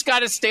someone's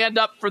got to stand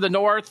up for the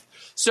North.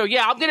 So,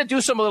 yeah, I'm going to do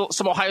some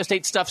Ohio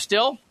State stuff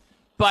still.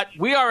 But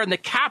we are in the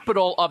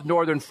capital of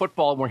Northern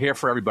football, and we're here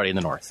for everybody in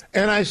the North.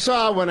 And I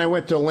saw when I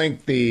went to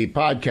link the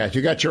podcast,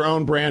 you got your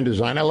own brand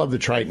design. I love the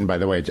Triton, by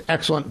the way. It's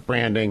excellent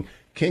branding.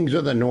 Kings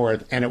of the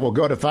North, and it will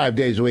go to 5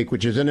 days a week,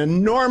 which is an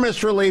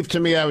enormous relief to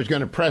me. I was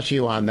going to press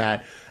you on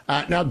that.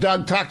 Now,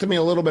 Doug, talk to me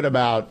a little bit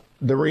about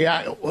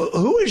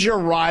who is your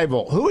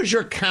rival? Who is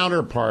your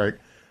counterpart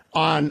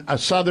on a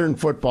Southern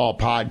football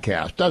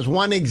podcast? Does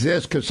one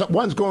exist? Because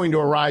one's going to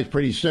arise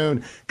pretty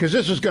soon, because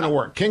this is going to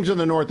work. Kings of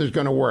the North is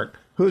going to work.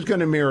 Who's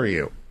going to mirror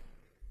you?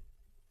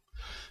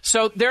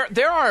 So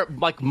there are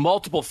like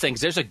multiple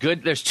things. There's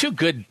 2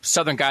 good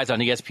Southern guys on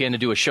ESPN to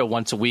do a show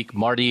once a week,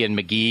 Marty and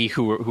McGee,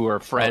 who are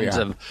friends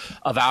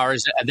of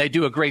ours, and they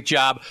do a great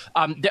job.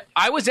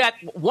 I was at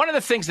one of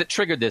the things that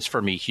triggered this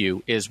for me,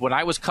 Hugh, is when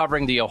I was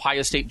covering the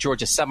Ohio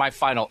State-Georgia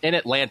semifinal in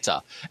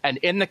Atlanta, and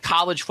in the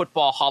College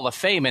Football Hall of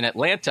Fame in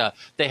Atlanta,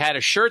 they had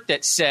a shirt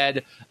that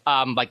said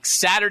like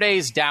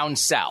Saturdays Down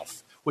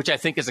South, which I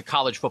think is a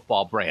college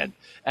football brand,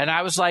 and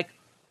I was like,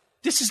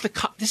 This is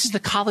the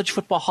College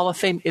Football Hall of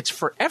Fame. It's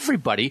for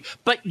everybody,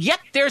 but yet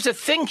there's a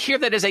thing here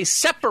that is a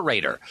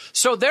separator.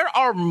 So there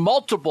are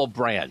multiple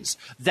brands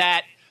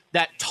that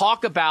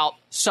talk about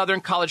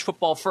Southern college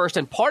football first,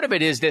 and part of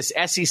it is this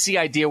SEC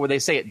idea where they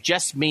say it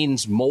just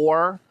means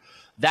more.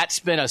 That's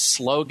been a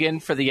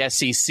slogan for the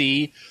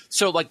SEC.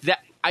 So like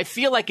that, I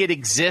feel like it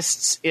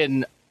exists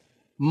in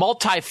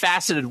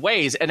multifaceted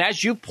ways. And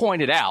as you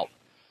pointed out,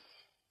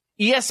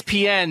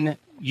 ESPN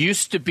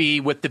used to be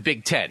with the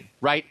Big Ten,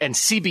 right? And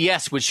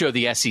CBS would show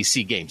the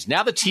SEC games.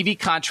 Now the TV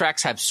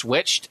contracts have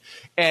switched,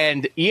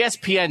 and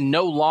ESPN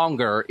no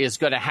longer is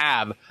going to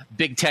have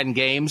Big Ten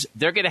games.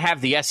 They're going to have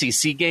the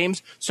SEC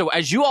games. So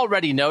as you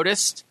already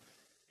noticed,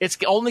 it's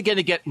only going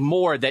to get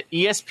more that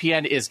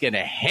ESPN is going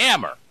to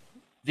hammer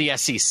the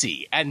SEC.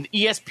 And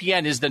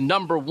ESPN is the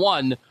number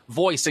 1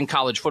 voice in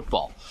college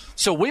football.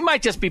 So we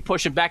might just be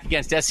pushing back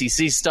against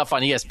SEC stuff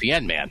on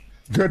ESPN, man.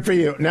 Good for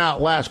you. Now,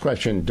 last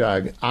question,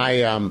 Doug.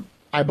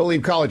 I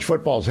believe college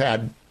football's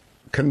had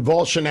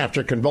convulsion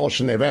after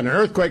convulsion. They've had an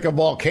earthquake, a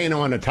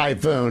volcano, and a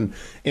typhoon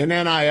in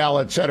NIL,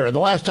 et cetera. The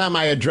last time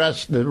I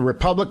addressed the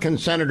Republican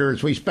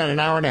senators, we spent an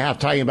hour and a half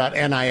talking about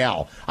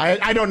NIL.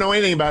 I don't know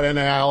anything about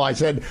NIL. I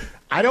said,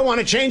 I don't want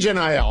to change NIL.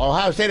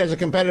 Ohio State has a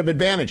competitive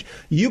advantage.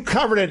 You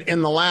covered it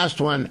in the last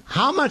one.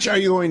 How much are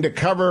you going to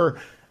cover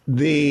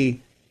the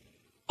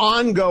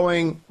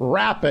ongoing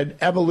rapid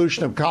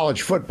evolution of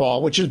college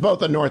football, which is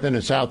both a North and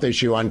a South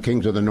issue on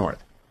Kings of the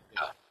North?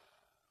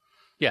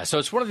 Yeah, so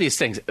it's one of these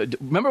things.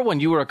 Remember when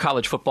you were a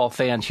college football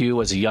fan, Hugh,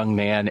 as a young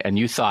man, and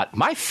you thought,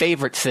 my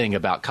favorite thing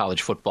about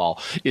college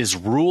football is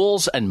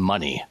rules and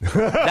money.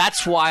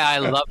 That's why I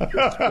love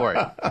your sport,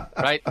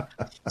 right?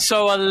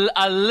 So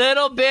a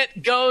little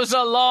bit goes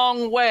a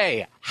long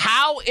way.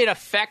 How it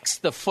affects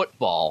the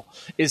football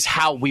is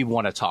how we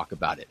want to talk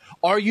about it.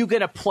 Are you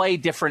going to play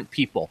different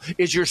people?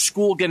 Is your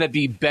school going to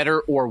be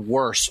better or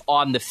worse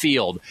on the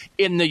field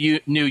in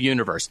the new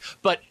universe?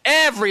 But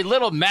every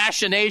little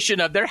machination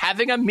of they're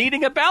having a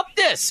meeting about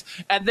this,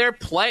 and they're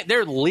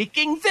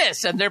leaking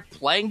this, and they're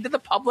playing to the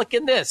public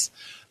in this.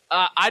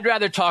 I'd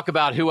rather talk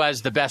about who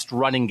has the best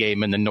running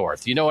game in the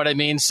North. You know what I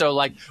mean? So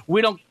like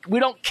we don't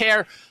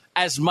care.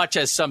 as much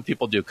as some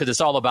people do because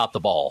it's all about the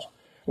ball.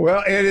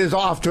 Well, it is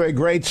off to a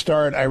great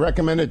start. I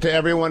recommend it to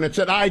everyone. It's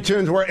at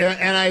iTunes,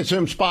 and I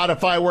assume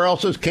Spotify. Where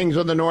else is Kings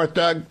of the North,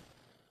 Doug?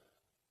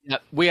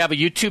 We have a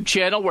YouTube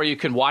channel where you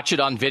can watch it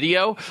on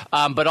video,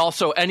 but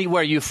also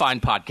anywhere you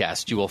find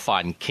podcasts, you will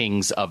find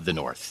Kings of the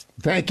North.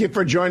 Thank you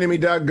for joining me,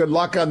 Doug. Good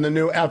luck on the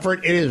new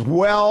effort. It is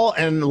well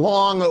and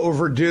long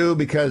overdue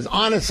because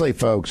honestly,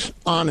 folks,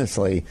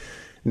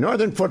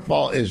 Northern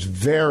football is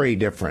very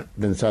different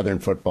than Southern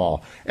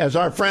football, as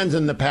our friends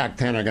in the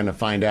Pac-10 are going to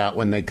find out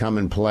when they come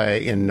and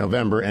play in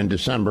November and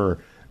December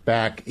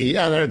back.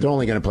 Yeah, they're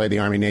only going to play the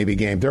Army-Navy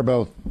game. They're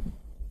both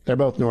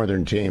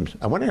Northern teams.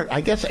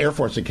 I guess Air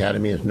Force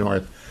Academy is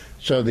North,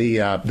 so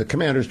the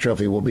Commander's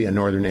Trophy will be a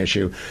Northern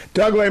issue.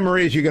 Doug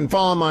Lesmerises, you can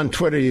follow him on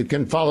Twitter. You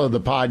can follow the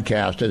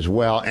podcast as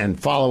well, and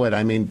follow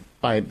it,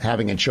 by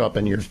having it show up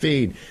in your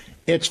feed.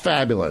 It's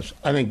fabulous.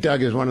 I think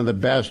Doug is one of the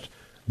best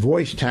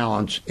voice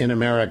talents in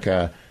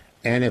America,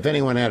 and if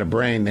anyone had a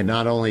brain,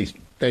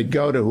 they'd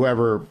go to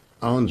whoever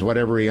owns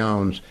whatever he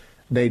owns,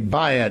 they'd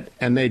buy it,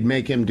 and they'd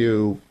make him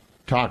do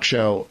talk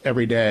show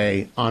every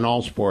day on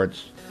all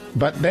sports.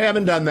 But they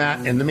haven't done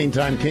that. In the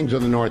meantime, Kings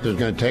of the North is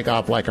going to take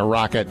off like a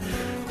rocket.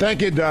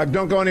 Thank you, Doug.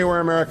 Don't go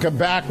anywhere, America.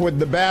 Back with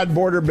the bad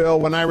border bill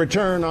when I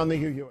return on the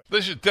Hugh Hewitt.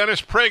 This is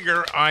Dennis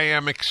Prager. I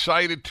am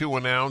excited to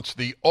announce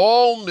the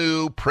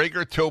all-new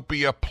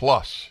Pragertopia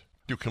Plus.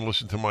 You can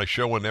listen to my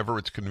show whenever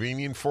it's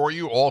convenient for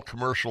you, all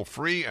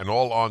commercial-free and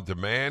all on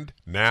demand.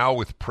 Now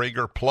with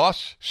Prager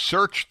Plus,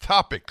 search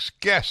topics,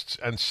 guests,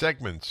 and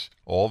segments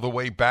all the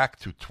way back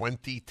to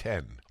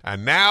 2010.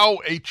 And now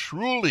a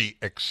truly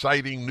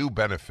exciting new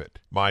benefit.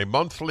 My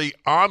monthly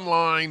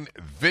online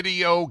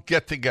video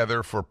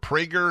get-together for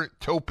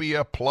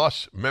Pragertopia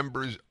Plus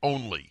members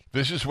only.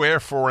 This is where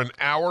for an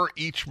hour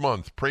each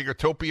month,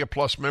 Pragertopia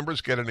Plus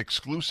members get an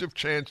exclusive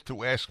chance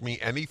to ask me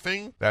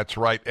anything. That's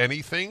right,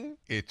 anything.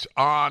 It's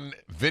on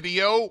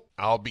video.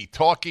 I'll be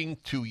talking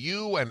to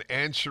you and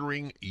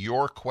answering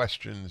your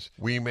questions.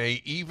 We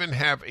may even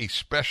have a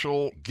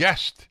special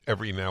guest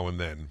every now and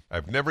then.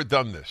 I've never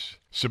done this.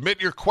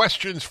 Submit your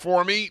questions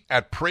for me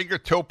at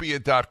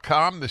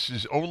Pragertopia.com. This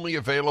is only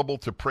available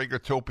to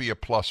Pragertopia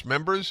Plus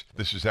members.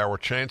 This is our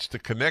chance to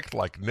connect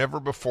like never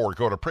before.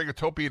 Go to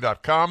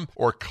Pragertopia.com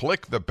or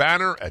click the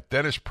banner at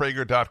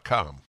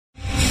DennisPrager.com.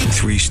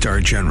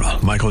 3-star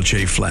General Michael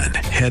J. Flynn,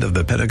 head of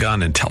the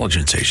Pentagon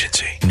Intelligence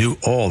Agency, knew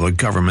all the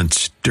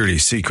government's dirty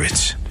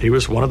secrets. He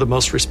was one of the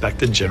most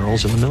respected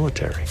generals in the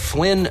military.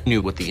 Flynn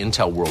knew what the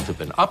intel world had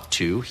been up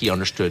to. He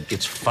understood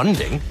its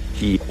funding.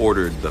 He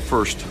ordered the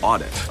first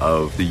audit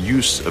of the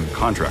use of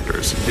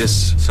contractors.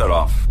 This set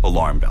off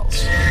alarm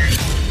bells.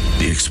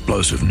 The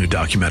explosive new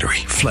documentary,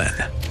 Flynn,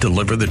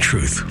 Deliver the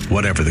Truth,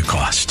 Whatever the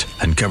Cost,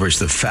 uncovers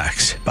the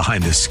facts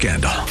behind this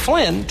scandal.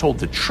 Flynn told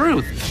the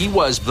truth. He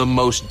was the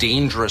most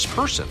dangerous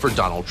person for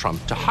Donald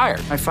Trump to hire.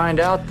 I find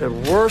out the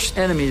worst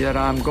enemy that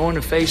I'm going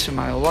to face in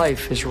my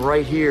life is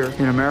right here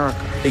in America.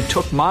 They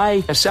took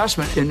my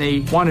assessment and they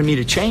wanted me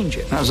to change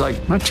it. And I was like,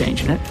 I'm not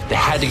changing it. They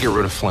had to get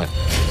rid of Flynn.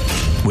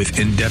 With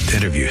in-depth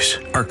interviews,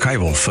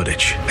 archival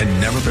footage,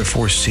 and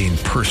never-before-seen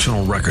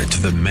personal records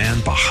of the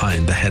man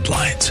behind the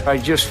headlines. I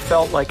just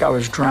felt like I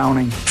was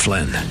drowning.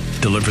 Flynn,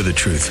 Deliver the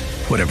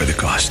Truth, Whatever the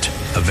Cost.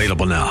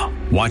 Available now.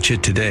 Watch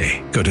it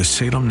today. Go to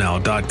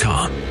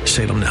salemnow.com.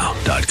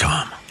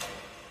 salemnow.com.